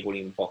the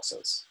neighboring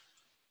voxels,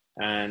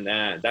 and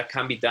that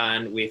can be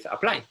done with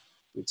apply.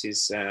 which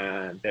is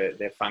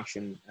the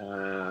function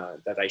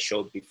that I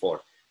showed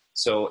before.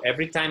 So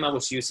every time I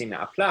was using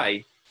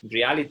apply, in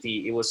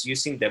reality, it was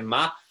using the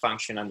map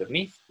function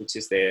underneath, which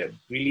is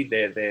really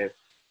the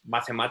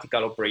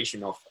mathematical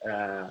operation of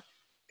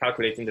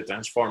calculating the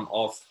transform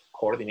of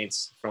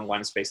coordinates from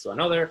one space to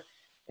another.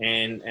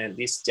 And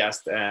this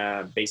just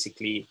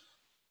basically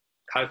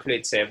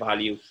calculates a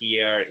value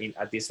here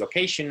at this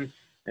location,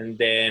 and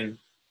then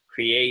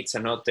creates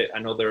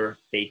another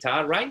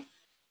data array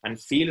and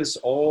fills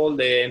all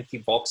the empty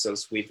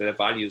voxels with the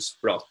values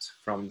brought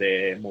from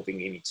the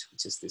moving image,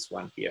 which is this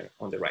one here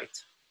on the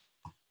right.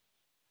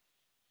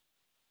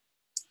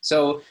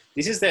 So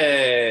this is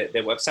the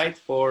website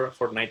for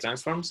Night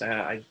Transforms.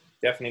 I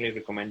definitely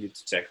recommend you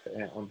to check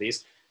on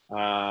this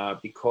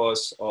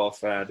because of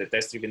the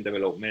test-driven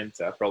development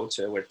approach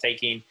we're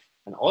taking,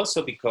 and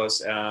also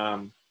because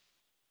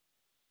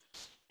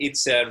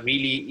it's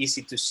really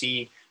easy to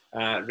see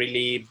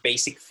really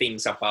basic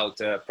things about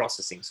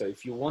processing. So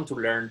if you want to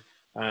learn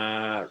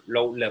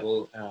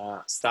low-level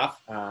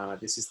stuff,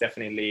 this is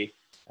definitely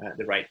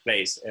the right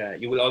place.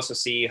 You will also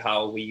see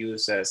how we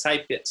use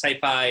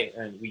SciPy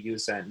and we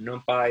use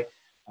NumPy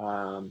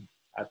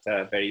at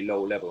a very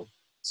low level.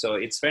 So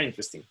it's very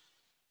interesting.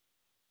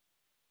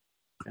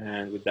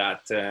 And with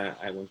that,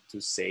 I want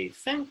to say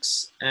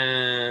thanks,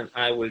 and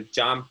I will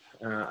jump.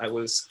 I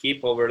will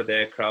skip over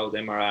the crowd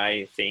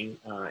MRI thing.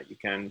 You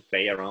can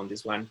play around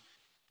this one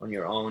on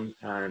your own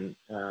and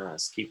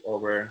skip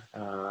over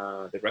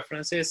the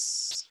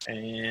references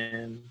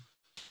and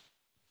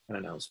an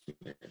announcement.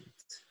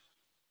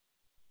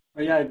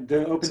 Oh yeah,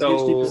 the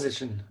OpenPhD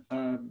position.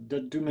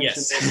 Do mention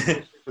yes. the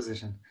OpenPhD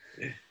position.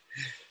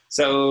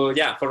 So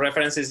yeah, for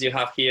references, you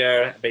have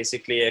here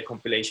basically a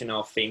compilation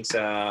of things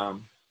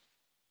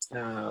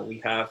we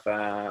have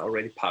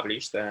already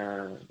published.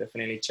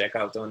 Definitely check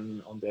out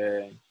on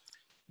the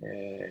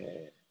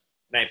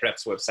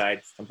Nipreps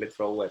website,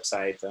 TemplateFlow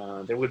website.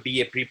 There will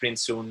be a preprint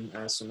soon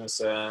as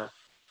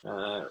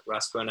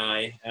Rasko and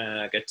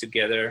I get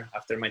together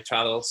after my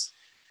travels.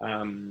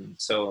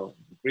 So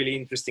really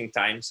interesting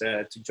times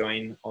to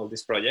join all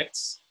these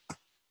projects.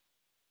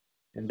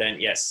 And then,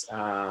 yes,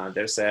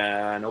 there's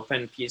an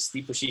open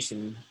PhD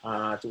position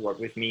to work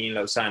with me in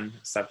Lausanne,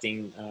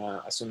 starting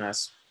as soon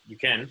as you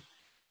can.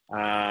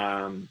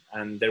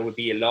 And there will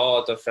be a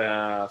lot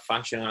of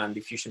functional and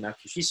diffusion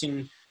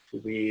acquisition.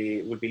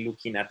 We'll be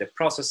looking at the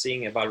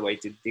processing,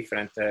 evaluating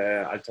different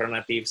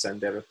alternatives and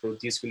the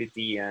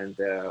reproducibility, and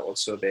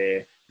also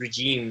the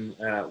regime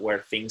where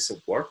things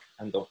work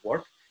and don't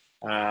work,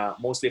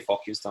 mostly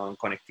focused on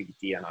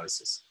connectivity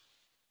analysis.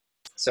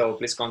 So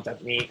please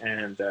contact me,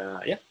 and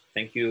yeah,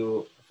 thank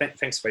you.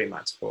 Thanks very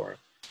much for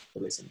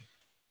listening.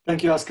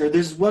 Thank you, Oscar.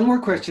 There's one more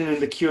question in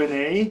the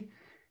Q&A.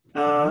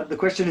 The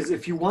question is,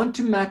 if you want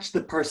to match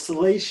the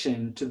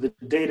parcellation to the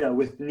data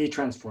with knee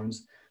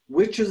transforms,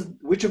 which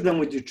of them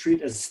would you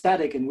treat as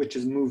static and which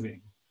is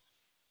moving?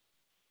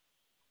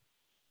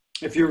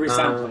 If you're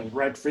resampling,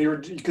 right?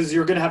 Because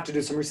you're going to have to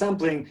do some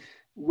resampling.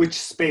 Which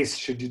space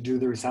should you do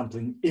the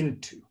resampling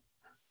into?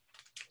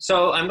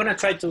 So I'm going to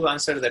try to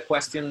answer the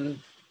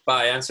question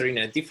by answering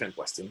a different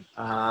question.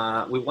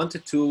 We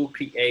wanted to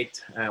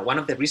create, one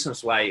of the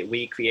reasons why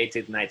we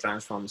created Night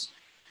Transforms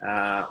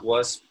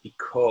was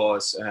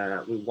because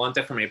we want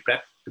fMRI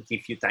prep to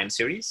give you time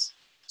series.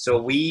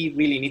 So we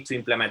really need to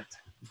implement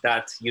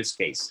that use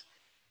case.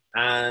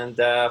 And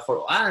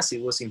for us,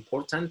 it was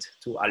important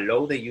to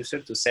allow the user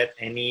to set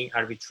any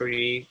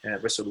arbitrary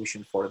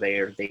resolution for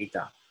their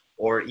data.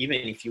 Or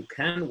even if you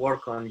can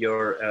work on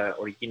your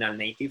original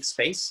native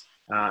space,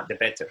 the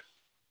better.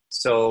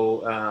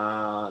 So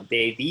the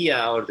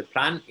idea or the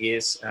plan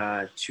is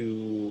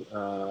to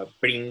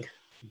bring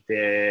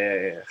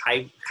the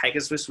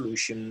highest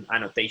resolution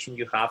annotation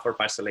you have or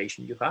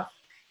parcellation you have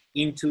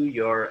into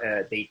your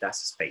data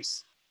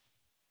space.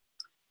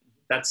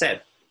 That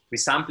said,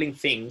 resampling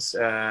things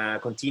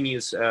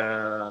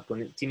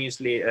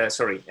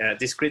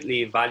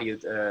discretely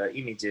valued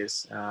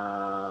images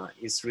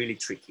is really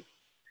tricky.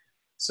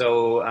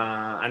 So,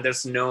 and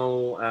there's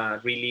no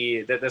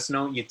there's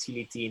no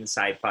utility in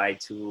SciPy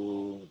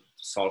to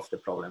solve the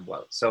problem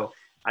well. So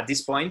at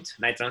this point,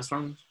 Night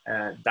Transform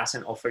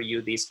doesn't offer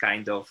you this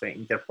kind of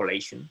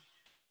interpolation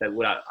that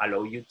will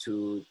allow you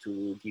to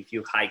give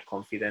you high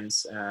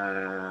confidence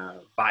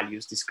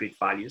values, discrete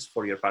values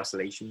for your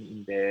parcellation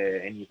in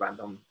any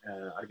random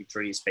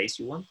arbitrary space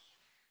you want.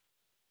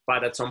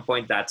 But at some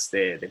point, that's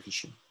the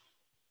vision.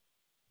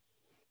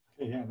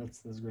 Yeah,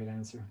 that's a great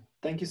answer.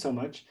 Thank you so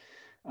much.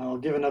 I'll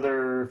give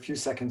another few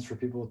seconds for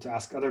people to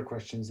ask other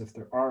questions if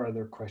there are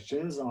other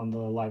questions on the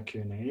live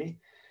Q&A.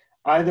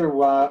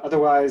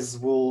 Otherwise,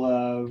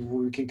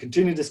 we can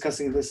continue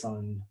discussing this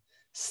on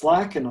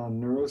Slack and on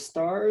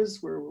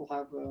NeuroStars, where we'll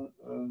have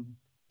a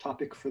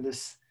topic for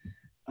this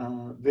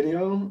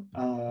video.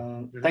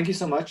 Thank you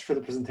so much for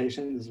the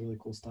presentation. This is really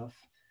cool stuff.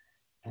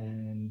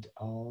 And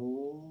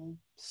I'll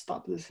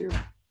stop this here.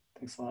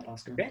 Thanks a lot,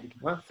 Oscar. Okay,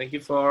 well, thank you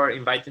for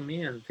inviting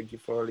me and thank you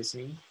for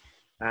listening.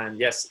 And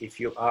yes, if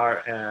you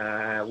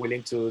are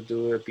willing to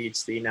do a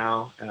PhD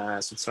now,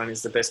 Switzerland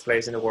is the best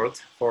place in the world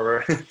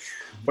for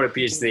for a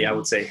PhD, I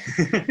would say.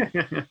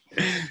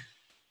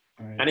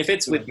 Right. And if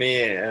it's with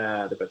me,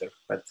 the better.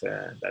 But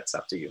that's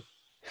up to you.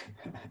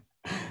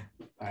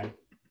 All right.